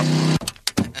get out.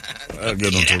 I'll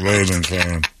get them to Raising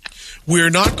Cane. We're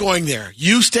not going there.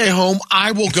 You stay home.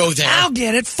 I will go there. I'll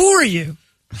get it for you.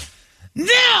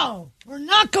 No, we're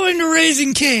not going to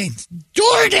Raising Cane's.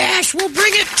 DoorDash will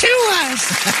bring it to us.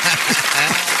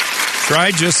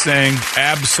 Try just saying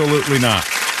absolutely not.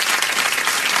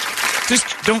 Just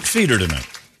don't feed her tonight.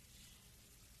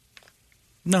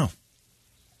 No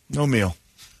meal.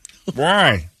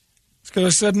 Why? It's because I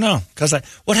said no.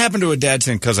 What happened to a dad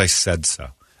saying, because I said so?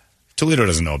 Toledo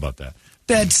doesn't know about that.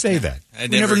 Dads say that. I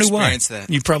never knew why. That.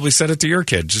 You probably said it to your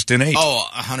kid, just innate. Oh,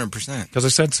 100%. Because I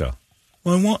said so.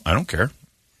 Well, I don't care.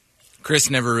 Chris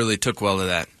never really took well to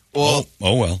that. Well,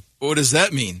 well. What does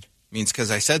that mean? It means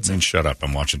because I said so. Then shut up.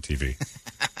 I'm watching TV.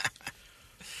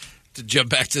 To jump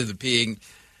back to the peeing.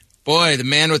 Boy, the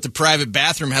man with the private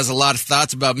bathroom has a lot of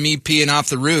thoughts about me peeing off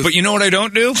the roof. But you know what I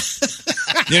don't do?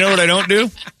 You know what I don't do?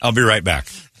 I'll be right back.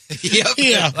 Yep.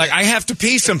 Yeah. Like, I have to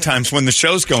pee sometimes when the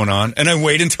show's going on, and I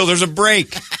wait until there's a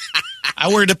break. I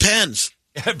wear Depends.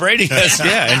 Brady has,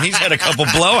 and he's had a couple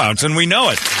blowouts, and we know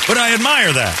it. But I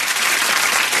admire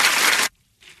that.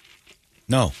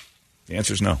 No. The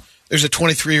answer's no. There's a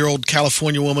 23-year-old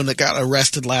California woman that got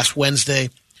arrested last Wednesday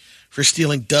for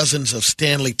stealing dozens of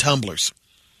Stanley tumblers.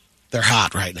 They're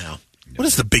hot right now. What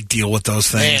is the big deal with those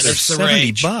things? Man, They're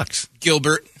 $70.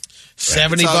 Gilbert.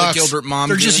 $70. The Gilbert mom.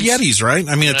 They're just Yetis, right?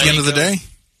 I mean, at the end of the day,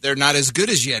 they're not as good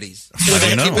as Yetis.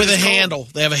 With a handle.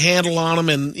 They have a handle on them,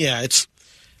 and it's.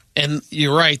 And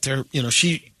you're right. They're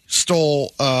she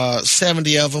stole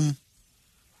 70 of them.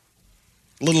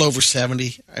 A little over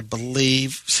 70, I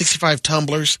believe. 65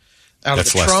 tumblers out of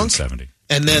the trunk. That's less than 70.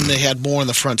 And then they had more in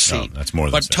the front seat. No, that's more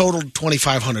than 70. Totaled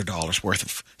 $2,500 worth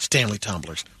of Stanley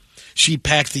tumblers. She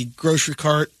packed the grocery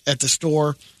cart at the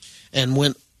store and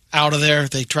went out of there.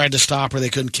 They tried to stop her. They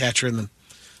couldn't catch her, and the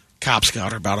cops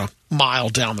got her about a mile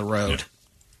down the road.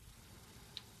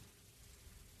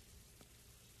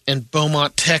 Yeah. In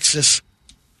Beaumont, Texas,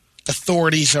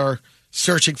 authorities are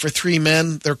searching for three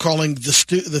men. They're calling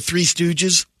the Three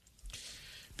Stooges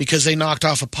because they knocked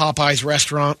off a Popeyes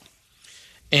restaurant.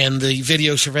 And the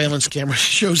video surveillance camera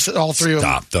shows that all three of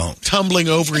them tumbling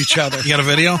over each other. You got a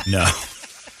video? No.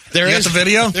 There is the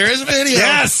video? There is a video.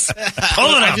 Yes. Pull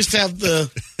it up. I just have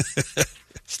the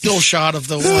still shot of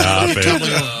the one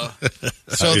tumbling over.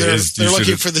 So they're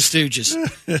looking for the Stooges.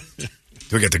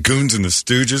 We got the Goons and the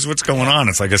Stooges. What's going on?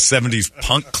 It's like a 70s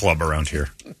punk club around here.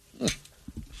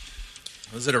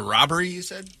 Was it a robbery, you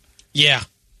said? Yeah.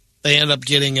 They end up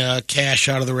getting cash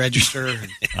out of the register.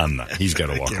 I'm not. He's got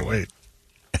to walk away. Wait.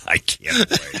 I can't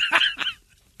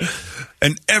wait.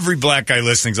 And every black guy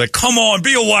listening is like, come on,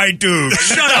 be a white dude.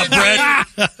 Shut up, Brett.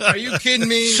 Are you kidding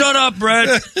me? Shut up,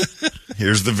 Brett.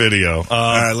 Here's the video.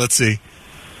 All right, let's see.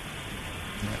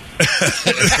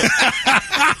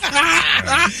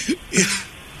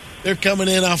 They're coming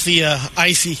in off the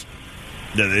icy.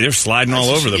 They're sliding all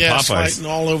over the Popeyes. Sliding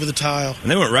all over the tile.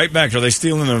 And they went right back. Are they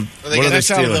stealing the... What are they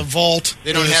stealing? Out of the vault.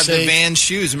 They don't have the Van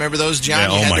shoes. Remember those, John?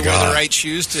 Yeah, you had to wear the right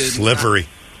shoes to... Slippery.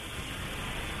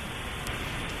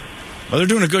 Well, they're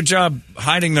doing a good job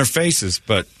hiding their faces,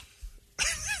 but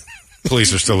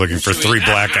police are still looking for three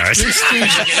black guys.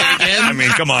 I mean,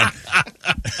 come on.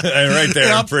 Right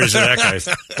there, I'm pretty sure that guy's...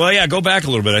 Well, yeah, go back a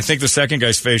little bit. I think the second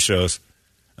guy's face shows.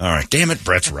 All right. Damn it,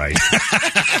 Brett's right.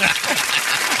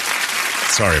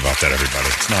 Sorry about that, everybody.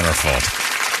 It's not our fault.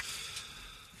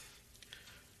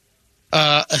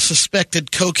 A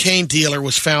suspected cocaine dealer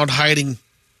was found hiding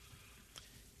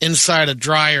inside a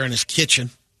dryer in his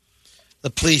kitchen. The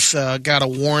police got a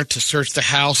warrant to search the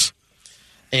house,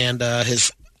 and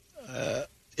his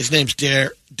name's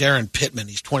Darren Pittman.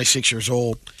 He's 26 years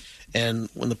old, and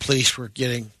when the police were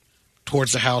getting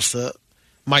towards the house,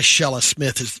 Michelle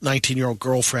Smith, his 19-year-old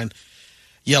girlfriend,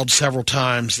 yelled several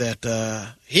times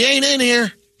that he ain't in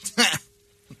here.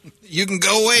 You can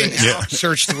go away now. Yeah.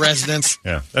 Search the residence.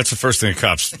 Yeah, that's the first thing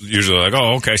cops usually are like,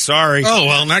 oh, okay, sorry. Oh,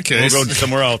 well, in that case. We'll go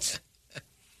somewhere else.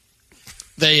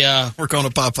 We're going to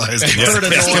Popeyes. They heard a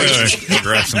noise.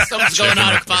 Grab some Something's going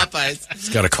on at Popeyes. It's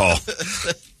got a call.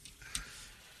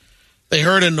 They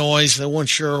heard a noise. They weren't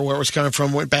sure where it was coming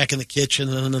from. Went back in the kitchen,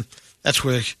 and then that's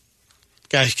where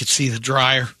guys could see the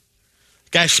dryer.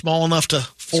 Guy's small enough to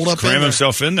fold up Cram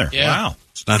himself in there. Yeah. Wow.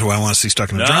 It's not who I want to see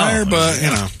stuck in a dryer, but,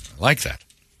 I like that.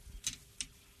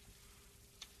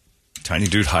 Tiny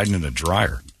dude hiding in the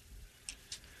dryer.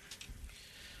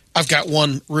 I've got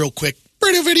one real quick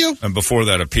radio video. And before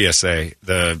that, a PSA.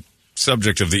 The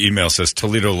subject of the email says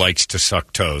Toledo likes to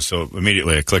suck toes. So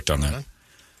immediately I clicked on that.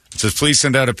 It says, please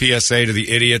send out a PSA to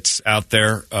the idiots out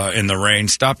there in the rain.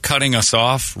 Stop cutting us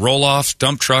off. Roll-offs,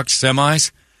 dump trucks,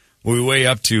 semis. We weigh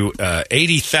up to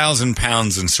 80,000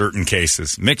 pounds in certain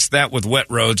cases. Mix that with wet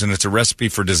roads, and it's a recipe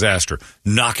for disaster.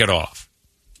 Knock it off.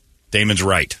 Damon's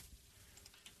right.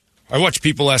 I watched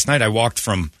people last night. I walked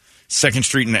from 2nd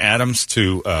Street and Adams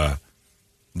to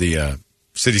the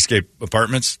Cityscape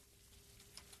Apartments,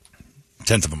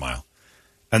 1/10 of a mile.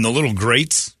 And the little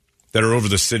grates that are over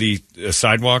the city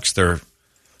sidewalks,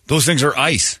 those things are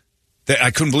ice.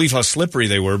 I couldn't believe how slippery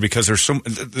they were because there's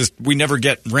we never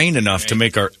get rain enough to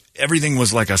make everything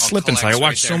was like a slip and slide. I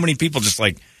watched so many people just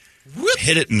like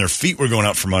hit it and their feet were going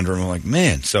out from under them. I'm like,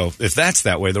 man, so if that's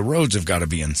that way, the roads have got to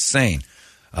be insane.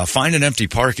 Find an empty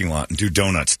parking lot and do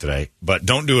donuts today, but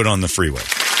don't do it on the freeway.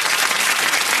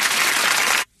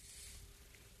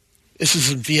 This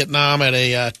is in Vietnam at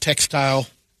a textile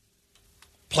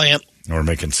plant. We're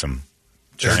making some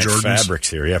giant fabrics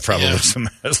here. Yeah, probably some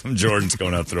Jordans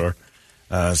going out the door.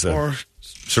 Or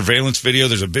surveillance video.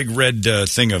 There's a big red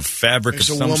thing of fabric of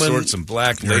some sort, some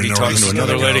black lady talking to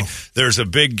another lady. There's a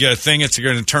big thing it's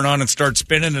going to turn on and start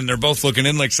spinning, and they're both looking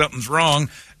in like something's wrong.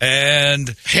 And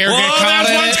hair get caught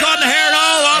in one's caught in the hair, and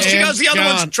off she goes. The other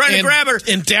one's trying to grab her.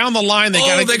 And down the line, they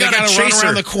got to run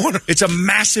around the corner. It's a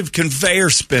massive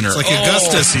conveyor spinner. It's like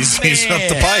Augustus. He's up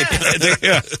the pipe.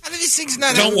 How do these things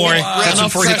not? Don't worry.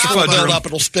 Enough pressure will build up.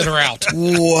 It'll spin her out.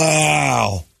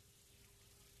 Wow.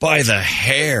 By the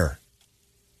hair.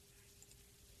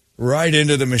 Right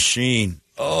into the machine.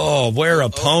 Oh, wear a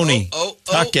pony.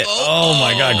 Tuck it. Oh,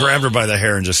 my God. Grab her by the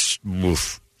hair and just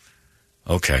woof.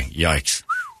 Okay. Yikes.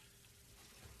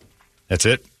 That's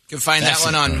it? You can find that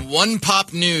one on One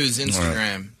Pop News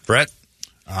Instagram. Brett?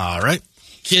 All right.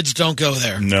 Kids don't go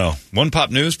there. No. One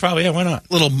Pop News? Probably. Yeah, why not?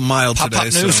 A little mild Pop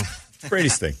today. Pop News. So.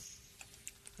 Brady's thing.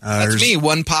 That's me,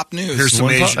 One Pop News. Here's some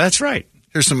Asian, that's right.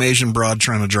 Here's some Asian broad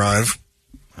trying to drive.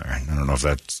 All right. I don't know if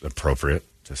that's appropriate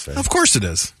to say. Of course it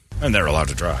is. And they're allowed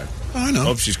to drive. Oh, I know.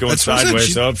 Oh, she's going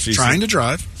sideways. She's trying to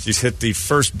drive. She's hit the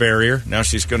first barrier. Now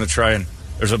she's going to try and...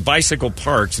 There's a bicycle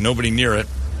parked. Nobody near it.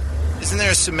 Isn't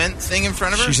there a cement thing in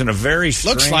front of her? She's in a very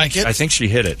strange... Looks like it. I think she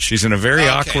hit it. She's in a very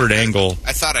awkward angle.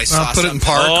 I thought I saw put it in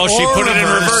park. Oh, she put it in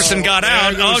reverse and got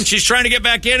out. Oh, and she's trying to get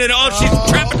back in. And she's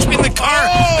trapped between the car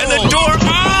and the door.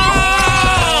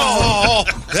 Oh!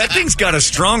 That thing's got a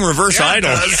strong reverse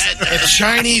idle. A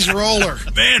Chinese roller.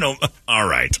 Man, all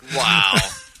right. Wow.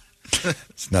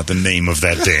 It's not the name of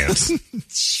that dance.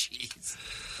 Jeez.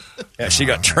 Yeah, she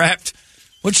got trapped.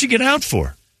 What'd she get out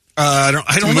for? I don't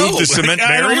know. Move the cement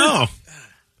barrier? I don't know.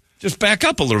 Just back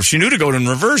up a little. She knew to go in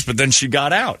reverse, but then she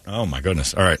got out. Oh, my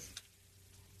goodness. All right.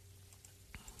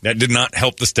 That did not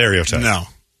help the stereotype. No.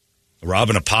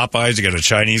 Robbing a Popeyes, you got a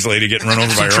Chinese lady getting run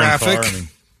over by her own car. I mean,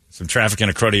 some traffic in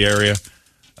a cruddy area.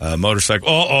 Motorcycle.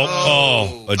 A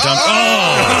dump.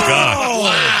 Oh, God.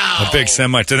 Wow. A big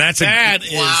semi. So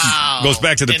goes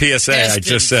back to the PSA I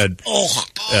just said.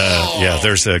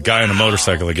 There's a guy on a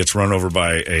motorcycle that gets run over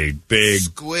by a big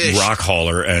rock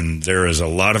hauler, and there is a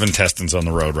lot of intestines on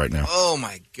the road right now. Oh,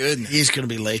 my goodness. He's going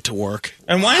to be late to work.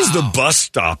 And why is the bus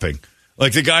stopping?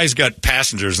 Like, the guy's got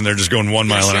passengers, and they're just going 1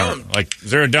 mile an hour. Like,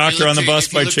 is there a doctor on the bus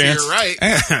by chance? Right.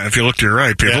 If you look to your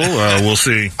right, people, we'll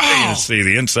see. You see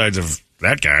the insides of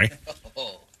that guy.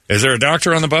 Is there a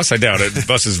doctor on the bus? I doubt it.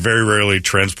 Buses very rarely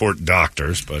transport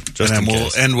doctors, but just and in then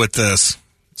case. We'll end with this.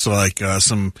 So, like,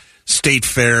 some state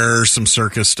fair, some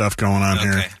circus stuff going on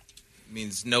here.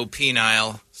 Means no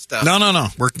penile stuff. No.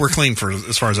 We're clean for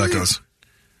as far as that goes.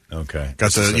 Okay.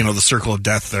 Got the circle of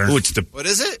death there. Oh, it's what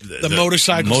is it? The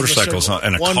motorcycles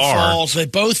and a one car. falls. They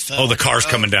both fell. Oh, the car's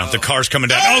coming down. The car's coming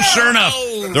down. Oh, sure enough.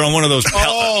 They're on one of those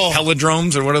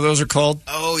pelodromes, or what are those are called?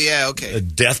 Oh, yeah, okay.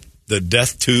 The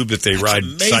death tube that they ride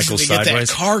cycle sideways. Get that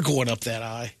car going up that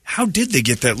eye. How did they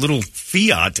get that little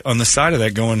Fiat on the side of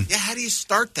that going? Yeah, how do you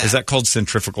start that? Is that called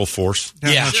centrifugal force?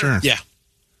 Yeah, sure. Yeah.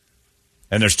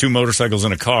 And there's two motorcycles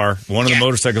in a car. One of the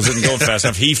motorcycles isn't going fast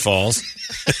enough. He falls.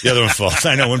 The other one falls.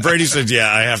 I know. When Brady said,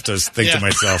 I have to think to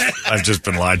myself, I've just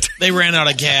been lied to. They ran out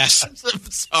of gas.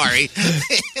 Sorry.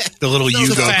 The little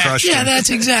Yugo crushed him. Yeah, that's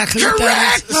exactly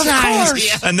correct. Of course.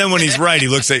 Yeah. And then when he's right, he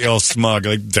looks at you all smug.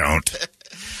 Like, don't.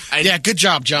 Good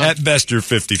job, John. At best, you're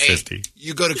 50-50. Hey,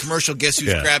 you go to commercial, guess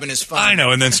who's grabbing his phone? I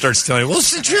know, and then starts telling you, well,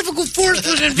 centrifugal force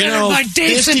was invented by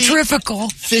Dave Centrifugal.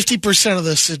 50% of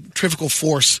the centrifugal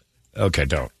force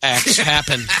acts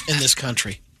happen in this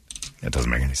country. That doesn't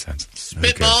make any sense.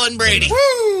 Spitball and Brady.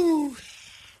 Woo!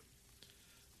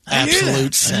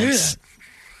 Absolute sense.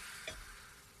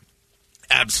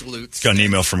 Absolute. Got an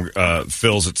email from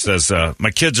Phil's that says,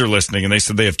 my kids are listening, and they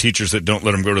said they have teachers that don't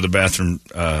let them go to the bathroom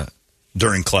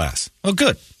during class. Oh,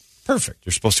 good. Perfect.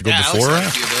 You're supposed to go before or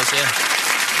after?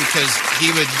 Because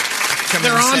he would come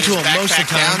in and set his backpack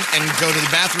down and go to the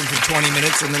bathroom for 20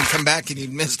 minutes and then come back and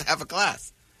he'd missed half a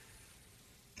class.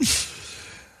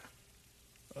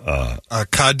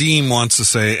 Kadim wants to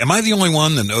say, am I the only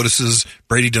one that notices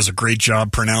Brady does a great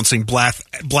job pronouncing black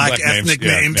ethnic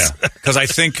names? Because I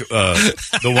think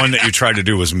the one that you tried to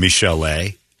do was Michele.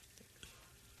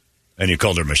 And you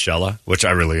called her Michelle, which I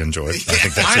really enjoyed. I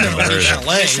think that's even better.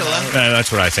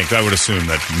 That's what I think. I would assume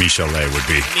that Michelle would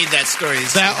be. I need that story.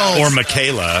 Or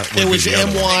Michaela. It was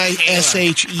Myshella.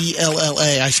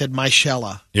 I said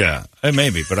Michelle. Yeah,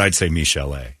 maybe, but I'd say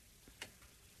Michelle.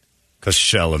 Because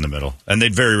shell in the middle. And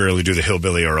they'd very rarely do the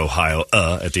hillbilly or Ohio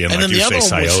at the end. And like then you the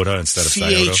say other Scioto instead of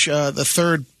Scioto. The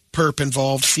third perp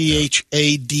involved,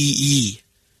 Chade.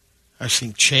 I was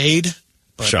thinking Chade.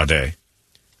 Sade.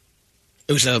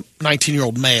 It was a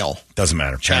 19-year-old male. Doesn't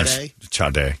matter. Chade.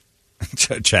 Chad.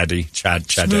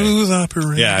 Smooth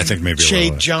operator. Yeah, I think maybe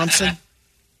Chade Johnson.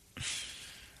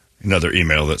 Another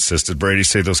email that says, did Brady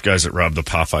say those guys that robbed the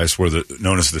Popeyes were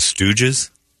known as the Stooges?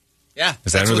 Yeah.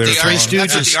 Is that what they were called?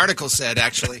 That's what the article said,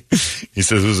 actually. He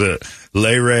says it was a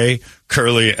Lay Ray,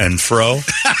 Curly, and Fro.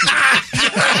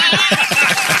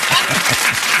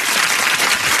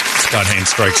 Scott Haynes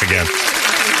strikes again.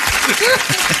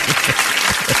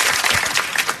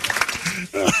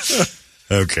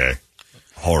 Okay.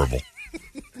 Horrible.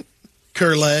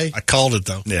 Curly. I called it,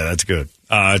 though. Yeah, that's good.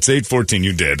 It's 8:14.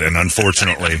 You did. And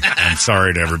unfortunately, I'm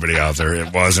sorry to everybody out there.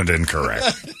 It wasn't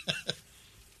incorrect.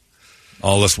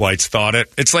 All us whites thought it.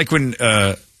 It's like when,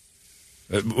 what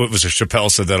was it?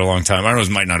 Chappelle said that a long time. I don't know, it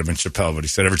might not have been Chappelle, but he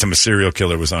said every time a serial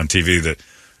killer was on TV that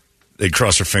they'd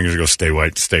cross their fingers and go, stay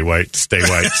white, stay white, stay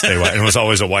white, stay white. And it was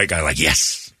always a white guy like,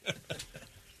 yes.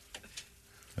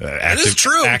 That is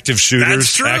true. Active shooters.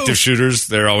 That's true. Active shooters.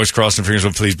 They're always crossing fingers.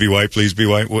 Well, please be white. Please be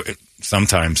white.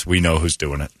 Sometimes we know who's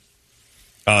doing it.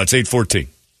 It's 8:14.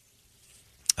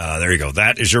 There you go.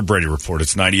 That is your Brady Report.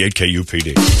 It's 98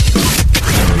 KUPD.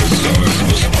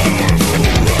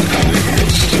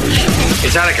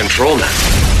 It's out of control now.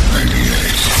 98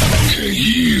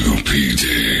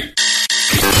 KUPD.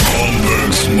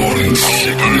 Holmbergs Morning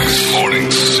Sickness.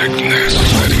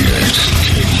 98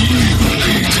 KUPD.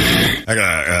 I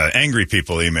got angry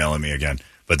people emailing me again,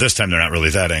 but this time they're not really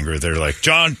that angry. They're like,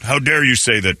 John, how dare you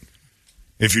say that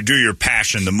if you do your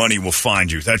passion, the money will find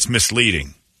you? That's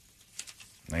misleading.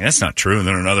 Like, that's not true. And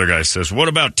then another guy says, what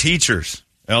about teachers?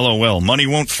 LOL, money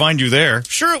won't find you there.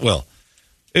 Sure it will.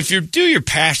 If you do your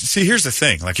passion, see, here's the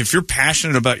thing. Like, if you're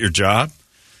passionate about your job,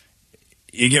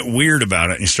 you get weird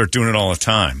about it and you start doing it all the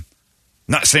time.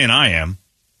 Not saying I am,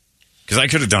 because I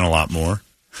could have done a lot more.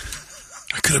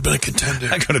 I could have been a contender.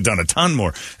 I could have done a ton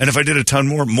more. And if I did a ton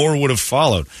more would have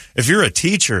followed. If you're a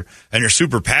teacher and you're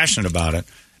super passionate about it,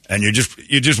 and you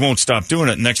just won't stop doing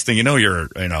it, next thing you know, you're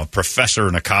a professor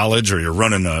in a college or you're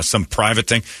running some private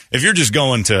thing. If you're just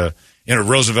going to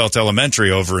Roosevelt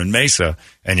Elementary over in Mesa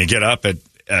and you get up at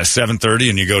 7:30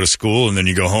 and you go to school and then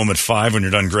you go home at 5 when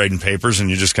you're done grading papers and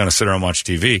you just kind of sit around and watch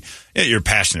TV, you're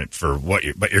passionate for but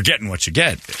you're getting what you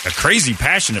get. A crazy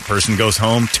passionate person goes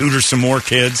home, tutors some more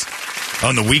kids.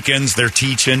 On the weekends, they're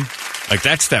teaching. Like,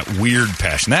 that's that weird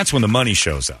passion. That's when the money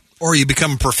shows up. Or you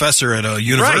become a professor at a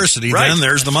university, right. Then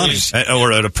there's the money.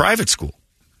 Or at a private school.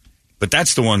 But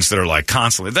that's the ones that are like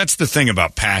constantly. That's the thing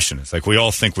about passion. It's like we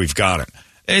all think we've got it.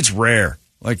 It's rare.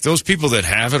 Like, those people that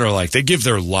have it are like, they give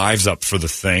their lives up for the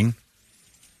thing.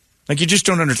 Like, you just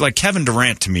don't understand. Like, Kevin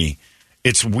Durant, to me,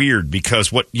 it's weird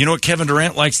because what Kevin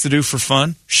Durant likes to do for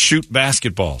fun? Shoot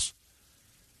basketballs.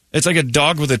 It's like a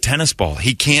dog with a tennis ball.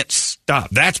 He can't stop.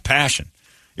 That's passion.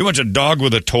 You watch a dog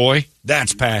with a toy?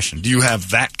 That's passion. Do you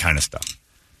have that kind of stuff?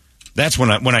 That's when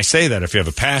I say that. If you have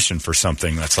a passion for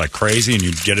something that's like crazy and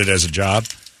you get it as a job,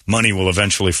 money will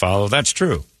eventually follow. That's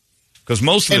true. Because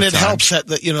most of the time... And it helps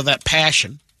that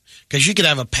passion. Because you could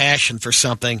have a passion for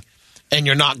something and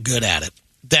you're not good at it.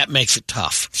 That makes it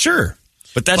tough. Sure.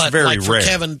 But that's very like for rare.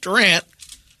 Kevin Durant,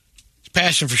 his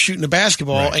passion for shooting a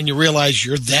basketball, right. And you realize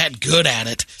you're that good at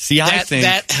it. See, I think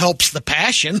that helps the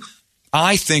passion.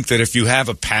 I think that if you have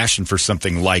a passion for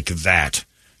something like that,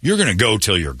 you're going to go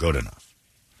till you're good enough.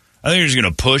 I think you're just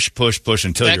going to push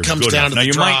until that you're comes good down enough. Now,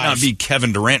 you drive. might not be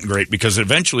Kevin Durant great because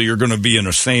eventually you're going to be in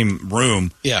the same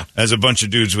room as a bunch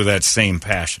of dudes with that same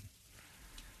passion.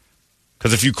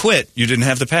 Because if you quit, you didn't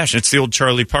have the passion. It's the old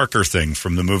Charlie Parker thing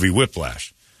from the movie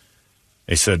Whiplash.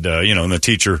 They said, and the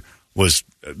teacher was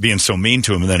being so mean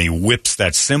to him, and then he whips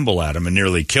that symbol at him and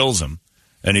nearly kills him.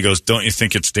 And he goes, don't you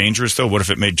think it's dangerous, though? What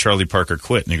if it made Charlie Parker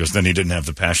quit? And he goes, then he didn't have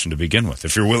the passion to begin with.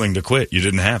 If you're willing to quit, you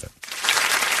didn't have it.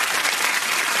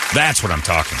 That's what I'm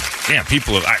talking about. Yeah,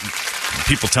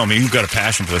 people tell me, you've got a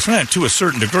passion for this. To a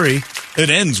certain degree, it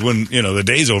ends when, the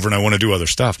day's over and I want to do other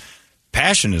stuff.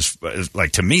 Passion is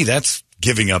like, to me, that's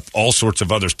giving up all sorts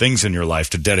of other things in your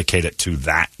life to dedicate it to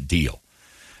that deal.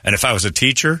 And if I was a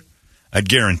teacher, I'd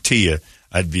guarantee you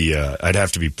I'd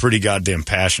have to be pretty goddamn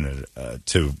passionate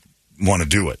to want to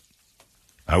do it.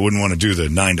 I wouldn't want to do the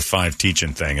 9 to 5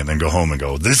 teaching thing and then go home and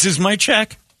go, this is my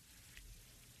check.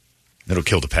 It'll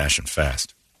kill the passion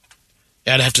fast.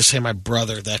 I'd have to say my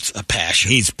brother, that's a passion.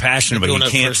 He's passionate, but he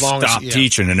can't stop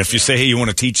teaching. And if you say, hey, you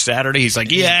want to teach Saturday? He's like,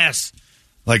 yes.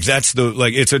 Like,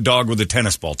 it's a dog with a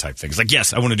tennis ball type thing. It's like,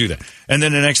 yes, I want to do that. And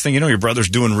then the next thing you know, your brother's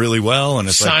doing really well. And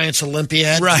it's Science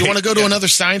Olympiad. Right. You want to go to another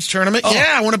science tournament? Oh.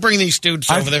 Yeah, I want to bring these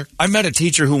students over there. I met a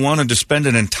teacher who wanted to spend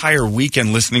an entire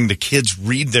weekend listening to kids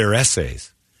read their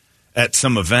essays at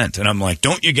some event. And I'm like,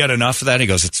 don't you get enough of that? He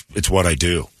goes, it's what I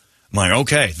do. I'm like,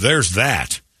 okay, there's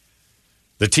that.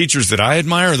 The teachers that I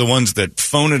admire are the ones that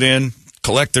phone it in,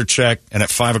 collect their check, and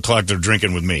at 5 o'clock they're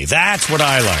drinking with me. That's what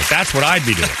I like. That's what I'd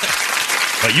be doing.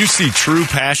 But you see true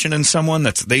passion in someone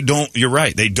you're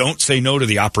right. They don't say no to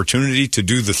the opportunity to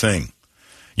do the thing.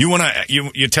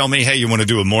 You tell me, hey, you want to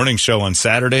do a morning show on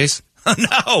Saturdays?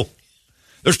 No.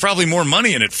 There's probably more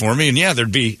money in it for me. And yeah,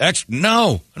 there'd be extra.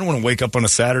 No, I don't want to wake up on a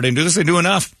Saturday and do this. I do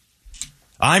enough.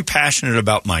 I'm passionate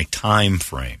about my time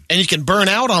frame. And you can burn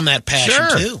out on that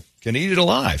passion too. Can eat it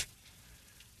alive.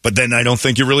 But then I don't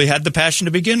think you really had the passion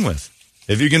to begin with.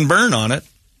 If you can burn on it,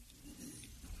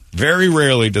 very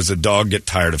rarely does a dog get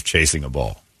tired of chasing a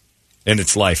ball in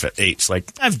its life at 8. It's like,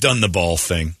 I've done the ball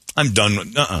thing. I'm done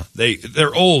with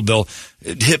They're old. They'll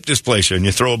hip dysplasia, and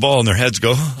you throw a ball and their heads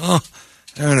go,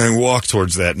 and they walk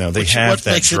towards that now. They have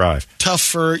that drive. It tough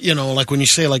for, like when you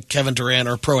say like Kevin Durant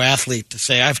or a pro athlete to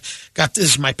say, I've got this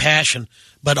is my passion,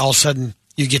 but all of a sudden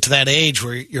you get to that age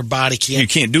where your body can't. You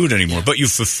can't do it anymore, but you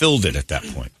fulfilled it at that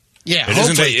point. Yeah,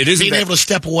 it isn't being able to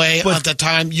step away at the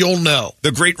time, you'll know.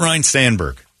 The great Ryne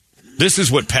Sandberg. This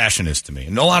is what passion is to me.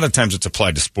 And a lot of times it's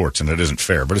applied to sports, and it isn't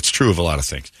fair, but it's true of a lot of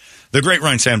things. The great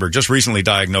Ryne Sandberg just recently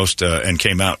diagnosed and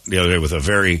came out the other day with a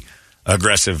very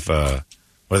aggressive, what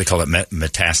do they call it,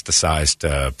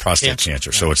 metastasized prostate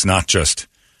cancer. So it's not just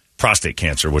prostate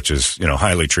cancer, which is,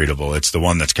 highly treatable. It's the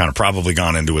one that's kind of probably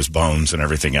gone into his bones and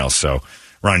everything else. So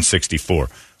Ryne's 64.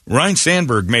 Ryne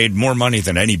Sandberg made more money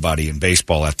than anybody in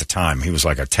baseball at the time. He was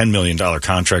like a $10 million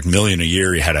contract, $1 million a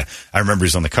year. I remember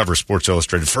he's on the cover of Sports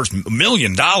Illustrated, first $1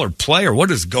 million player. What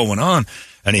is going on?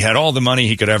 And he had all the money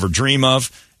he could ever dream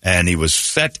of, and he was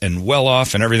set and well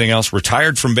off and everything else,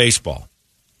 retired from baseball.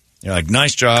 You're like,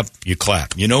 nice job, you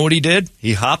clap. You know what he did?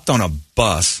 He hopped on a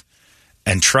bus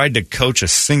and tried to coach a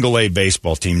single-A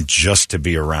baseball team just to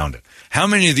be around it. How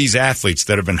many of these athletes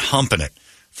that have been humping it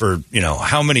for,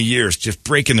 how many years, just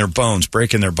breaking their bones,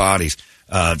 breaking their bodies,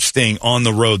 staying on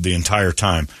the road the entire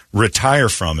time, retire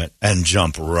from it and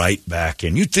jump right back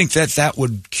in? You'd think that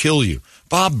would kill you.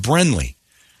 Bob Brenly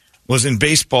was in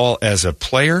baseball as a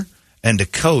player and a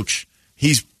coach.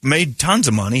 He's made tons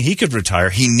of money. He could retire.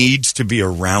 He needs to be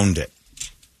around it.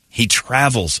 He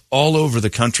travels all over the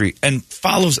country and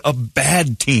follows a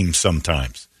bad team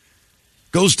sometimes.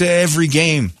 Goes to every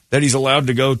game that he's allowed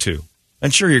to go to.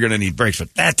 And sure, you're going to need breaks,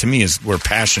 but that to me is where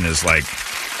passion is like,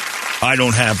 I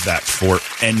don't have that for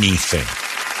anything.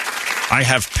 I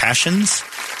have passions.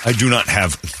 I do not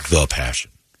have the passion.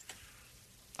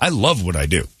 I love what I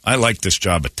do. I like this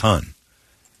job a ton.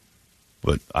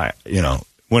 But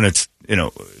when it's,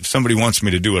 if somebody wants me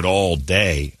to do it all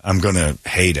day, I'm going to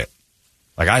hate it.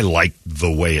 Like, I like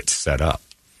the way it's set up.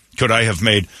 Could I have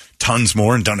made tons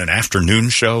more and done an afternoon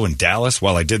show in Dallas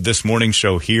while I did this morning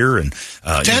show here? And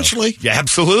potentially. Yeah,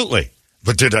 absolutely.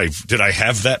 But did I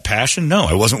have that passion? No,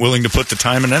 I wasn't willing to put the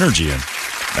time and energy in.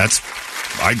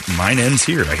 Mine ends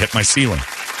here. I hit my ceiling.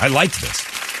 I like this.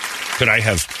 Could I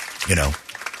have,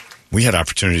 we had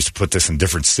opportunities to put this in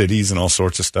different cities and all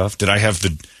sorts of stuff. Did I have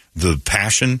the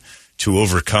passion to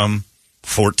overcome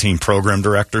 14 program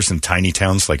directors in tiny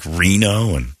towns like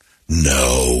Reno? And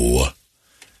no,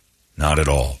 not at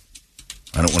all.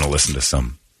 I don't want to listen to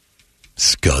some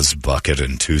scuzz bucket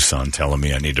in Tucson telling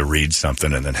me I need to read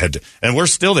something and then and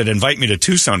they'd invite me to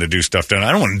Tucson to do stuff.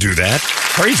 I don't want to do that.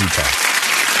 Crazy talk.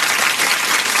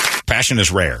 Passion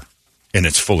is rare in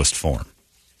its fullest form.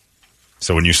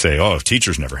 So when you say,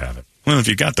 teachers never have it. Well, if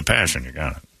you got the passion, you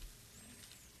got it.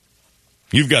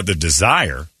 You've got the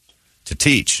desire to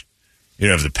teach. You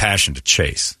have the passion to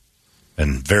chase.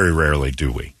 And very rarely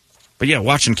do we. But yeah,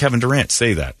 watching Kevin Durant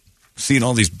say that. Seeing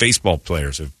all these baseball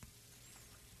players.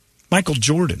 Michael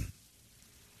Jordan.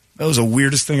 That was the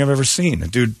weirdest thing I've ever seen. The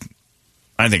dude,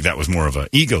 I think that was more of an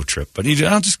ego trip. But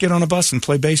I'll just get on a bus and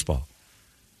play baseball.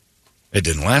 It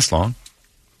didn't last long.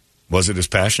 Was it his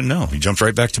passion? No. He jumped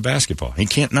right back to basketball. He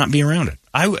can't not be around it.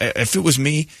 If it was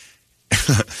me,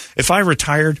 if I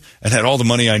retired and had all the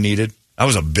money I needed, I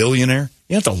was a billionaire,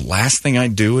 the last thing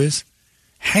I'd do is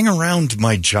hang around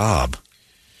my job.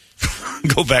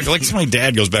 Go back. Like my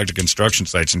dad goes back to construction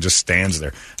sites and just stands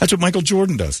there. That's what Michael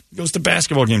Jordan does. He goes to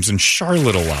basketball games in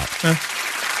Charlotte a lot.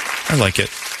 I like it.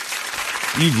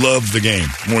 You love the game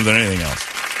more than anything else.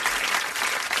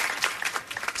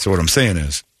 So what I'm saying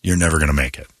is, you're never going to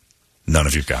make it. None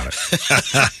of you got it.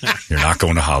 You're not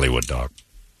going to Hollywood, dog.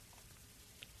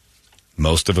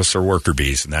 Most of us are worker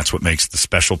bees, and that's what makes the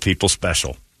special people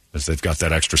special, is they've got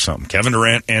that extra something. Kevin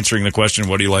Durant answering the question,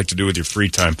 what do you like to do with your free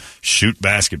time? Shoot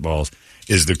basketballs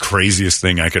is the craziest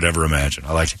thing I could ever imagine.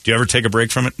 I like it. Do you ever take a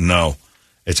break from it? No.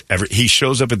 He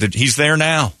shows up he's there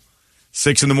now.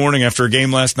 6 a.m. after a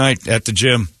game last night at the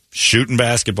gym, shooting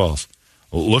basketballs,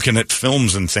 looking at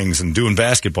films and things and doing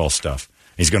basketball stuff.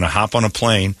 He's going to hop on a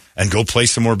plane and go play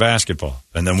some more basketball.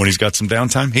 And then when he's got some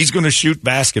downtime, he's going to shoot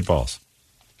basketballs.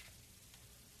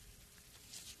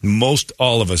 Most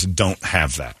all of us don't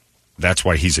have that. That's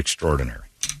why he's extraordinary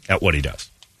at what he does.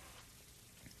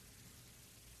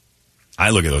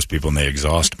 I look at those people and they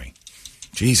exhaust me.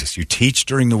 Jesus, you teach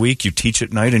during the week, you teach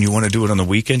at night, and you want to do it on the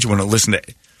weekends? You want to listen to...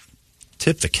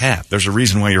 Tip the cap. There's a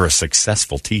reason why you're a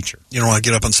successful teacher. You don't want to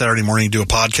get up on Saturday morning and do a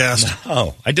podcast?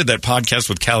 No. I did that podcast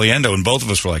with Caliendo, and both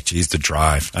of us were like, geez, the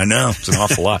drive. I know. It's an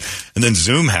awful lot. And then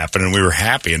Zoom happened, and we were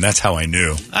happy, and that's how I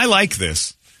knew. I like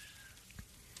this.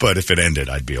 But if it ended,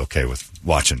 I'd be okay with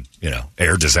watching,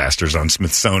 air disasters on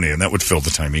Smithsonian. That would fill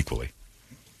the time equally.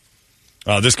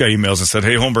 This guy emails and said,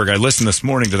 hey, Holmberg, I listened this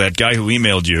morning to that guy who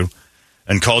emailed you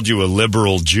and called you a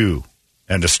liberal Jew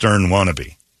and a stern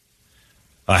wannabe.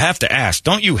 I have to ask,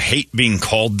 don't you hate being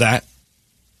called that?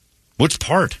 Which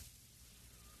part?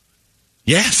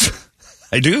 Yes,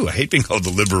 I do. I hate being called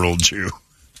the liberal Jew.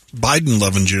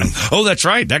 Biden-loving Jew. Oh, that's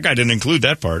right. That guy didn't include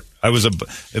that part. I was a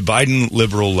Biden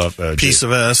liberal piece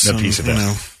of S. A piece of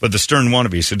S. But the stern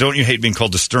wannabe. So don't you hate being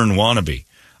called the stern wannabe?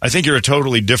 I think you're a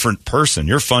totally different person.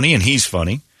 You're funny and he's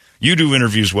funny. You do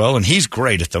interviews well and he's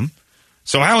great at them.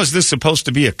 So how is this supposed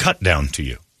to be a cut down to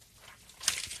you?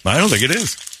 I don't think it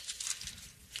is.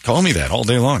 Call me that all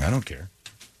day long. I don't care.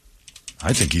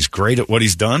 I think he's great at what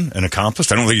he's done and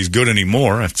accomplished. I don't think he's good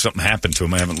anymore. If something happened to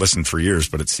him, I haven't listened for years,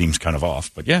 but it seems kind of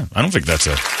off. But yeah, I don't think that's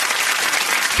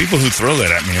people who throw that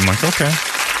at me, I'm like, okay.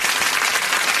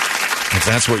 If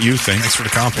that's what you think. Thanks for the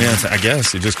compliment. Yeah, I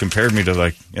guess. You just compared me to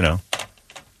the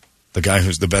guy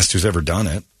who's the best who's ever done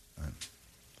it.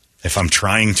 If I'm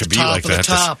trying to be like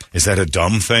that, is that a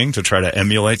dumb thing to try to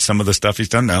emulate some of the stuff he's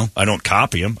done? No, I don't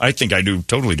copy him. I think I do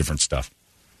totally different stuff.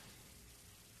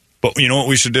 But you know what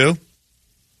we should do?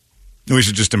 We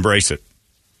should just embrace it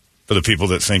for the people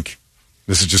that think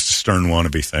this is just a stern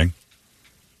wannabe thing.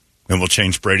 And we'll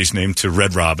change Brady's name to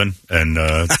Red Robin, and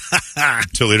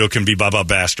Toledo can be Baba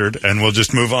Bastard, and we'll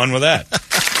just move on with that.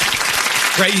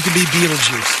 Right, you can be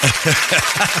Beetlejuice.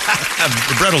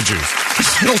 Brettle juice.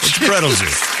 Brettle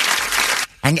juice.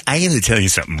 I'm going to tell you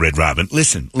something, Red Robin.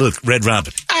 Listen, look, Red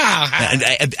Robin.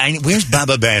 Where's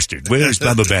Baba Bastard? Where's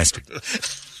Baba Bastard?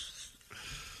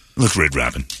 Look, Red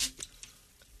Robin.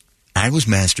 I was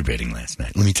masturbating last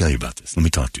night. Let me tell you about this. Let me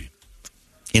talk to you.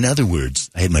 In other words,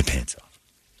 I had my pants off.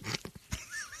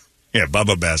 Yeah,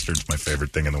 Baba Bastard's my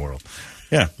favorite thing in the world.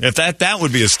 Yeah, if that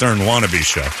would be a stern wannabe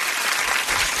show.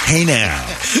 Hey now.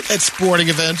 At sporting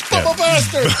events, Baba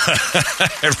Bastard.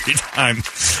 Every time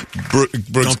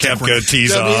Brooks Koepka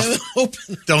tees off.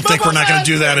 Don't think we're not going to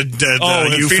do that at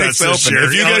Phoenix Open.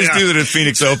 If you guys do that at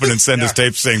Phoenix Open and send us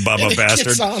tapes saying Baba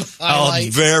Bastard, I'll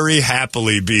very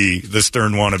happily be the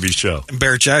stern wannabe show. And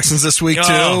Barrett Jackson's this week,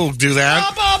 too. Do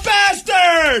that. Baba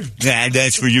Bastard! Yeah,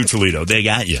 that's for you, Toledo. They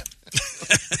got you.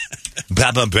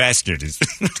 Baba Bastard is...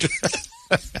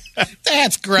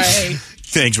 That's great.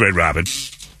 Thanks, Red Robin.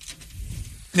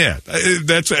 Yeah,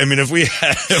 if we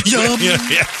had...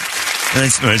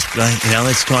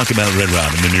 Let's talk about Red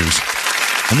Robin, the news.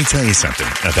 Let me tell you something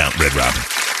about Red Robin.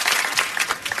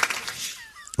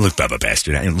 Look, Baba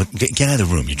Bastard, get out of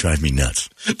the room. You drive me nuts.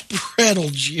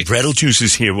 Brettle juice. Brettle juice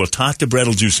is here. We'll talk to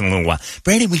Brettle juice in a little while.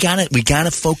 Brady, we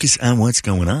gotta focus on what's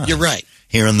going on. You're right.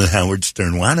 Here on the Howard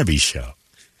Stern Wannabe Show.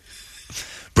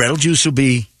 Brettle juice will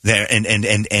be there,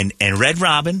 and Red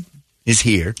Robin is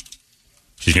here.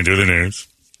 She can do the news.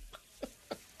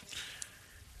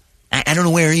 I don't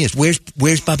know where he is.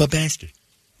 Where's Baba Bastard?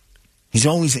 He's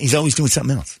always doing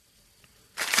something else.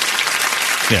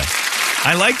 Yeah.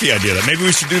 I like the idea that maybe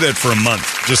we should do that for a month.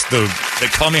 Just they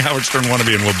call me Howard Stern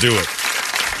Wannabe and we'll do it.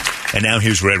 And now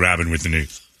here's Red Robin with the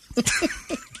news.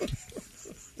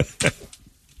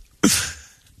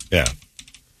 Yeah.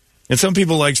 And some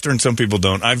people like Stern, some people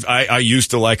don't. I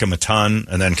used to like him a ton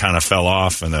and then kind of fell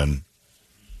off, and then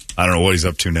I don't know what he's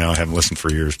up to now. I haven't listened for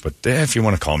years, but if you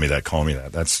want to call me that, call me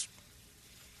that.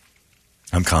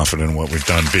 I'm confident in what we've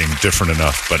done being different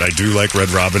enough, but I do like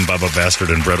Red Robin, Baba Bastard,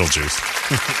 and Brettle Juice.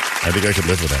 I think I could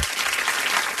live with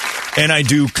that. And I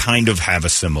do kind of have a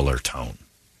similar tone.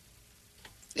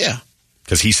 Yeah.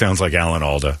 because he sounds like Alan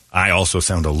Alda. I also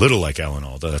sound a little like Alan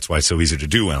Alda. That's why it's so easy to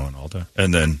do Alan Alda.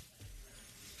 And then,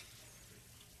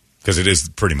 because it is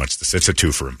pretty much this, it's a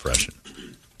two-for impression.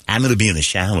 I'm going to be in the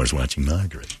showers watching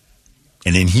Margaret.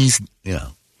 And then he's,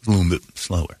 a little bit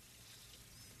slower.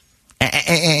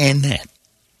 And that.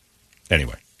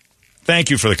 Anyway, thank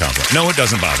you for the compliment. No, it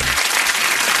doesn't bother me.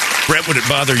 Brett, would it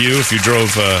bother you if you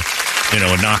drove, a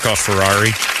knockoff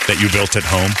Ferrari that you built at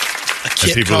home? A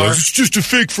kit car? Like, it's just a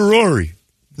fake Ferrari.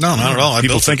 No, not at all.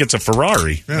 People think it's a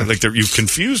Ferrari. Yeah. Like you've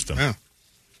confused them. Yeah.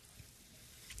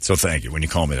 So thank you. When you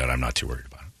call me that, I'm not too worried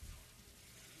about it.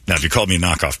 Now, if you called me a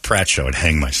knockoff Pratt show, I'd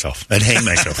hang myself. Red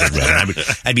Robin.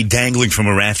 I'd be dangling from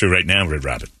a rafter right now, Red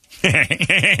Robin.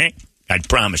 I'd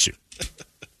promise you.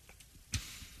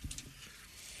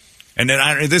 And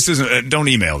then this isn't. Don't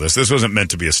email this. This wasn't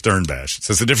meant to be a Stern bash. It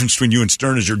says the difference between you and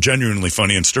Stern is you're genuinely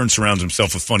funny, and Stern surrounds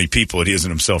himself with funny people, and he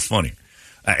isn't himself funny.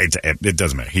 It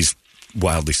doesn't matter. He's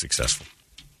wildly successful.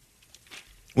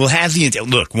 We'll have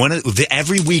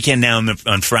every weekend now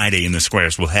on Friday in the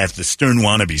squares, we'll have the Stern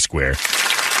wannabe square,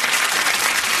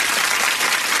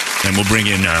 and we'll bring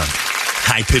in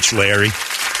high pitch Larry,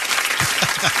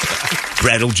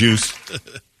 Brattle Juice.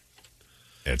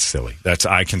 It's silly.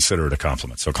 I consider it a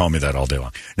compliment, so call me that all day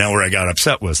long. Now, where I got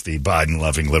upset was the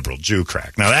Biden-loving liberal Jew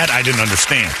crack. Now, that I didn't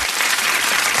understand.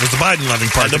 It was the Biden-loving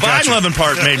part. The Biden-loving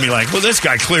part made me like, well, this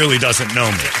guy clearly doesn't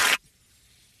know me.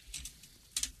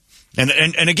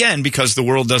 And again, because the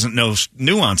world doesn't know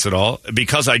nuance at all,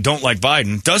 because I don't like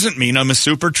Biden, doesn't mean I'm a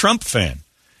super Trump fan.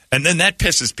 And then that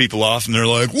pisses people off, and they're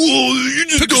like, "Whoa, you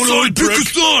just don't know pick a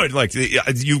side." Like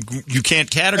you can't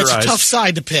categorize. It's a tough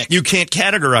side to pick. You can't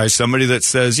categorize somebody that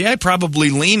says, "Yeah, I probably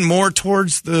lean more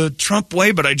towards the Trump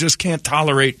way, but I just can't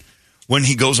tolerate when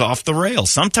he goes off the rails."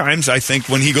 Sometimes I think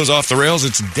when he goes off the rails,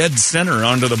 it's dead center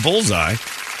onto the bullseye.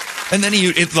 And then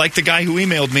like the guy who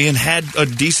emailed me and had a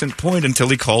decent point until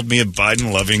he called me a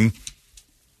Biden-loving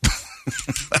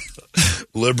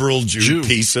liberal Jew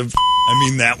piece of. I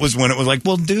mean, that was when it was like,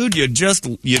 well, dude, you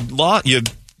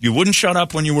wouldn't shut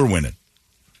up when you were winning.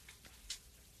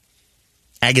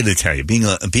 I got to tell you, being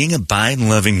a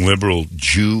Biden-loving liberal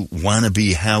Jew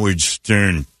wannabe Howard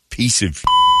Stern piece of,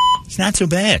 it's not so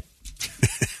bad.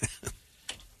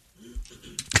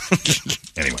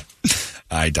 Anyway,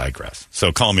 I digress.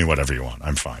 So call me whatever you want.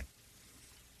 I'm fine.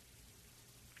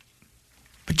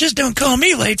 But just don't call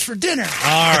me late for dinner.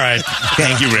 All right.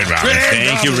 Thank you, Red Robin.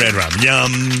 Thank you, Red Robin.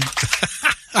 Yum.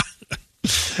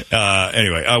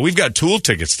 Anyway, we've got Tool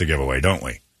tickets to give away, don't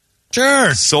we?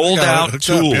 Sure. Sold out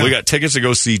Tool. We got tickets to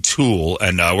go see Tool,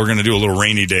 and we're going to do a little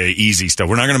rainy day easy stuff.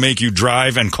 We're not going to make you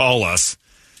drive and call us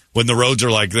when the roads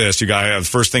are like this. You guys, the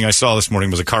first thing I saw this morning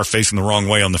was a car facing the wrong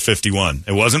way on the 51.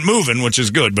 It wasn't moving, which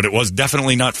is good, but it was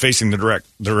definitely not facing the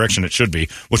direction it should be,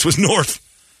 which was north.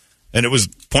 And it was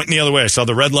pointing the other way. I saw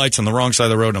the red lights on the wrong side of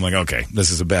the road. And I'm like, okay, this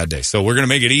is a bad day. So we're going to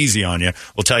make it easy on you.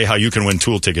 We'll tell you how you can win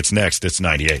Tool tickets next. It's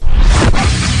 98.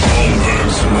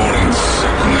 Holmbergs Morning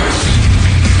Sickness.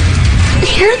 You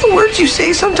hear the words you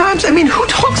say sometimes? I mean, who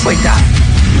talks like that?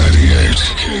 98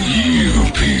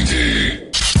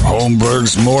 KUPD.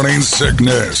 Holmberg's Morning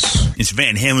Sickness. It's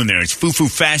Van Halen there. Is Foo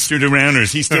Fastered around, or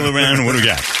is he still around? What do we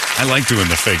got? I like doing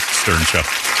the fake Stern show.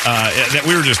 That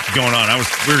we were just going on.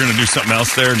 We were going to do something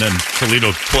else there, and then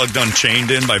Toledo plugged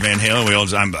Unchained in by Van Halen.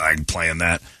 I'm playing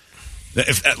that.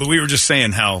 We were just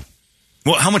saying how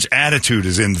much attitude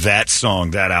is in that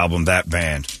song, that album, that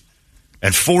band.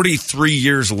 And 43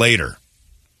 years later,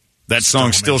 that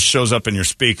song still shows up in your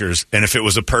speakers, and if it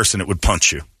was a person, it would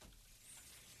punch you.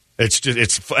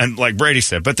 And like Brady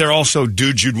said, but they're also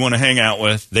dudes you'd want to hang out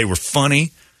with. They were funny.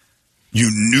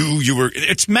 You knew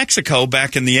it's Mexico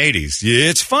back in the 80s.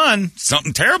 It's fun.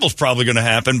 Something terrible's probably going to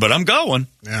happen, but I'm going.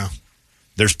 Yeah.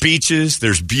 There's beaches.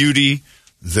 There's beauty.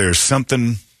 There's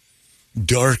something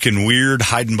dark and weird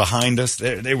hiding behind us.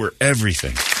 They were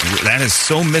everything. That is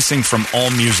so missing from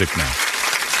all music now.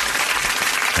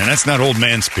 And that's not old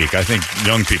man speak. I think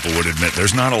young people would admit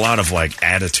there's not a lot of like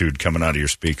attitude coming out of your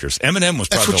speakers. Eminem was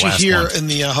probably the last one. That's what you hear in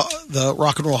the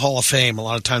Rock and Roll Hall of Fame a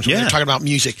lot of times when they're talking about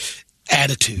music.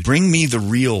 Attitude. Bring me the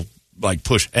real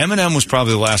push. Eminem was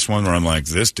probably the last one where I'm like,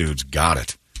 this dude's got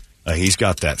it. He's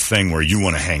got that thing where you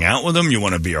want to hang out with him. You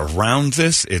want to be around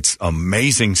this. It's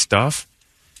amazing stuff.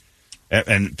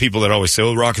 And people that always say,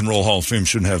 oh, Rock and Roll Hall of Fame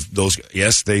shouldn't have those.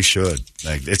 Yes, they should.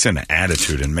 Like, it's an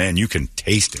attitude, and man, you can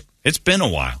taste it. It's been a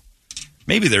while.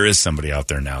 Maybe there is somebody out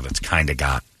there now that's kind of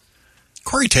got.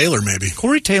 Corey Taylor, maybe.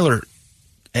 Corey Taylor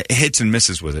hits and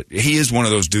misses with it. He is one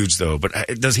of those dudes, though. But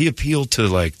does he appeal to,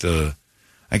 like, the...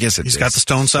 I guess he's got the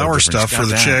Stone Sour stuff for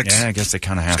the chicks. Yeah, I guess they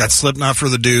kind of have. He's got Slipknot for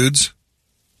the dudes.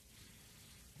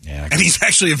 Yeah, and he's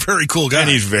actually a very cool guy. And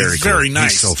he's very cool. Very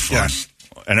nice. He's so fun.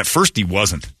 Yeah. And at first he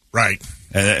wasn't. Right.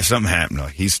 And something happened.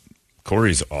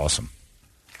 Corey's awesome.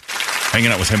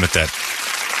 Hanging out with him at that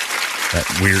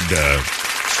weird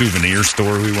souvenir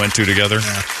store we went to together.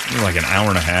 Yeah. Like an hour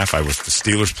and a half. I was the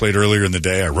Steelers played earlier in the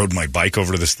day. I rode my bike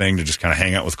over to this thing to just kind of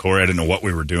hang out with Corey. I didn't know what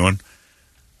we were doing.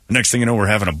 The next thing you know, we're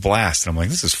having a blast. And I'm like,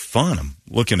 this is fun. I'm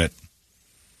looking at,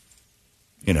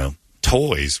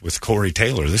 toys with Corey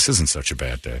Taylor. This isn't such a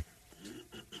bad day.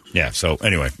 Yeah, so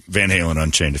anyway, Van Halen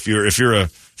Unchained. If you're a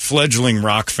fledgling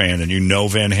rock fan and you know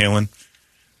Van Halen,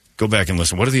 go back and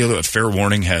listen. What are the other? Fair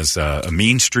Warning has a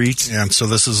Mean Streets. Yeah, and So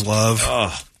This Is Love.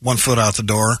 1 Foot Out the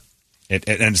Door. And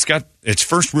it's got its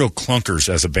first real clunkers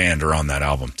as a band are on that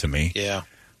album to me. Yeah.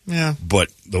 Yeah. But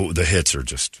the hits are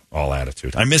just all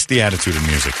attitude. I miss the attitude of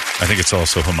music. I think it's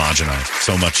also homogenized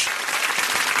so much.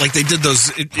 Like they did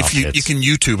those, if you can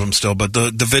YouTube them still, but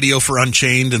the video for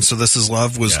Unchained and So This Is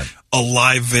Love was a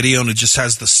live video, and it just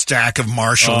has the stack of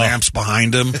Marshall amps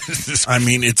behind him. I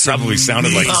mean, it's probably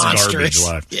sounded like garbage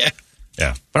live.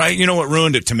 Yeah. But you know what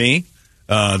ruined it to me?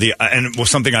 And it was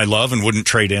something I love and wouldn't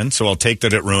trade in, so I'll take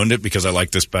that it ruined it because I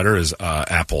like this better, is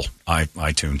Apple,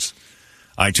 iTunes.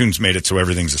 iTunes made it so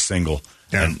everything's a single,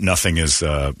 and nothing is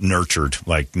nurtured.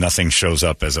 Like, nothing shows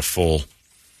up as a full...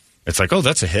 It's like, oh,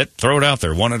 that's a hit. Throw it out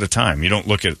there one at a time. You don't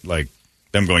look at like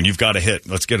them going, you've got a hit.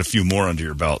 Let's get a few more under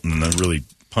your belt, and then really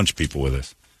punch people with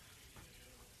this.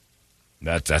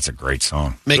 That's a great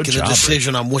song. Making a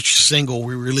decision on which single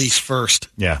we release first.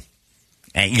 Yeah.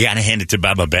 And you got to hand it to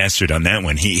Baba Bastard on that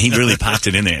one. He really popped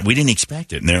it in there. We didn't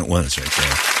expect it, and there it was right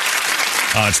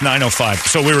there. It's 9:05.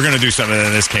 So we were going to do something,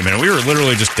 and this came in. We were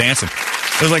literally just dancing.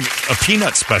 There's like a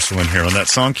Peanut special in here when that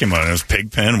song came out. It was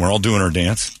Pigpen. We're all doing our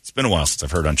dance. It's been a while since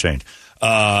I've heard Unchained.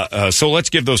 So let's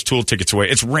give those Tool tickets away.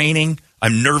 It's raining.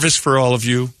 I'm nervous for all of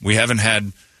you. We haven't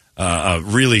had a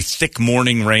really thick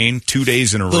morning rain 2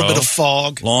 days in a row. A little bit of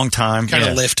fog. Long time. Kind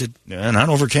of lifted. Yeah, not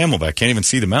over Camelback. Can't even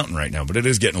see the mountain right now, but it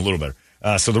is getting a little better.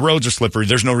 So the roads are slippery.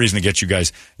 There's no reason to get you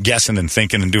guys guessing and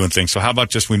thinking and doing things. So how about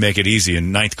just we make it easy,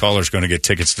 and ninth caller's going to get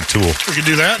tickets to Tool. We can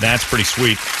do that. That's pretty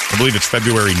sweet. I believe it's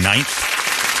February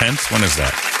 9th, 10th. When is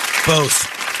that?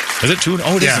 Both. Is it two?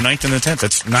 Oh, it is the 9th and the 10th.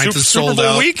 That's 9th is sold Super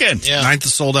Bowl out. Weekend. Yeah. 9th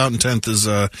is sold out, and 10th is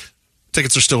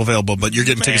tickets are still available, but you're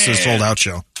getting tickets to the sold out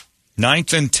show.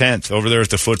 9th and 10th over there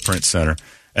at the Footprint Center,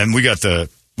 and we got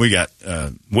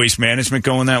Waste Management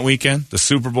going that weekend. The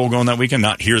Super Bowl going that weekend.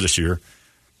 Not here this year,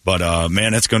 but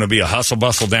man, it's going to be a hustle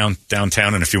bustle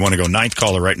downtown. And if you want to go, ninth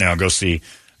caller right now, go see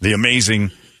the amazing.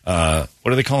 What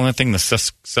are they calling that thing?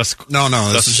 The No,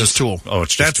 this is just Tool. Oh,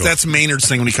 it's just Tool. That's Maynard's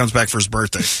thing when he comes back for his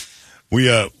birthday. We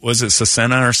was it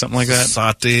Sasena or something like that?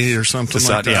 Sati or something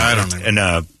like that. Yeah. I don't know.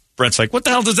 And Brett's like, what the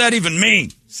hell does that even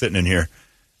mean? Sitting in here.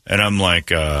 And I'm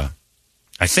like, I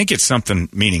think it's something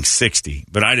meaning 60,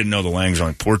 but I didn't know the language,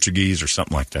 like Portuguese or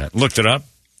something like that. Looked it up.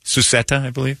 Susetta, I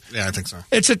believe. Yeah, I think so.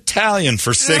 It's Italian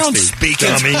for 60. I don't speak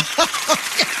dummy.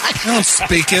 I don't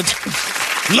speak it.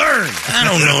 Learn. I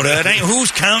don't know that.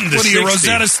 Who's counting to 60? What are you,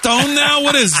 Rosetta Stone now?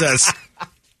 What is this?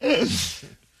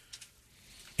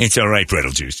 It's all right,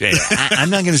 Brittle Juice. Hey, I'm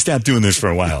not going to stop doing this for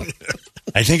a while.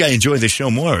 I think I enjoy the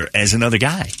show more as another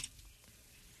guy.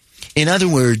 In other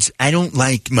words, I don't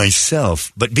like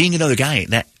myself, but being another guy,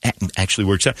 that actually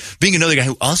works out. Being another guy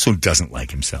who also doesn't like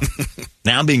himself.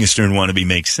 Now being a stern wannabe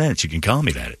makes sense. You can call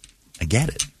me that. I get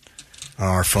it. Oh,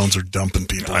 our phones are dumping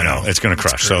people. I know. It's going to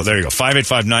crush. So there you go.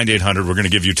 585-9800. We're going to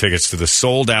give you tickets to the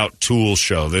sold-out Tool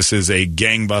show. This is a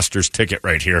gangbusters ticket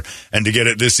right here. And to get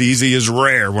it this easy is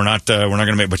rare. We're not going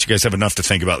to make, but you guys have enough to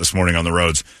think about this morning on the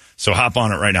roads. So hop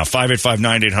on it right now.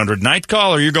 585-9800. Ninth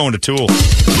caller, you're going to Tool.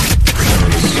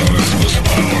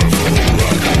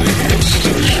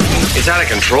 It's out of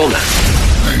control now.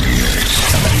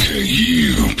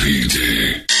 98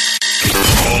 KUPD.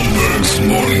 Holmbergs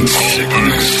Morning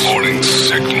Sickness.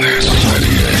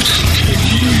 98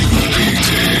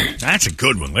 KUPD. That's a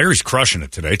good one. Larry's crushing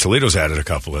it today. Toledo's added a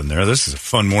couple in there. This is a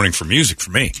fun morning for music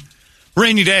for me.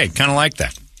 Rainy day. Kind of like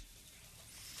that.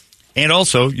 And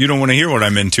also, you don't want to hear what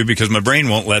I'm into because my brain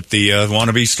won't let the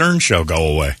Wannabe Stern show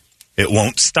go away. It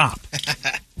won't stop.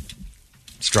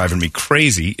 It's driving me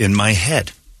crazy in my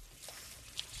head.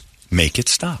 Make it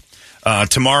stop.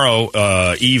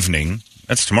 Tomorrow evening,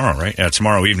 that's tomorrow, right? Yeah,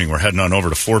 tomorrow evening we're heading on over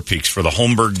to Four Peaks for the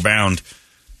Holmberg Bound.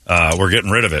 We're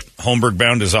getting rid of it. Holmberg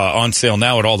Bound is on sale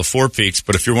now at all the Four Peaks,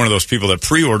 but if you're one of those people that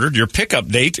pre-ordered, your pickup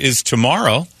date is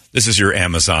tomorrow. This is your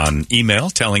Amazon email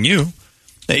telling you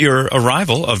that your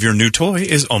arrival of your new toy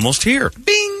is almost here.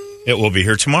 Bing! It will be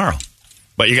here tomorrow,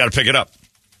 but you got to pick it up.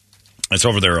 It's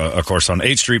over there, of course, on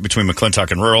 8th Street between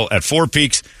McClintock and Rural at Four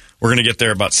Peaks. We're going to get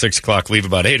there about 6 o'clock, leave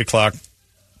about 8 o'clock.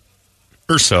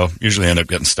 or so. Usually end up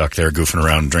getting stuck there, goofing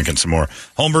around, and drinking some more.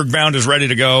 Holmberg Bound is ready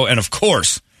to go, and of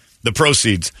course, the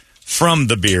proceeds from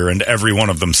the beer, and every one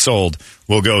of them sold,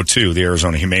 will go to the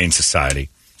Arizona Humane Society,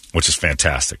 which is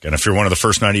fantastic. And if you're one of the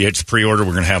first 98 to pre-order,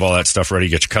 we're going to have all that stuff ready.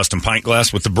 Get your custom pint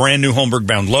glass with the brand new Holmberg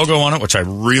Bound logo on it, which I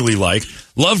really like.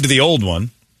 Loved the old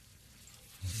one.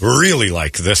 Really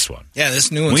like this one. Yeah,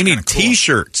 this new one's We need cool.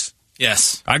 T-shirts.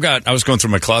 Yes. I was going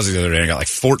through my closet the other day, and I got like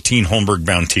 14 Holmberg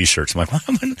Bound T-shirts. I'm like, what?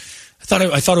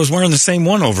 I thought I was wearing the same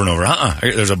one over and over.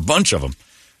 There's a bunch of them.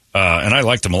 And I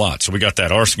liked them a lot. So we got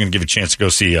that. Also going to give you a chance to go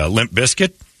see Limp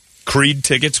Bizkit, Creed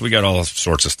tickets. We got all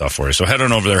sorts of stuff for you. So head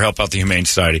on over there, help out the Humane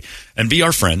Society, and be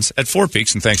our friends at Four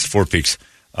Peaks. And thanks to Four Peaks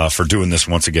for doing this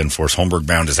once again for us. Holmberg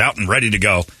Bound is out and ready to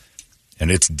go, and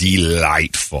it's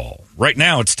delightful. Right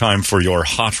now, it's time for your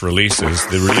hot releases.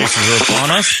 The releases are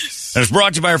upon us, and it's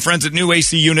brought to you by our friends at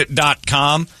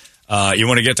newacunit.com. You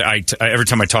want to get to, every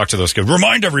time I talk to those guys,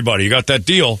 remind everybody, you got that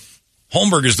deal.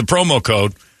 Holmberg is the promo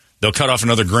code. They'll cut off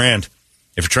another $1,000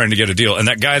 if you're trying to get a deal. And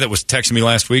that guy that was texting me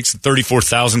last week's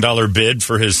 $34,000 bid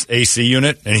for his AC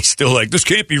unit, and he's still like, this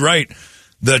can't be right.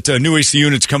 That new AC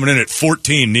unit's coming in at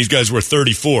 14, and these guys were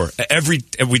 34.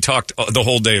 We talked the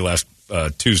whole day last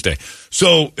Tuesday.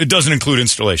 So it doesn't include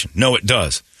installation. No, it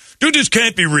does. Dude, this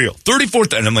can't be real.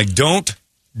 34,000. And I'm like, don't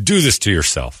do this to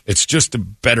yourself. It's just a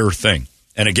better thing.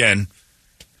 And again,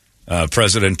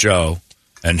 President Joe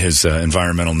and his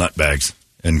environmental nutbags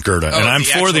and Gerda. And I'm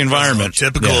for the environment.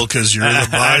 Typical, because you're the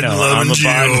Biden-loving Jew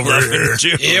over here.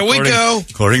 Here we go.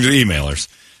 According to the emailers,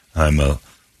 I'm a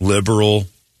liberal,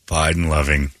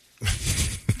 Biden-loving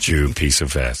Jew piece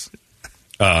of ass.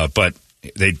 But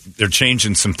they're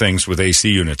changing some things with AC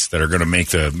units that are going to make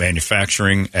the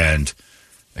manufacturing and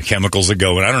the chemicals that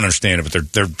go, and I don't understand it,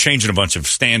 but they're changing a bunch of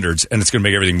standards, and it's going to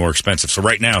make everything more expensive. So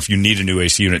right now, if you need a new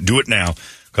AC unit, do it now,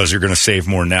 because you're going to save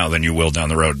more now than you will down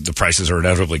the road. The prices are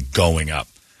inevitably going up.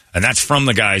 And that's from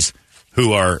the guys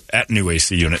who are at New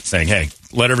AC Unit saying, hey,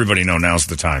 let everybody know now's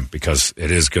the time, because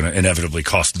it is going to inevitably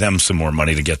cost them some more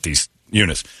money to get these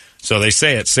units. So they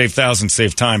say it, save thousands,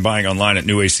 save time buying online at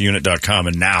newacunit.com,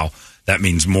 and now that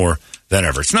means more than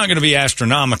ever. It's not going to be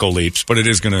astronomical leaps, but it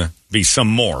is going to be some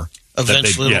more.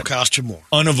 Eventually it'll cost you more.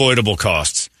 Unavoidable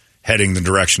costs heading the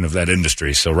direction of that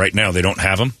industry. So right now they don't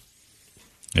have them.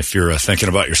 If you're thinking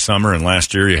about your summer, and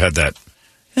last year you had that,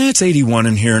 it's 81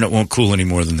 in here and it won't cool any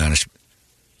more than that.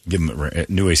 Give them at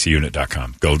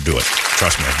newacunit.com. Go do it.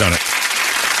 Trust me, I've done it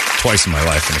twice in my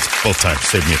life, and it's both times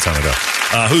saved me a ton of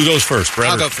dough. Who goes first,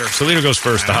 Brett? I'll go first. Toledo goes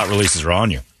first. The hot releases are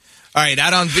on you. All right,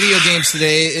 out on video games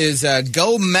today is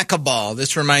Go Mecha Ball.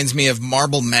 This reminds me of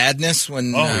Marble Madness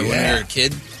when we were a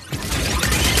kid.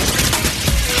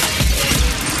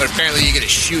 But apparently you get to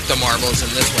shoot the marbles in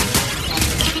this one.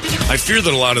 I fear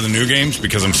that a lot of the new games,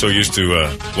 because I'm so used to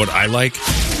what I like,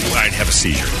 I'd have a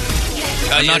seizure.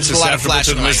 I'm not susceptible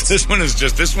to this.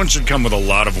 This one should come with a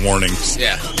lot of warnings.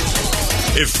 Yeah.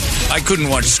 If I couldn't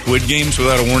watch Squid Games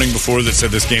without a warning before that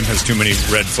said this game has too many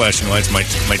red flashing lights, might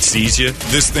seize you,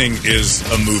 this thing is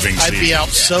a moving I'd be out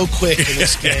so quick in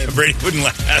this game. Brady wouldn't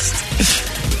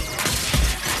last.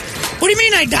 What do you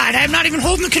mean I died? I'm not even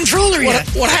holding the controller yet.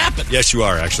 What happened? Yes, you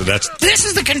are, actually. This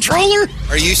is the controller?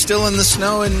 Are you still in the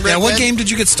snow in Red Dead? What game did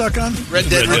you get stuck on? Red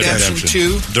Dead Redemption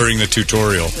 2. During the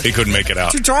tutorial. He couldn't make it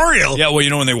out. Tutorial? Yeah, well,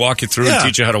 you know when they walk you through and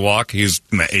teach you how to walk? He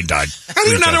died. How do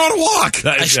you not know how to walk?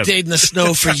 I stayed in the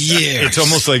snow for years. It's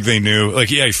almost like they knew. Like,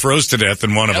 he froze to death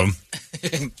in one of them.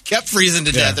 Kept freezing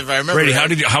to death, if I remember. Brady,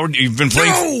 you've been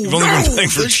playing? You've only been playing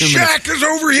for 2 minutes. The shack is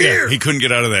over here. He couldn't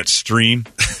get out of that stream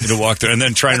to walk there, and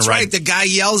then trying to ride. Right. The guy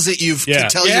yells at you to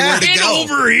tell you where to Get go.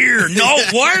 over here. No,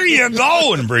 where are you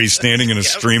going? And Brady's standing in a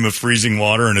stream of freezing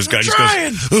water, and his guy just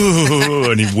goes,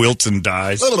 ooh, and he wilts and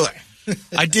dies.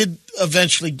 I did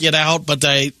eventually get out, but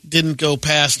I didn't go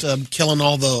past killing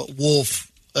all the wolves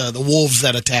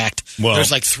that attacked. Well,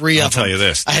 there's like 3 of them. I'll tell you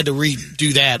this. I had to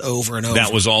redo that over and over.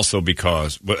 That was also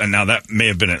because, and now that may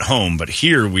have been at home, but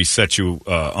here we set you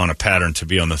on a pattern to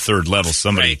be on the 3rd level.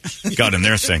 Somebody got in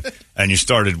their thing, and you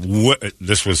started,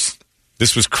 this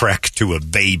was crack to a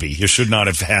baby. You should not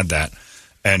have had that.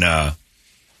 And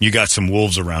you got some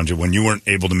wolves around you when you weren't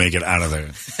able to make it out of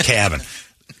the cabin.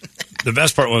 The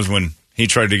best part was when he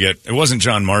tried to it wasn't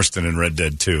John Marston in Red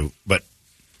Dead 2, but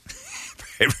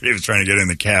he was trying to get in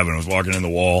the cabin. I was walking in the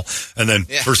wall, and then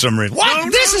for some reason,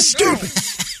 This is stupid.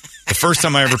 The first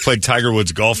time I ever played Tiger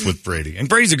Woods golf with Brady, and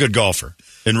Brady's a good golfer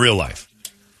in real life,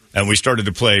 and we started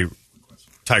to play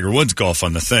Tiger Woods golf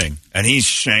on the thing, and he's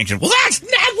shanking. Well,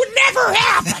 that would never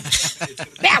happen.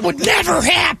 That would never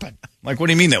happen. Like, what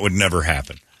do you mean that would never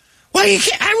happen? Well,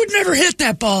 I would never hit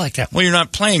that ball like that. Well, you're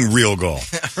not playing real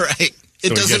golf. Right.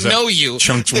 It doesn't know you.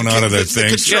 Chunks one out of that thing.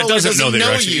 Yeah, it doesn't know that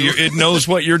you're actually. It knows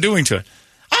what you're doing to it.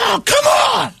 Oh, come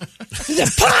on!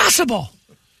 It's impossible.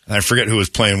 And I forget who was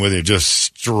playing with you. Just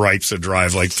stripes a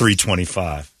drive like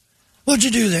 325. What'd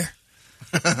you do there?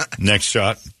 Next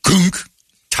shot. Gunk.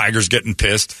 Tiger's getting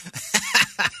pissed.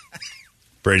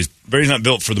 Brady's not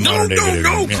built for the modern day video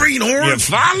game. No, Greenhorn. Yeah,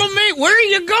 follow me. Where are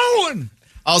you going?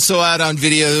 Also out on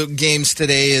video games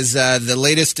today is the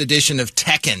latest edition of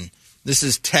Tekken. This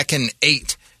is Tekken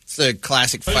 8. It's a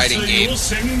classic fighting game.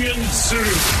 It's a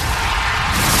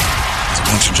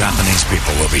bunch of Japanese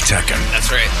people will be Tekken.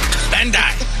 That's right.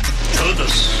 Bandai.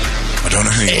 I don't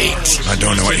know who you are. I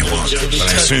don't know what you want. But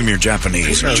I assume you're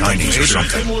Japanese or Chinese or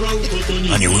something.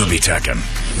 And you will be Tekken.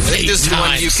 I think this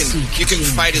one you can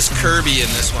fight as Kirby in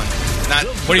this one. Not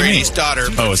Brady's daughter.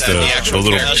 Oh, it's the actual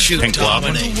little character. pink blob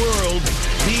one.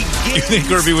 You think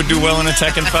Kirby would do well in a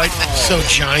Tekken fight? So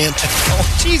giant. Oh,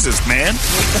 Jesus, man.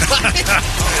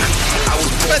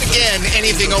 But again,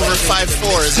 anything over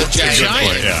 5'4" is a giant.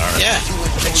 Point. Yeah, all right.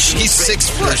 Yeah. And she's 6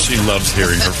 foot. She loves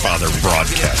hearing her father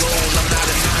broadcast.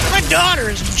 My daughter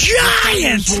is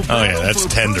giant. Oh, yeah, that's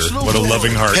tender. What a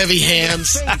loving heart. Heavy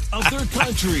hands. Other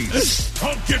countries.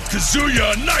 I'll give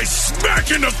Kazuya a nice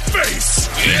smack in the face.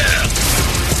 Yeah.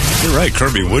 You're right.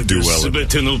 Kirby would do well.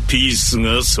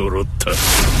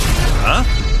 Huh?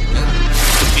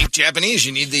 Speak Japanese.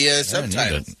 You need the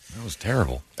subtitles. That was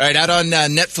terrible. All right, out on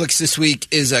Netflix this week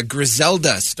is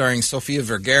Griselda, starring Sofia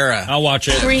Vergara. I'll watch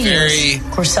it. Very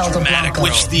dramatic.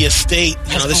 Which the estate,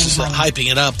 this is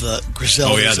hyping it up. The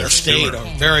Griselda estate are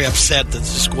very upset that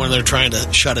this is when they're trying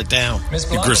to shut it down.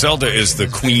 Griselda is the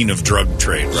queen of drug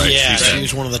trade, right? Yeah,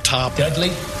 she's one of the top.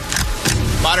 Deadly.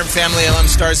 Modern Family alum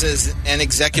stars as an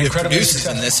executive producer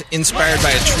in this, inspired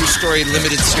by a true story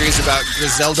limited series about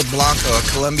Griselda Blanco, a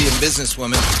Colombian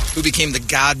businesswoman who became the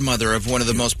godmother of one of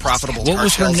the most profitable What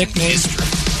was her cartels in nickname? history.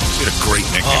 She had a great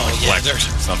nickname. Black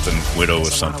something, widow of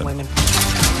something.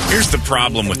 Here's the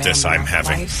problem with this I'm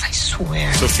having. I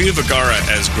swear. Sofia Vergara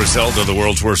as Griselda, the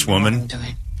world's worst woman.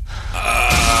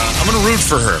 I'm going to root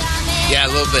for her. Yeah, a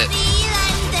little bit.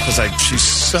 Because she's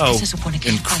so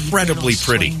incredibly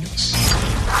pretty.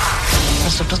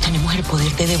 Nosotros tenemos el poder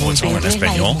de devolverle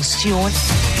la emoción.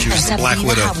 She was the Black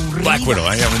Widow. Black Widow.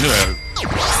 I never knew that.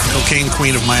 Cocaine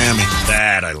Queen of Miami.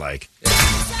 That I like.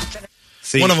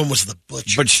 See, one of them was the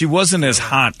Butcher. But she wasn't as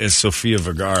hot as Sofia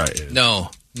Vergara is.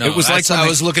 No. It was like I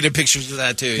was looking at pictures of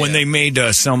that too. When they made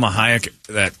Selma Hayek,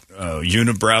 that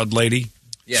unibrowed lady.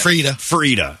 Yeah.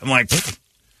 Frida. I'm like,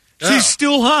 she's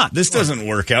still hot. This doesn't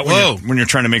work out when you're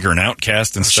trying to make her an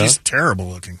outcast and stuff. She's terrible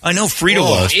looking. I know Frida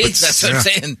was. But that's what I'm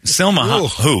saying. Selma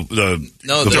Hayek. Who? The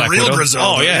Black real Widow?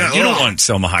 Griselda. Oh, yeah. You don't want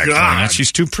Selma Hayek playing that.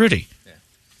 She's too pretty.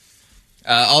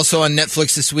 Also on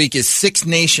Netflix this week is Six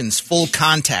Nations Full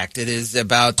Contact. It is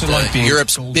about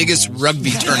Europe's biggest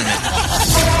rugby tournament.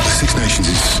 Six Nations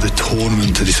is the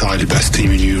tournament to decide the best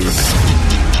team in Europe.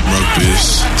 Rugby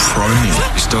is prime.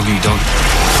 It's dog-eat-dog.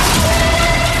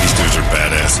 These dudes are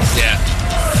badass. Yeah.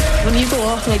 When you go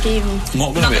off to a game,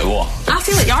 Not going to be at war. I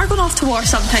feel like you are going off to war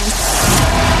sometimes.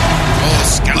 Oh,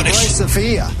 Scottish. Embrace the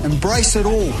fear. Embrace it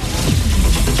all.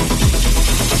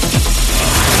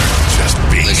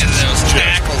 Look at those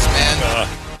tackles, man.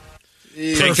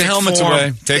 Take the helmets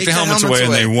away. Take the helmets away,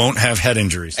 and they won't have head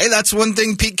injuries. Hey, that's one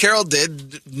thing Pete Carroll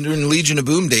did during Legion of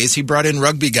Boom days. He brought in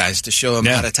rugby guys to show them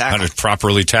how to tackle. How to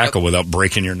properly tackle without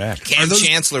breaking your neck. Cam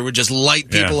Chancellor would just light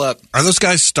people up. Are those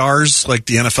guys stars like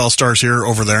the NFL stars here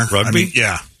over there? Rugby?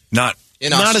 Yeah. Not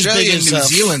Australia as big as New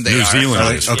Zealand, they are. New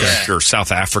Zealand is. Okay. Yeah. Or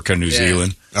South Africa, New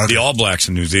Zealand. Okay. The All Blacks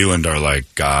in New Zealand are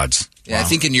like gods. Yeah, I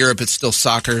think in Europe it's still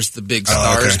soccer's the big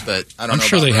stars, but I don't know. I'm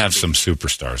sure they about have some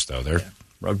superstars, though. They're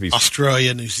rugby's.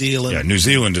 Australia, New Zealand. Yeah, New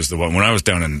Zealand is the one. When I was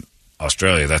down in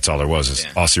Australia, that's all there was. Is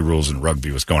Aussie rules and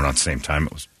rugby was going on at the same time.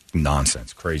 It was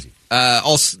nonsense, crazy.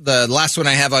 Also, the last one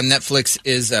I have on Netflix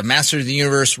is Master of the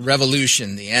Universe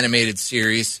Revolution, the animated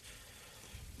series.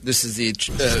 This is the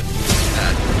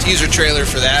teaser trailer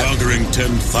for that. Conquering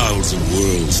 10,000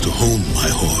 worlds to home my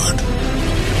horde.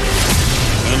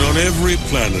 And on every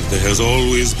planet there has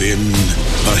always been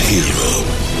a hero.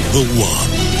 The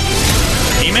one.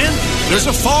 He-Man? There's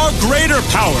a far greater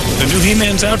power. The new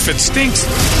He-Man's outfit stinks.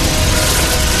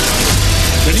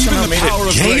 Than even the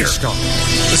power of Grayskull.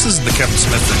 This is the Kevin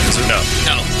Smith thing, is it? No.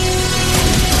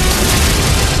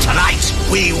 Tonight,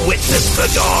 we witness the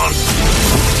dawn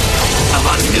of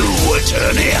a new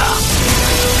Eternia.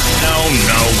 No.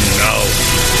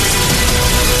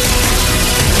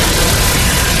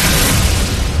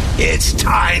 It's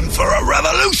time for a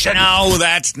revolution. No,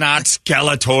 that's not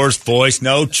Skeletor's voice.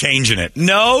 No changing it.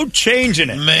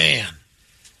 Man.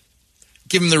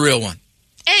 Give him the real one.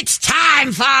 It's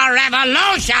time for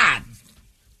revolution.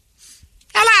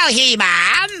 Hello,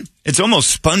 He-Man. It's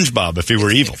almost SpongeBob if he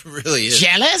were evil. It really is.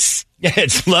 Jealous? Yeah,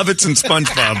 it's Lovitz and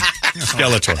SpongeBob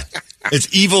Skeletor.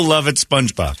 It's evil Lovitz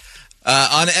SpongeBob.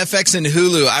 On FX and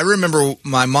Hulu, I remember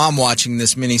my mom watching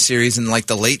this miniseries in like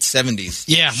the late 70s.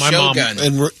 Yeah, my Shogun. mom.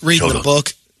 And reading the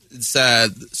book. It's,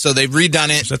 so they've redone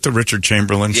it. Is that the Richard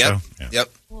Chamberlain show? Yeah. Yep.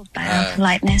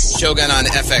 Politeness. Shogun on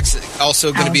FX.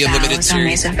 Also going to be a limited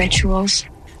series. Of rituals.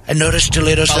 I noticed a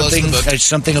little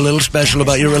something a little special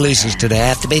about your releases today. I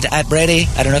have to be Brady.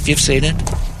 I don't know if you've seen it.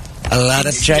 A lot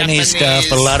of Chinese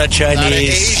stuff, a lot of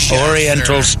Chinese,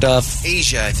 Oriental stuff,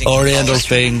 Asia, I think. Oriental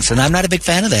things, and I'm not a big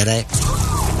fan of that.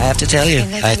 I have to tell you,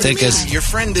 I think as your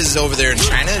friend is over there in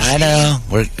China. I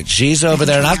know she's over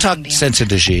there, and I'll talk sense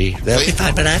into she. They'll be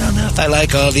fine, but I don't know if I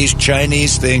like all these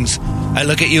Chinese things. I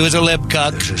look at you as a lip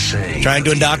cuck, trying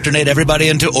to indoctrinate everybody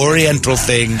into Oriental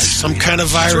things. Some kind of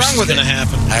virus is going to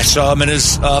happen. I saw him in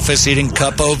his office eating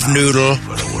cup of noodle.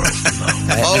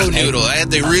 Noodle. I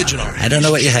had the original. I don't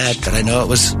know what you had, but I know it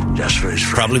was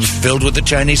probably filled with the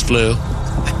Chinese flu.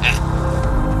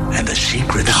 And the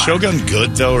secret. Is Shogun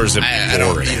good though, or is it boring? I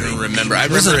don't even remember. I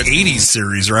It was remember an 80s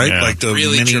series, right? Yeah. Like the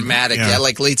really dramatic. Yeah,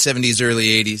 like late 70s,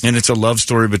 early 80s. And it's a love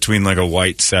story between like a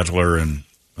white settler and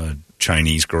a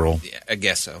Chinese girl. Yeah, I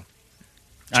guess so.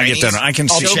 I get that. I can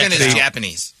see Shogun is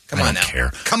Japanese. Come on now.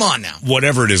 Care. Come on now.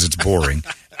 Whatever it is, it's boring.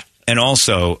 And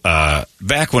also,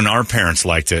 back when our parents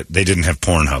liked it, they didn't have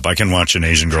Pornhub. I can watch an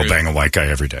Asian girl bang a white guy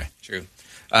every day. True.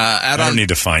 I don't need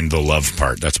to find the love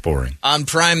part. That's boring. On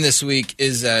Prime this week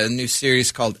is a new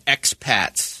series called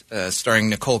Expats, starring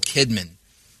Nicole Kidman.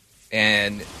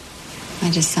 And I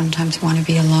just sometimes want to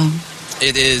be alone.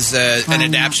 it is an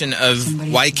adaptation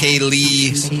of Y.K.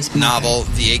 Lee's novel,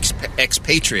 The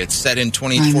Expatriates, set in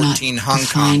 2014 Hong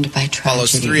Kong.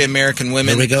 Follows 3 American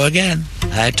women. Here we go again.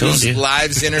 I told whose you.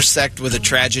 lives intersect with a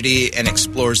tragedy and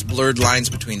explores blurred lines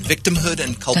between victimhood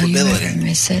and culpability. Don't you ever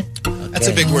miss it? That's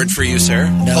a big word for you, sir.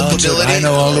 No, Culpability. I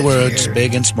know all the words,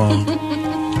 big and small.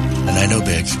 And I know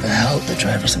big. The help, the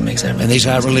drivers that makes everything. And these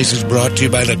hot releases brought to you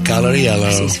by the color yellow.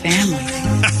 His family.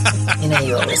 You know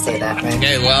you always say that, right?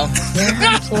 Okay, well,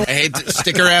 I hate to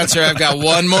stick around, sir. I've got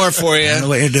one more for you. I know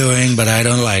what you're doing, but I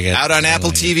don't like it. Out on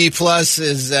Apple TV Plus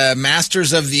is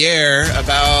Masters of the Air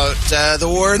about the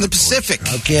war in the Pacific.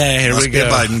 Okay, here we go.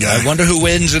 Biden guy. I wonder who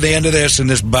wins at the end of this in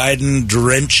this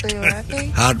Biden-drenched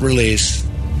hot release.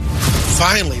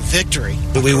 Finally, victory.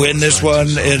 Do we win this one,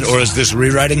 or is this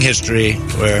rewriting history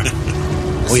where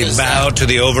we bow to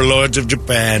the overlords of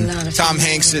Japan? Tom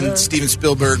Hanks and Steven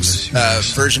Spielberg's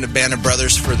version of Band of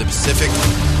Brothers for the Pacific.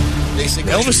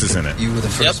 Basically, Elvis is in it. You were the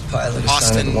first pilot.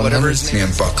 Austin, whatever his name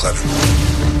is. Buck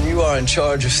Levin. You are in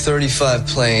charge of 35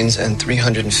 planes and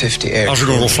 350 aircraft. I was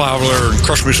going to fly over there and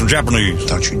crush me some Japanese.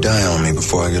 Don't you die on me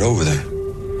before I get over there.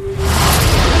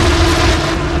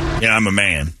 Yeah, I'm a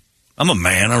man. I'm a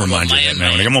man. I remind you of that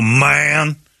now. I'm a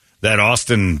man. That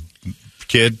Austin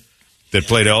kid that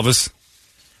played Elvis.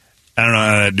 I don't know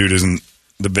how that dude isn't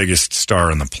the biggest star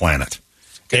on the planet.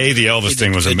 The Elvis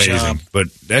thing was amazing,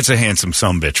 but that's a handsome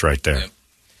sumbitch right there. Yep.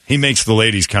 He makes the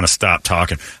ladies kind of stop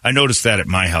talking. I noticed that at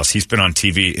my house. He's been on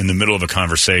TV in the middle of a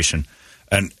conversation,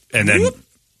 and then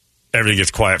everything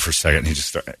gets quiet for a second. And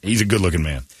he's a good-looking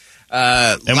man.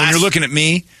 And when you're looking at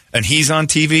me and he's on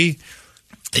TV,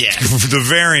 yeah, the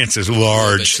variance is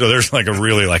large. So there's like a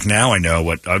really now I know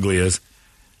what ugly is.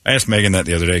 I asked Megan that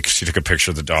the other day because she took a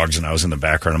picture of the dogs and I was in the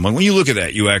background. I'm like, when you look at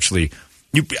that,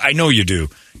 I know you do.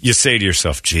 You say to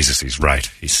yourself, Jesus, he's right.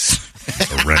 He's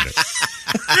horrendous.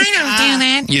 I don't do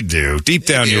that. You do. Deep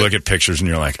down, you look at pictures and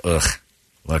you're like, ugh,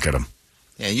 look at him.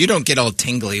 Yeah, you don't get all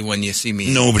tingly when you see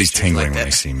me. Nobody's tingling when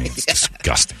they see me. It's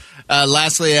disgusting.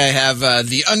 Lastly, I have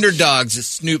The Underdogs, a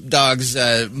Snoop Dogg's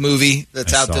movie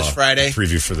that's out this Friday.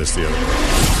 Preview for this the other day.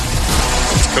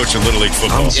 He's coaching Little League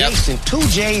football. I'm Jason 2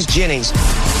 James Jennings.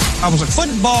 I was a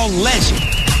football legend.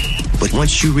 But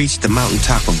once you reach the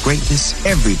mountaintop of greatness,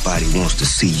 everybody wants to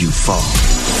see you fall.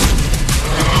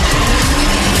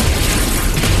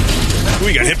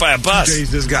 We got hit by a bus.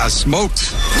 This guy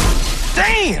smoked.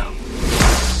 Damn!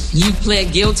 You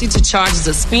pled guilty to charges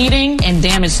of speeding and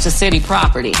damage to city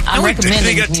property. I'm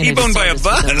recommending he got T-boned by a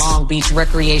bus. The Long Beach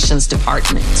Recreations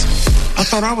Department. I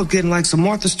thought I was getting like some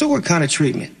Martha Stewart kind of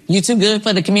treatment. You too good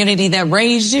for the community that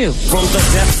raised you. From the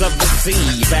depths of the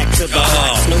sea back to the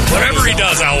whatever he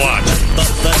does, I'll watch.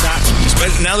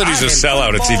 Now that he's a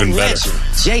sellout, it's even better.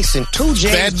 Jason 2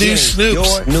 James Bad news, Jennings,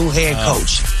 your new head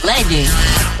coach. Lady.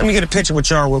 Let me get a picture with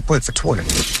y'all real quick for Twitter.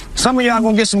 Some of y'all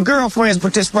gonna get some girlfriends,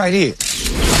 but this right here.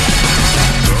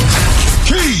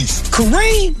 Keys.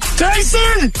 Kareem.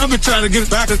 Tyson. I've been trying to get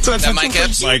back to touch. That Mike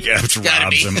Epps? Mike Epps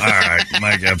robs him. All right,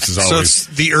 Mike Epps is So always...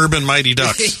 it's the Urban Mighty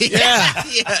Ducks. Yeah.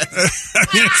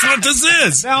 That's what this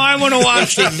is. Now I want to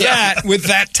watch that with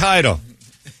that title.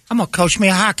 I'm going to coach me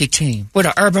a hockey team with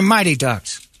the Urban Mighty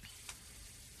Ducks.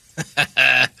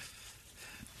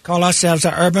 Call ourselves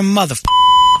the Urban Motherfucker.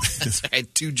 That's right,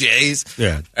 2 J's.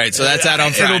 Yeah. All right, so that's out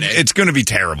on Friday. It's going to be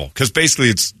terrible because basically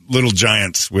it's Little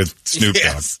Giants with Snoop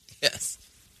Dogg. Yes.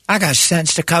 I got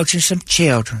sentenced to coaching some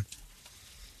children.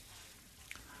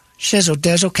 Shizzle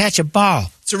dazzle, catch a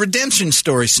ball. It's a redemption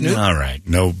story, Snoop. All right.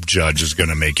 No judge is going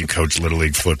to make you coach Little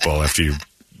League football after you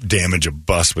damage a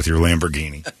bus with your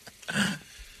Lamborghini.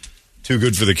 Too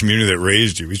good for the community that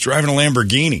raised you. He's driving a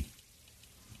Lamborghini.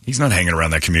 He's not hanging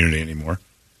around that community anymore.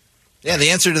 Yeah,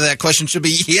 the answer to that question should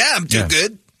be, I'm too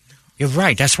good. You're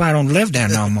right. That's why I don't live there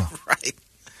no more. Right.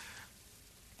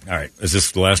 All right. Is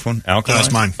this the last one? Alkaline?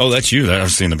 That's mine. Oh, that's you. I've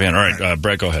seen the band. All right.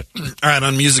 Brett, go ahead. All right,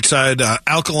 on music side,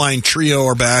 Alkaline Trio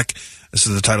are back. This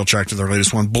is the title track to their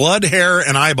latest one, Blood, Hair,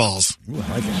 and Eyeballs. Ooh, I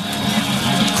like it.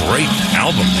 Great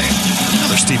album name.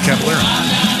 Another Steve Caballero.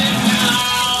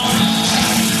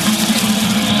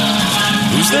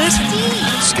 Who's that?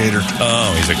 Skater.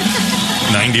 Oh, he's a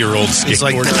 90-year-old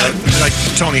skateboarder. He's like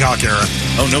Tony Hawk era.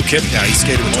 Oh, no kidding. Yeah, he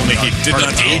skated with Only Tony he did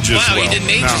not age as well. Wow, he didn't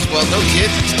age as well. No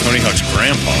kid. Tony Hawk's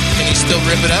grandpa. Can he still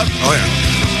rip it up? Oh, yeah.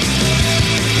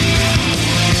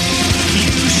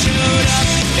 You showed up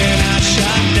and I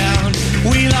shot down.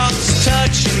 We lost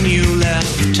touch and you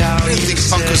left town. I didn't think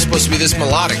punk was supposed to be this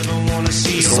melodic.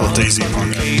 It's a little Daisy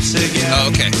punk.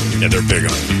 Oh, okay. Yeah, they're big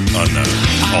on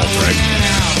alt, right?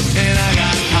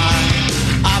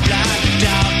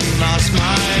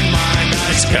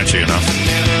 It's catchy enough.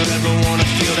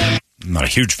 I'm not a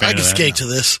huge fan I of can that. skate to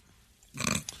this.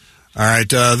 All right,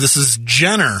 this is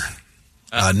Jenner.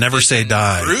 Never Say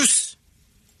Die. Bruce?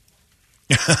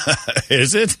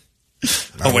 Is it?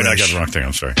 Oh, wait, I got the wrong thing.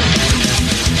 I'm sorry.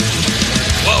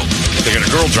 Whoa. They got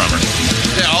a girl drummer.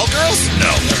 They're all girls?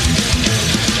 No.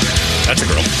 That's a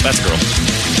girl. That's a girl.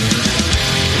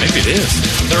 Maybe it is.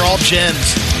 They're all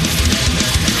gens.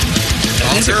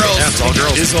 All girls. Yeah, it's all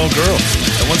girls. It is all girls.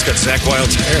 That one's got Zach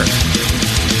Wilde's hair.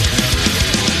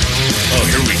 Oh,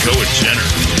 here we go with Jenner.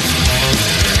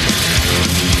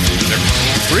 They're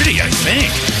pretty, I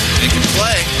think. They can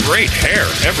play. Great hair.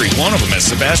 Every one of them has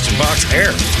Sebastian Bach's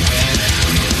hair.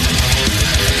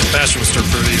 Sebastian was still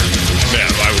prettier. Yeah,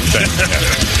 I would bet.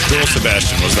 Girl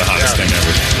Sebastian was the hottest thing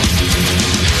ever.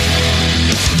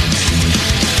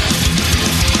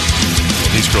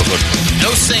 These girls look... No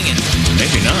singing.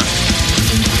 Maybe not.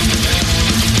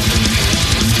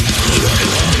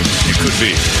 It could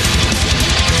be.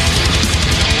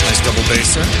 Nice double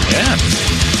bass there. Yeah.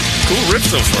 Cool riff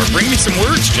so far. Bring me some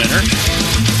words, Jenner.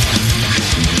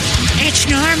 It's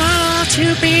normal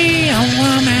to be a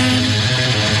woman.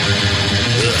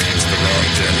 It's the wrong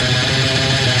Jenner.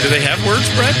 Do they have words,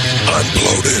 Brett? I'm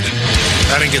bloated.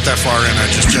 I didn't get that far in. I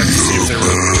just checked to see if they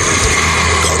were...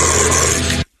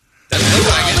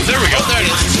 There we go. Oh, there it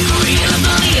is.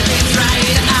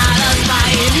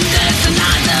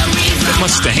 Is it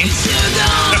Mustaine?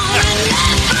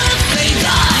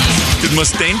 Did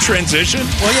Mustaine transition?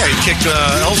 Well, yeah, he kicked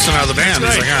Elfson out of the band.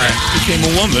 That's He's like, all right. Became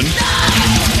a woman.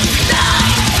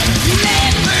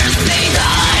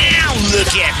 Now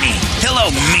look at me.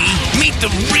 Hello, me. Meet the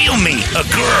real me, a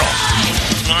girl.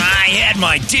 I had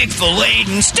my dick filleted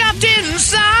and stuffed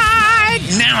inside.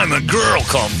 Now I'm a girl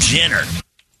called Jenner.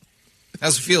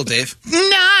 How's it feel, Dave?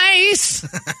 Nice.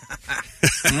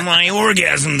 My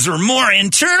orgasms are more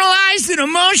internalized than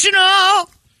emotional.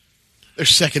 Their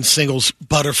second single's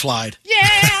Butterflied.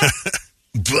 Yeah.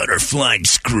 Butterflied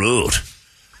screwed.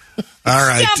 All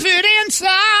right. Stuff it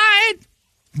inside.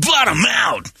 Bottom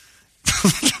out.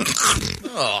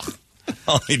 Oh.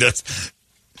 All he does,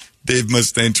 Dave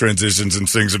Mustaine transitions and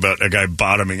sings about a guy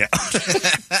bottoming out.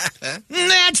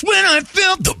 That's when I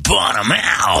felt the bottom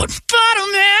out.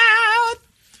 Bottom out.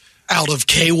 Out of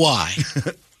KY.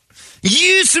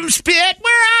 Use some spit.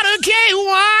 We're out of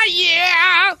KY,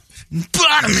 yeah.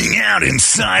 Bottoming out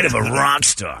inside of a rock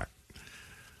star.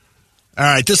 All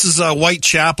right, this is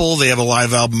Whitechapel. They have a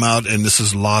live album out, and this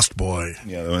is Lost Boy.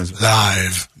 Yeah, that was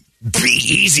live. Be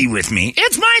easy with me.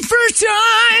 It's my first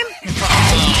time.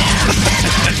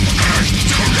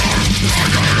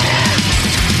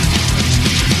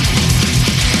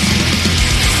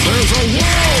 There's a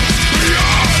world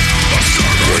beyond the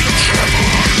Whitechapel.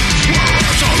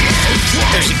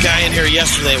 There's a guy in here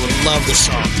yesterday that would love this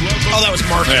song. Oh, that was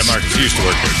Marcus. Yeah, Marcus used to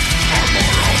work here.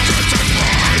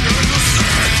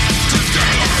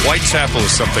 Whitechapel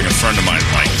is something a friend of mine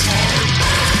liked.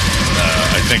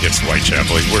 I think it's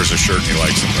Whitechapel. He wears a shirt and he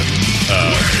likes it, but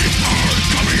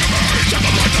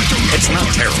it's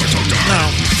not terrible. No.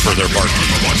 For their barking.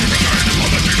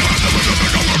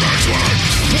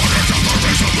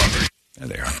 There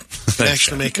they are.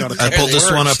 I pulled this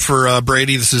one up for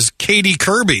Brady. This is Katie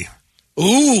Kirby.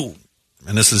 Ooh.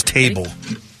 And this is Table.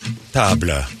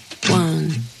 Table.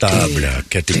 Table.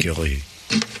 Category.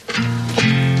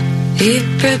 He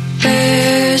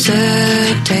prepares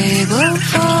a table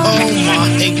for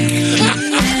me. My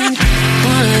God.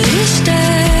 One of these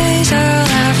days I'll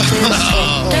have to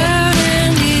sit down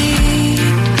and eat.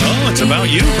 Oh, it's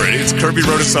about you, Brady. It's Kirby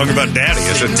wrote a song about Daddy.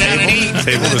 It's a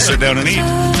table to sit down and eat.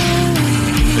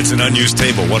 It's an unused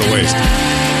table. What a waste.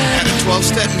 At a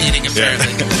 12-step meeting, apparently.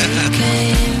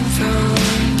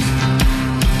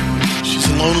 She's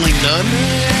a lonely nun.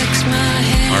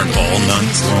 Aren't all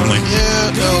nuns lonely?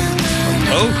 Yeah, no.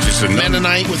 Oh, she's a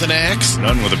Mennonite with an axe.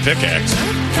 Nun with a pickaxe.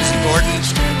 Gordon.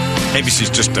 Maybe she's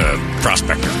just a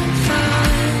prospector.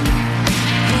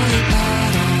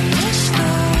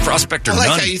 Prospector I like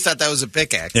Nun. how you thought that was a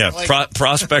pickaxe. Yeah, Like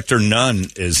Prospector Nun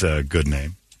is a good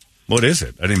name. What is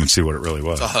it? I didn't even see what it really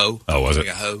was. It's a hoe. Oh, was like it?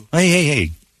 a hoe.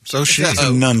 Hey. So she's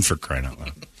a nun for crying out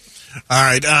loud. All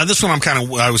right, this one I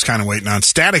was kind of waiting on.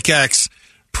 Static X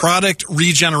Product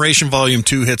Regeneration Volume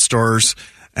 2 hit stores,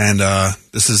 and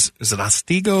this is it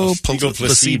Ostigo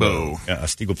Placebo? Yeah,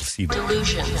 Ostigo Placebo. And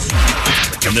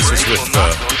this is with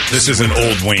this is an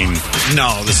old Wayne.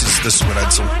 No, this is what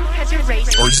I'd say.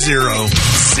 Or Zero.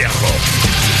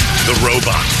 The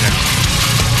robot. Yeah.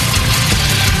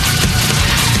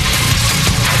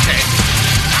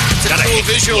 It's a cool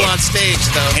visual on stage,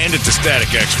 though. Hand it to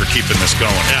Static X for keeping this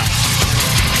going. Yeah.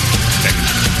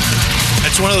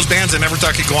 It's one of those bands that never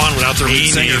thought could go on without their lead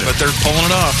singer, but they're pulling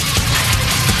it off.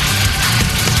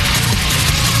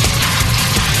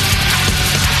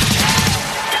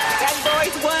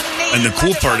 And the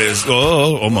cool part is,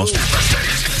 almost.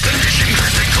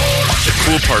 The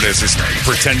cool part is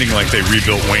pretending like they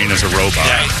rebuilt Wayne as a robot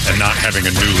and not having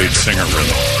a new lead singer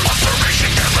really.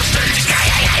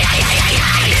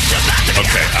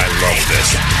 Okay, I love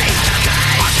this.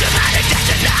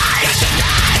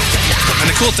 And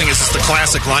the cool thing is it's the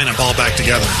classic lineup all back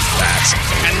together.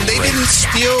 And they didn't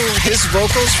steal his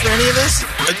vocals for any of this?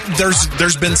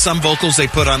 There's been some vocals they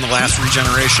put on the last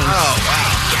Regeneration. Oh,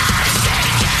 wow.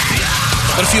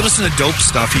 But if you listen to Dope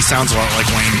stuff, he sounds a lot like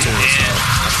Wayne, too. So.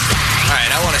 All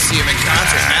right, I want to see him in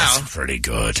concert now. That's pretty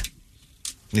good.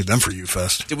 Need them for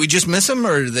U-Fest. Did we just miss them,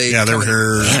 or are they? Yeah, they were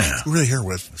here. Who were they here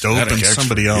with? Dope and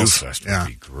somebody else. U-Fest would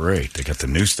be great. They got the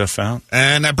new stuff out.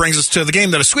 And that brings us to the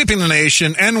game that is sweeping the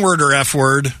nation, N-word or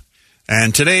F-word.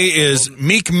 And today is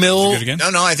Meek Mill.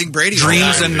 No, I think Brady.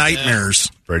 Dreams and Nightmares.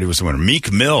 Brady was the winner.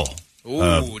 Meek Mill.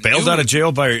 Bailed out of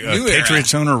jail by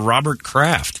Patriots owner Robert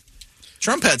Kraft.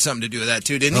 Trump had something to do with that,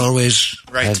 too, didn't he? Always.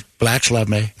 Right. Blacks love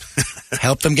me.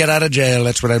 Help them get out of jail.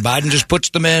 That's what Biden just puts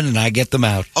them in, and I get them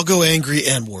out. I'll go angry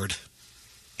N-word.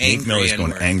 Meek Mill is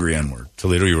going angry N-word.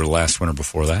 Toledo, you were the last winner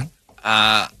before that?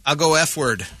 I'll go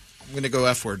F-word. I'm going to go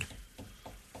F-word.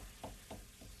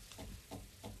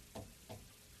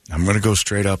 I'm going to go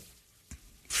straight up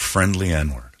friendly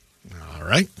N-word. All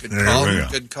right. Good call.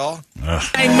 Good call.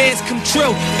 Nightmares come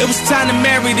true. It was time to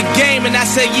marry the game, and I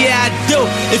said, yeah, I do.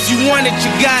 If you want it,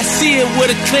 you gotta see it with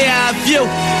a clear eye view.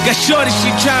 Got shorty, she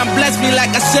try and bless me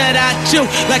like I said I chew.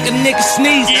 Like a nigga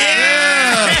sneeze.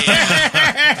 Yeah!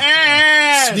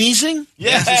 Sneezing?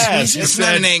 Yes. It's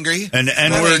not an angry. An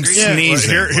N-word sneezing.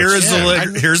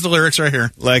 Here's the lyrics right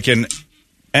here. Like an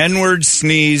N-word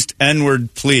sneezed,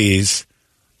 N-word please,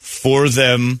 for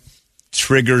them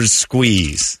triggers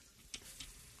squeeze.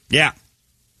 Yeah.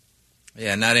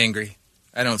 Yeah, not angry.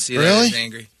 I don't see that as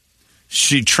angry.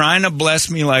 She trying to bless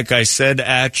me like I said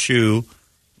at you,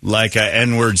 like a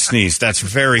N-word sneeze. That's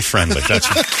very friendly. That's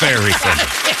very friendly.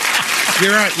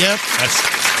 You're right, yep.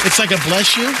 It's like a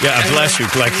bless you? Yeah, a bless you,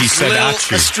 like he said at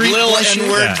you. A street bless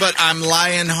you word, but I'm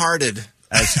lion-hearted.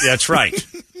 That's right.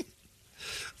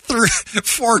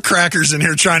 4 crackers in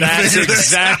here trying to figure this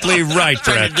exactly out. Right,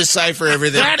 trying to decipher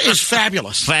everything. That is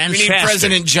fabulous. Fantastic. We need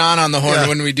President John on the horn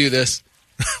when we do this.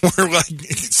 We're like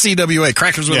CWA,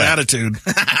 crackers with attitude.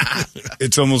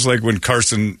 It's almost like when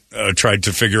Carson tried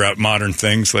to figure out modern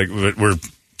things, like we're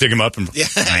dig him up. And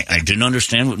I didn't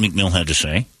understand what Meek Mill had to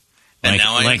say. And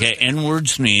now I like an N-word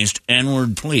sneezed,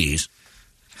 N-word please.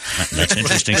 That's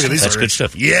interesting. That's good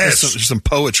stuff. Yes. There's some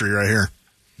poetry right here.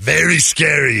 Very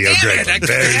scary, Greg.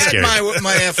 Very scary.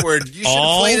 My F word. You should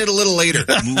have played it a little later.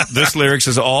 This lyric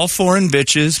says, all foreign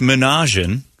bitches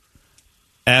menaging,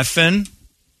 effing,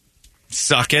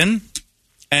 sucking,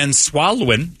 and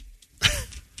swallowing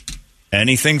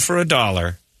anything for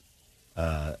 $1.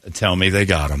 tell me they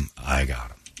got him. I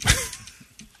got him.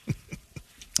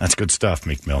 That's good stuff,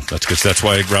 Meek Mill. That's good. That's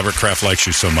why Robert Kraft likes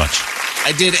you so much.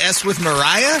 I did S with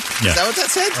Mariah? Yeah. Is that what that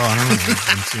said? Oh, I don't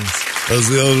know. As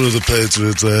the owner of the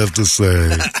Patriots, I have to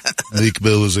say, Meek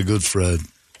Mill is a good friend.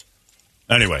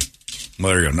 Anyway,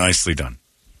 well, there you go. Nicely done.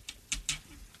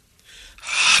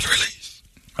 Hot release.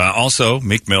 Also,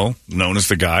 Meek Mill, known as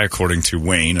the guy, according to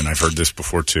Wayne, and I've heard this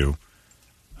before too,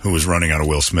 who was running out of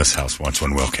Will Smith's house once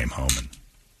when Will came home and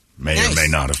may or may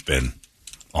not have been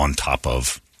on top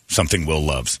of something Will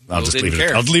loves. I'll just leave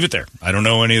it. I'll leave it there. I don't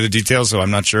know any of the details, so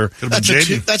I'm not sure. Could have been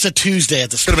Jaden. That's a Tuesday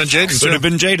at the Could have been Jaden. Could have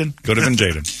been Jaden. Could have been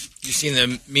Jaden. You seen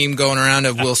the meme going around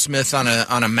of Will Smith on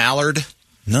a mallard?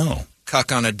 No.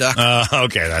 Cuck on a duck.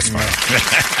 Okay, that's fine.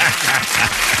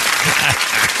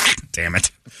 Damn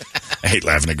it. I hate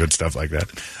laughing at good stuff like that.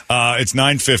 It's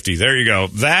 9:50. There you go.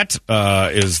 That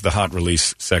is the hot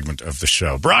release segment of the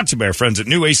show. Brought to you by our friends at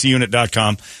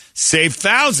newacunit.com. Save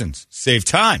thousands. Save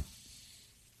time.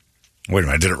 Wait a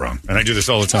minute, I did it wrong. And I do this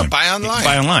all the time. Buy online.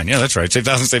 Buy online. Yeah, that's right. Save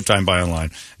thousands, save time, buy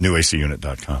online.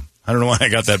 Newacunit.com. I don't know why I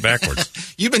got that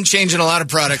backwards. You've been changing a lot of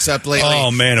products up lately. Oh,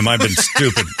 man, am I been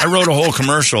stupid. I wrote a whole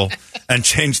commercial and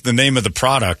changed the name of the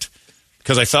product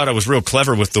because I thought I was real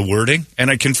clever with the wording,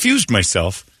 and I confused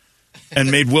myself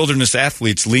and made wilderness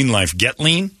athletes lean life get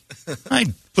lean. I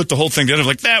put the whole thing together.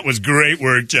 Like, that was great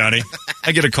work, Johnny.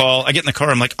 I get a call. I get in the car.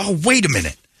 I'm like, oh, wait a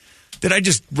minute. Did I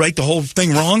just write the whole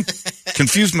thing wrong?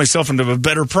 Confused myself into a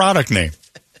better product name.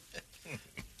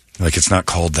 Like, it's not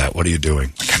called that. What are you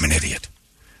doing? Like, I'm an idiot.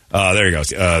 There you go.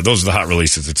 Those are the hot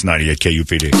releases. It's 98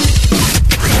 KUPD.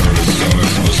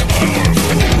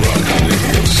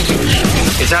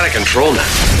 It's out of control now.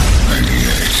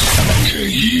 98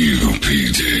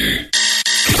 KUPD.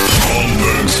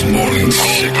 Holmbergs Morning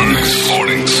Sickness.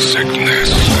 Morning Sickness.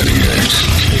 98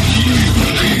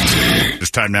 KUPD.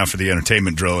 It's time now for the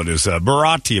entertainment drill. It is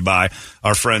brought to you by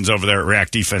our friends over there at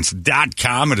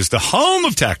reactdefense.com. It is the home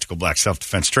of tactical black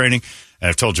self-defense training. And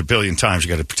I've told you a billion times, you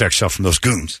got to protect yourself from those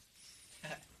goons.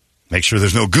 Make sure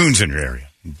there's no goons in your area.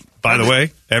 By the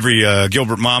way, every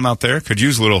Gilbert mom out there could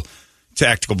use a little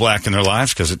tactical black in their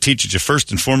lives because it teaches you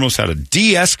first and foremost how to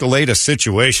de-escalate a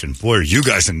situation. Boy, are you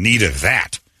guys in need of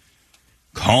that.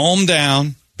 Calm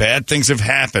down. Bad things have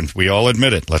happened. We all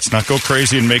admit it. Let's not go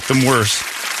crazy and make them worse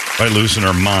by losing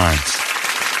our minds.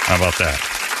 How about that?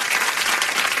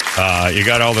 You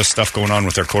got all this stuff going on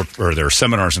with their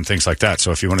seminars and things like that.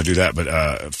 So if you want to do that,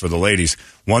 but for the ladies,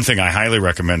 one thing I highly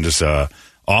recommend is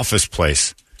office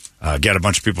place. Get a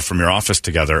bunch of people from your office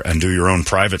together and do your own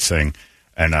private thing,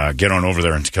 and get on over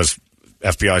there. And because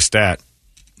FBI stat,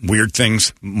 weird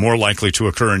things more likely to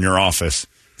occur in your office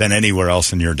than anywhere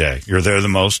else in your day. You're there the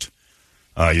most.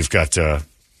 You've got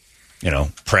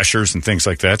pressures and things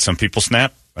like that. Some people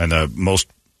snap, and the most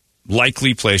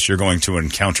likely place you're going to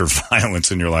encounter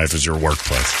violence in your life is your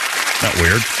workplace. Not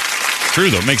weird. It's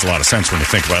true, though. It makes a lot of sense when you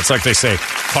think about it. It's like they say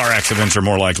car accidents are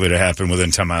more likely to happen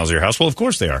within 10 miles of your house. Well, of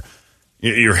course they are.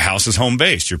 Your house is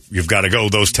home-based. You've got to go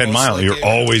those 10 miles. You're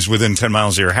always within 10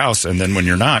 miles of your house, and then when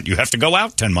you're not, you have to go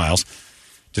out 10 miles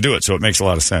to do it. So it makes a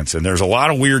lot of sense. And there's a lot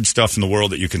of weird stuff in the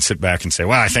world that you can sit back and say,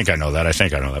 well, I think I know that. I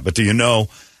think I know that. But do you know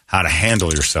how to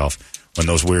handle yourself when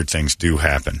those weird things do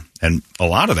happen? And a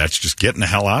lot of that's just getting the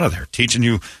hell out of there, teaching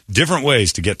you different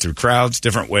ways to get through crowds,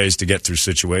 different ways to get through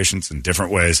situations, and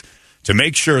different ways to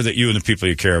make sure that you and the people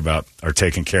you care about are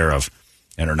taken care of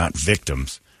and are not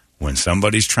victims when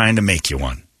somebody's trying to make you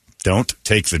one. Don't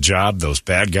take the job those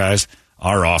bad guys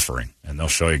are offering, and they'll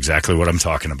show you exactly what I'm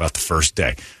talking about the first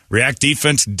day.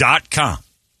 ReactDefense.com.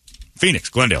 Phoenix,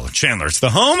 Glendale, and Chandler. It's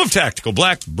the home of Tactical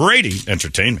Black Brady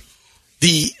Entertainment.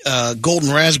 The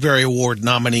Golden Raspberry Award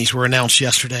nominees were announced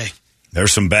yesterday.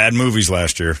 There's some bad movies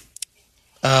last year.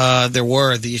 There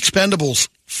were. The Expendables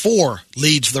 4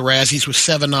 leads the Razzies with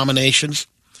 7 nominations.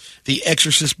 The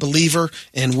Exorcist Believer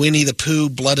and Winnie the Pooh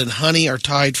Blood and Honey are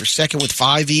tied for second with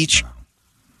 5 each. Wow.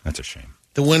 That's a shame.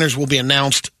 The winners will be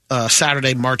announced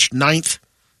Saturday, March 9th,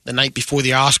 the night before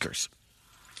the Oscars.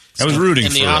 I was rooting for...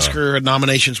 And the Oscar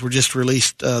nominations were just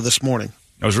released this morning.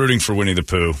 I was rooting for Winnie the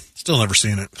Pooh. Still never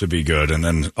seen it. To be good, and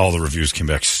then all the reviews came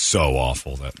back so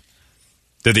awful. That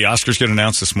Did the Oscars get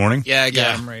announced this morning? Yeah, I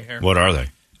got them right here. What are they?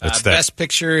 Best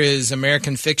Picture is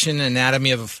American Fiction,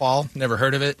 Anatomy of a Fall. Never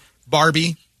heard of it.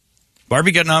 Barbie.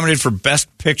 Barbie got nominated for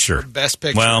Best Picture. Best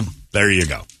Picture. Well, there you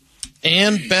go.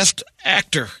 And Best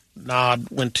Actor nod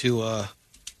went to,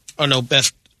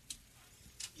 Best...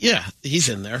 Yeah, he's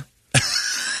in there.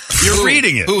 You're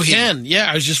reading it. Who Ken?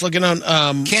 Yeah, I was just looking on...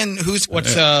 Ken, who's...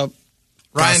 What's...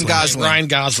 Ryan Gosling. Ryan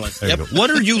Gosling. Yep. What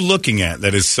are you looking at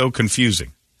that is so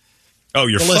confusing? Oh,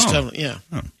 your phone. List of, yeah.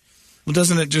 Oh. Well,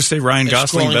 doesn't it just say Ryan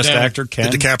Gosling, Best Actor?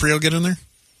 Did DiCaprio get in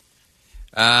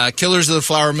there? Killers of the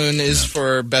Flower Moon is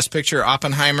for Best Picture.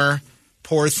 Oppenheimer,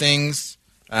 Poor Things.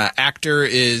 Actor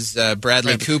is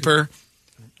Bradley Cooper.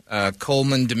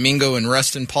 Coleman Domingo and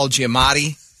Rustin. Paul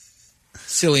Giamatti.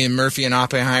 Cillian Murphy and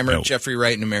Oppenheimer. Jeffrey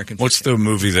Wright and American Fiction. What's the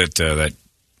movie that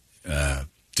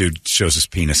dude shows his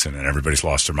penis in and everybody's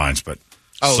lost their minds? But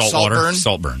Saltburn.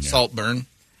 Saltburn. Yeah. Saltburn.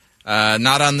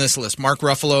 Not on this list. Mark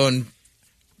Ruffalo and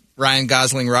Ryan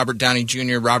Gosling, Robert Downey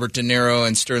Jr., Robert De Niro,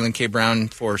 and Sterling K. Brown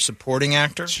for supporting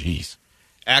actor. Jeez.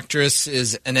 Actress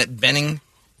is Annette Bening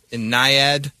in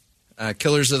Naiad.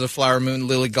 Killers of the Flower Moon,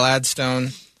 Lily Gladstone.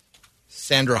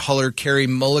 Sandra Huller, Carey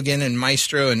Mulligan in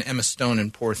Maestro, and Emma Stone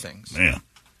in Poor Things. Yeah.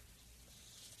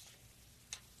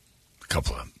 A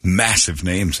couple of massive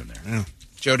names in there. Yeah.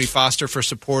 Jodie Foster for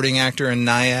supporting actor in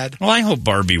Naiad. Well, I hope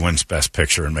Barbie wins Best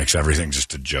Picture and makes everything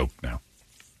just a joke now.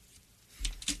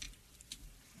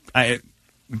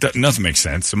 Nothing makes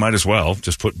sense, so might as well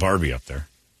just put Barbie up there.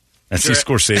 And see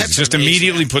Scorsese. Just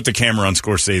immediately put the camera on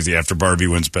Scorsese after Barbie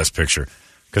wins Best Picture.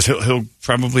 Because he'll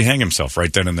probably hang himself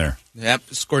right then and there. Yep.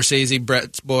 Scorsese,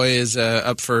 Brett's boy, is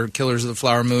up for Killers of the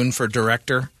Flower Moon for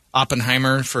director.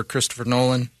 Oppenheimer for Christopher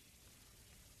Nolan.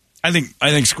 I think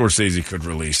Scorsese could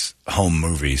release home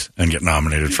movies and get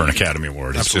nominated for an Academy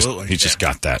Award. Absolutely. He's just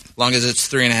got that. As long as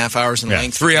it's 3.5 hours in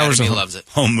length. 3 hours of he loves it.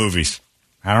 Home movies.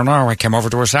 I don't know. I came over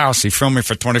to his house. He filmed me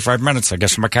for 25 minutes. I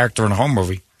guess I'm a character in a home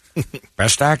movie.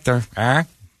 Best actor.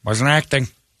 Wasn't acting.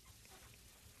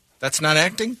 That's not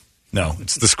acting? No,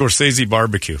 it's the Scorsese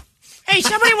barbecue. Hey,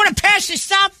 somebody want to pass this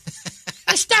stuff?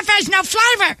 This stuff has no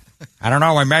flavor. I don't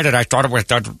know. I made it. I thought it was...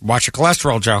 Watch your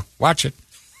cholesterol, Joe. Watch it.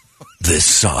 This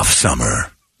soft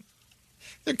summer.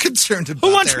 They're concerned about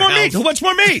Who wants their more health. meat? Who wants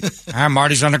more meat?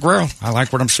 Marty's on the grill. I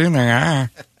like what I'm seeing there.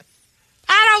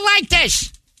 I don't like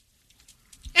this.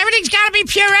 Everything's got to be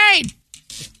pureed.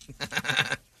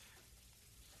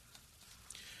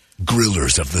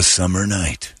 Grillers of the summer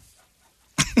night.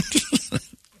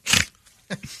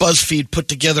 BuzzFeed put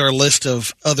together a list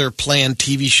of other planned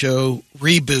TV show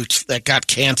reboots that got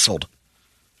canceled.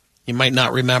 You might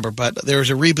not remember, but there was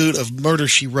a reboot of Murder,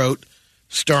 She Wrote,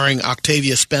 starring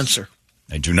Octavia Spencer.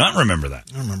 I do not remember that.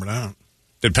 I remember that.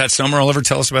 Did Pat Summerall ever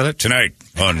tell us about it? Tonight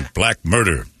on Black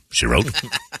Murder, She Wrote.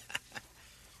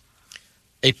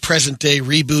 A present-day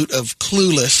reboot of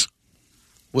Clueless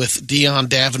with Dion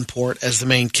Davenport as the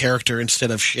main character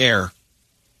instead of Cher.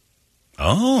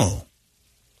 Oh.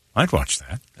 I'd watch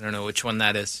that. I don't know which one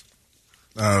that is.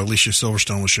 Alicia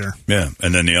Silverstone was Cher. Yeah,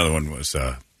 and then the other one was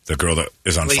the girl that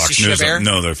is on Lacey Fox News.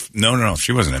 Chabert? No,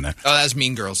 she wasn't in that. Oh, that was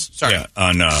Mean Girls. Sorry.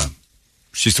 Yeah,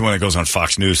 she's the one that goes on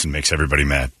Fox News and makes everybody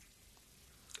mad.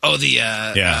 Oh, the...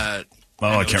 yeah.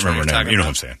 I can't remember her name. You know what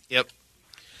I'm saying. Yep.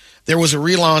 There was a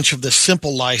relaunch of The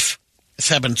Simple Life. This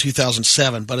happened in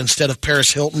 2007, but instead of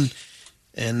Paris Hilton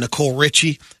and Nicole Richie,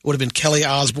 it would have been Kelly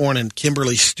Osbourne and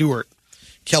Kimberly Stewart.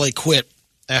 Kelly quit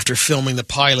after filming the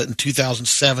pilot in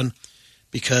 2007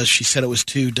 because she said it was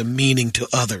too demeaning to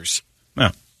others. No.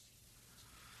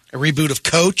 A reboot of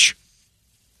Coach.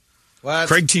 What?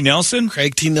 Craig T. Nelson?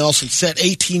 Craig T. Nelson, set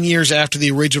 18 years after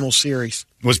the original series.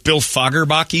 Was Bill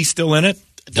Fagerbakke still in it?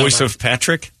 Voice of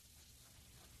Patrick?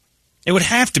 It would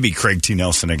have to be Craig T.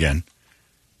 Nelson again.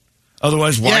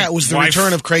 Otherwise, why? Yeah, it was the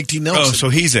return of Craig T. Nelson. Oh, so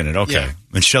he's in it. Okay. Yeah.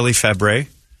 And Shelley Fabre?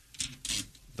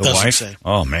 The Doesn't wife? say.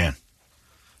 Oh, man.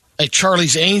 A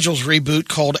Charlie's Angels reboot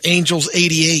called Angels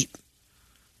 88,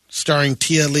 starring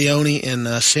Tia Leone and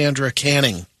Sandra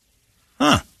Canning.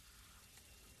 Huh.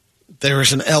 There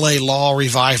is an L.A. Law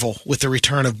revival with the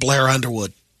return of Blair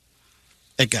Underwood.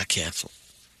 It got canceled.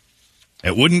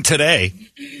 It wouldn't today.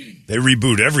 They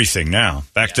reboot everything now.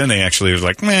 Back then, they actually was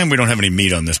like, man, we don't have any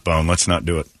meat on this bone. Let's not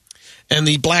do it. And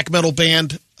the black metal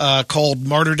band called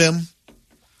Martyrdom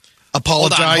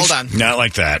apologized. Hold on. Not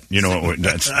like that. You know what?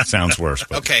 That sounds worse.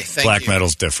 But okay, thank black you.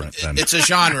 metal's different. It's a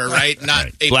genre, right? Not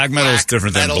right. A black metal is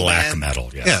different than metal black band?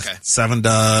 metal. Yes. Yeah. Okay. Seven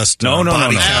Dust. No.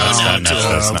 Body Count,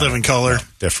 Count, Living Color. No,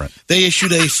 different. They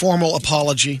issued a formal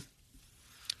apology.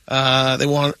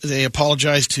 They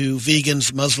apologized to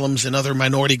vegans, Muslims, and other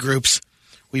minority groups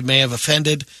we may have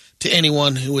offended, to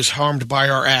anyone who was harmed by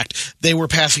our act. They were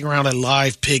passing around a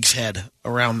live pig's head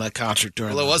around the concert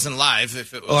during. Well, it wasn't live.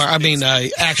 If it was,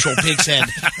 actual pig's head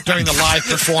during the live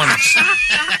performance.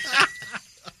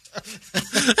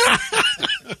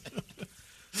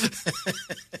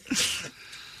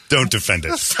 Don't defend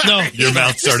it. No, your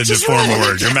mouth started to form a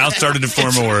word. Your mouth started to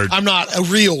form a word. I'm not a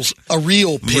real pig's head.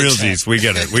 Realsies. We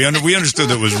get it. We understood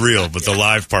that it was real, but the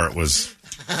live part was.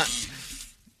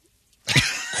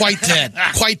 Quite dead.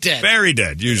 Quite dead. Very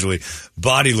dead, usually.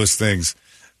 Bodiless things,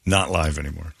 not live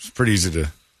anymore. It's pretty easy to...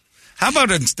 How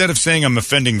about instead of saying I'm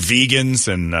offending vegans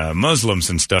and Muslims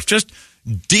and stuff, just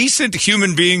decent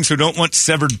human beings who don't want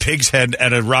severed pig's head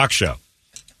at a rock show?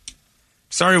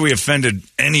 Sorry we offended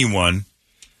anyone.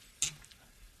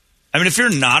 I mean, if you're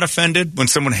not offended when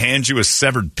someone hands you a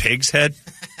severed pig's head,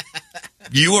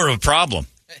 you are a problem.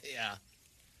 Yeah.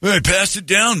 Hey, pass it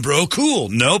down, bro. Cool.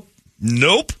 Nope.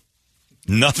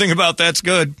 Nothing about that's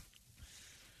good.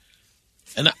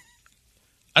 And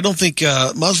I don't think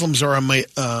Muslims are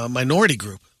a minority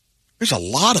group. There's a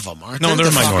lot of them, aren't there? No, they're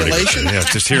a minority group. Yeah,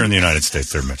 just here in the United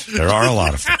States, there are a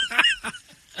lot of them.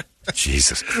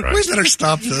 Jesus Christ. We better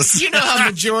stop this. You know how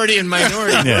majority and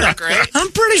minority work, right?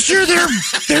 I'm pretty sure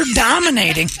they're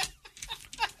dominating.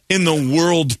 In the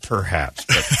world, perhaps.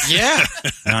 But yeah.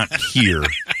 Not here.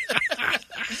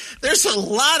 There's a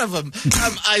lot of them.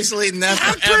 I'm isolating that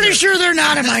I'm pretty sure they're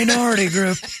not a minority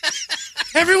group.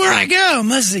 Everywhere I go,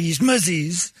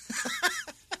 muzzies.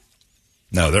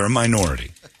 No, they're a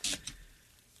minority.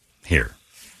 Here.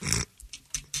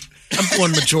 I'm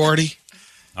going majority.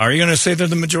 Are you going to say they're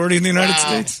the majority in the United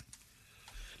States?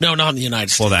 No, not in the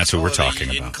United States. Well, that's what we're talking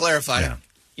about. Didn't clarify.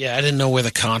 Yeah, I didn't know where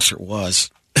the concert was.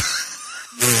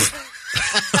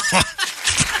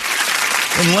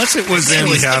 Unless it was in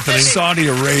Saudi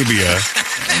Arabia,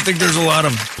 I don't think there's a lot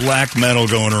of black metal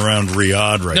going around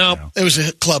Riyadh right now. No, it was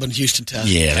a club in Houston,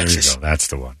 Texas. Yeah, there you go. That's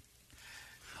the one.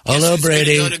 Hello,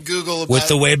 Brady. Go to Google with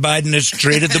the way Biden has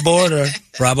treated the border,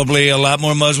 probably a lot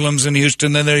more Muslims in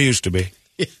Houston than there used to be.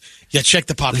 Yeah, check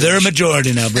the population. They're a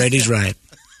majority now. Brady's right.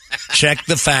 Check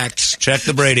the facts. Check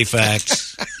the Brady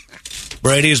facts.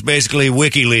 Brady is basically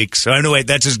WikiLeaks. Oh, no, wait,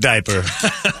 that's his diaper.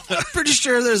 I'm pretty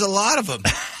sure there's a lot of them.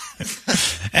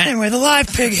 Anyway, the live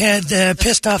pig head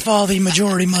pissed off all the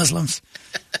majority Muslims.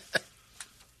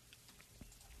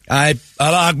 Allah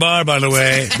Akbar, by the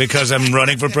way, because I'm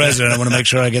running for president. I want to make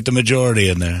sure I get the majority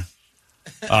in there.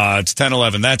 It's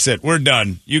 10:11. That's it. We're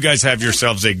done. You guys have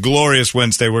yourselves a glorious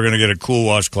Wednesday. We're going to get a cool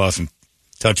washcloth and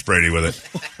touch Brady with it.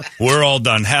 We're all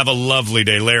done. Have a lovely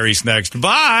day. Larry's next.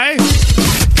 Bye.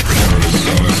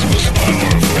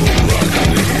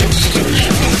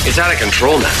 It's out of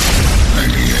control now.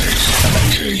 98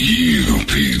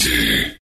 KUPD.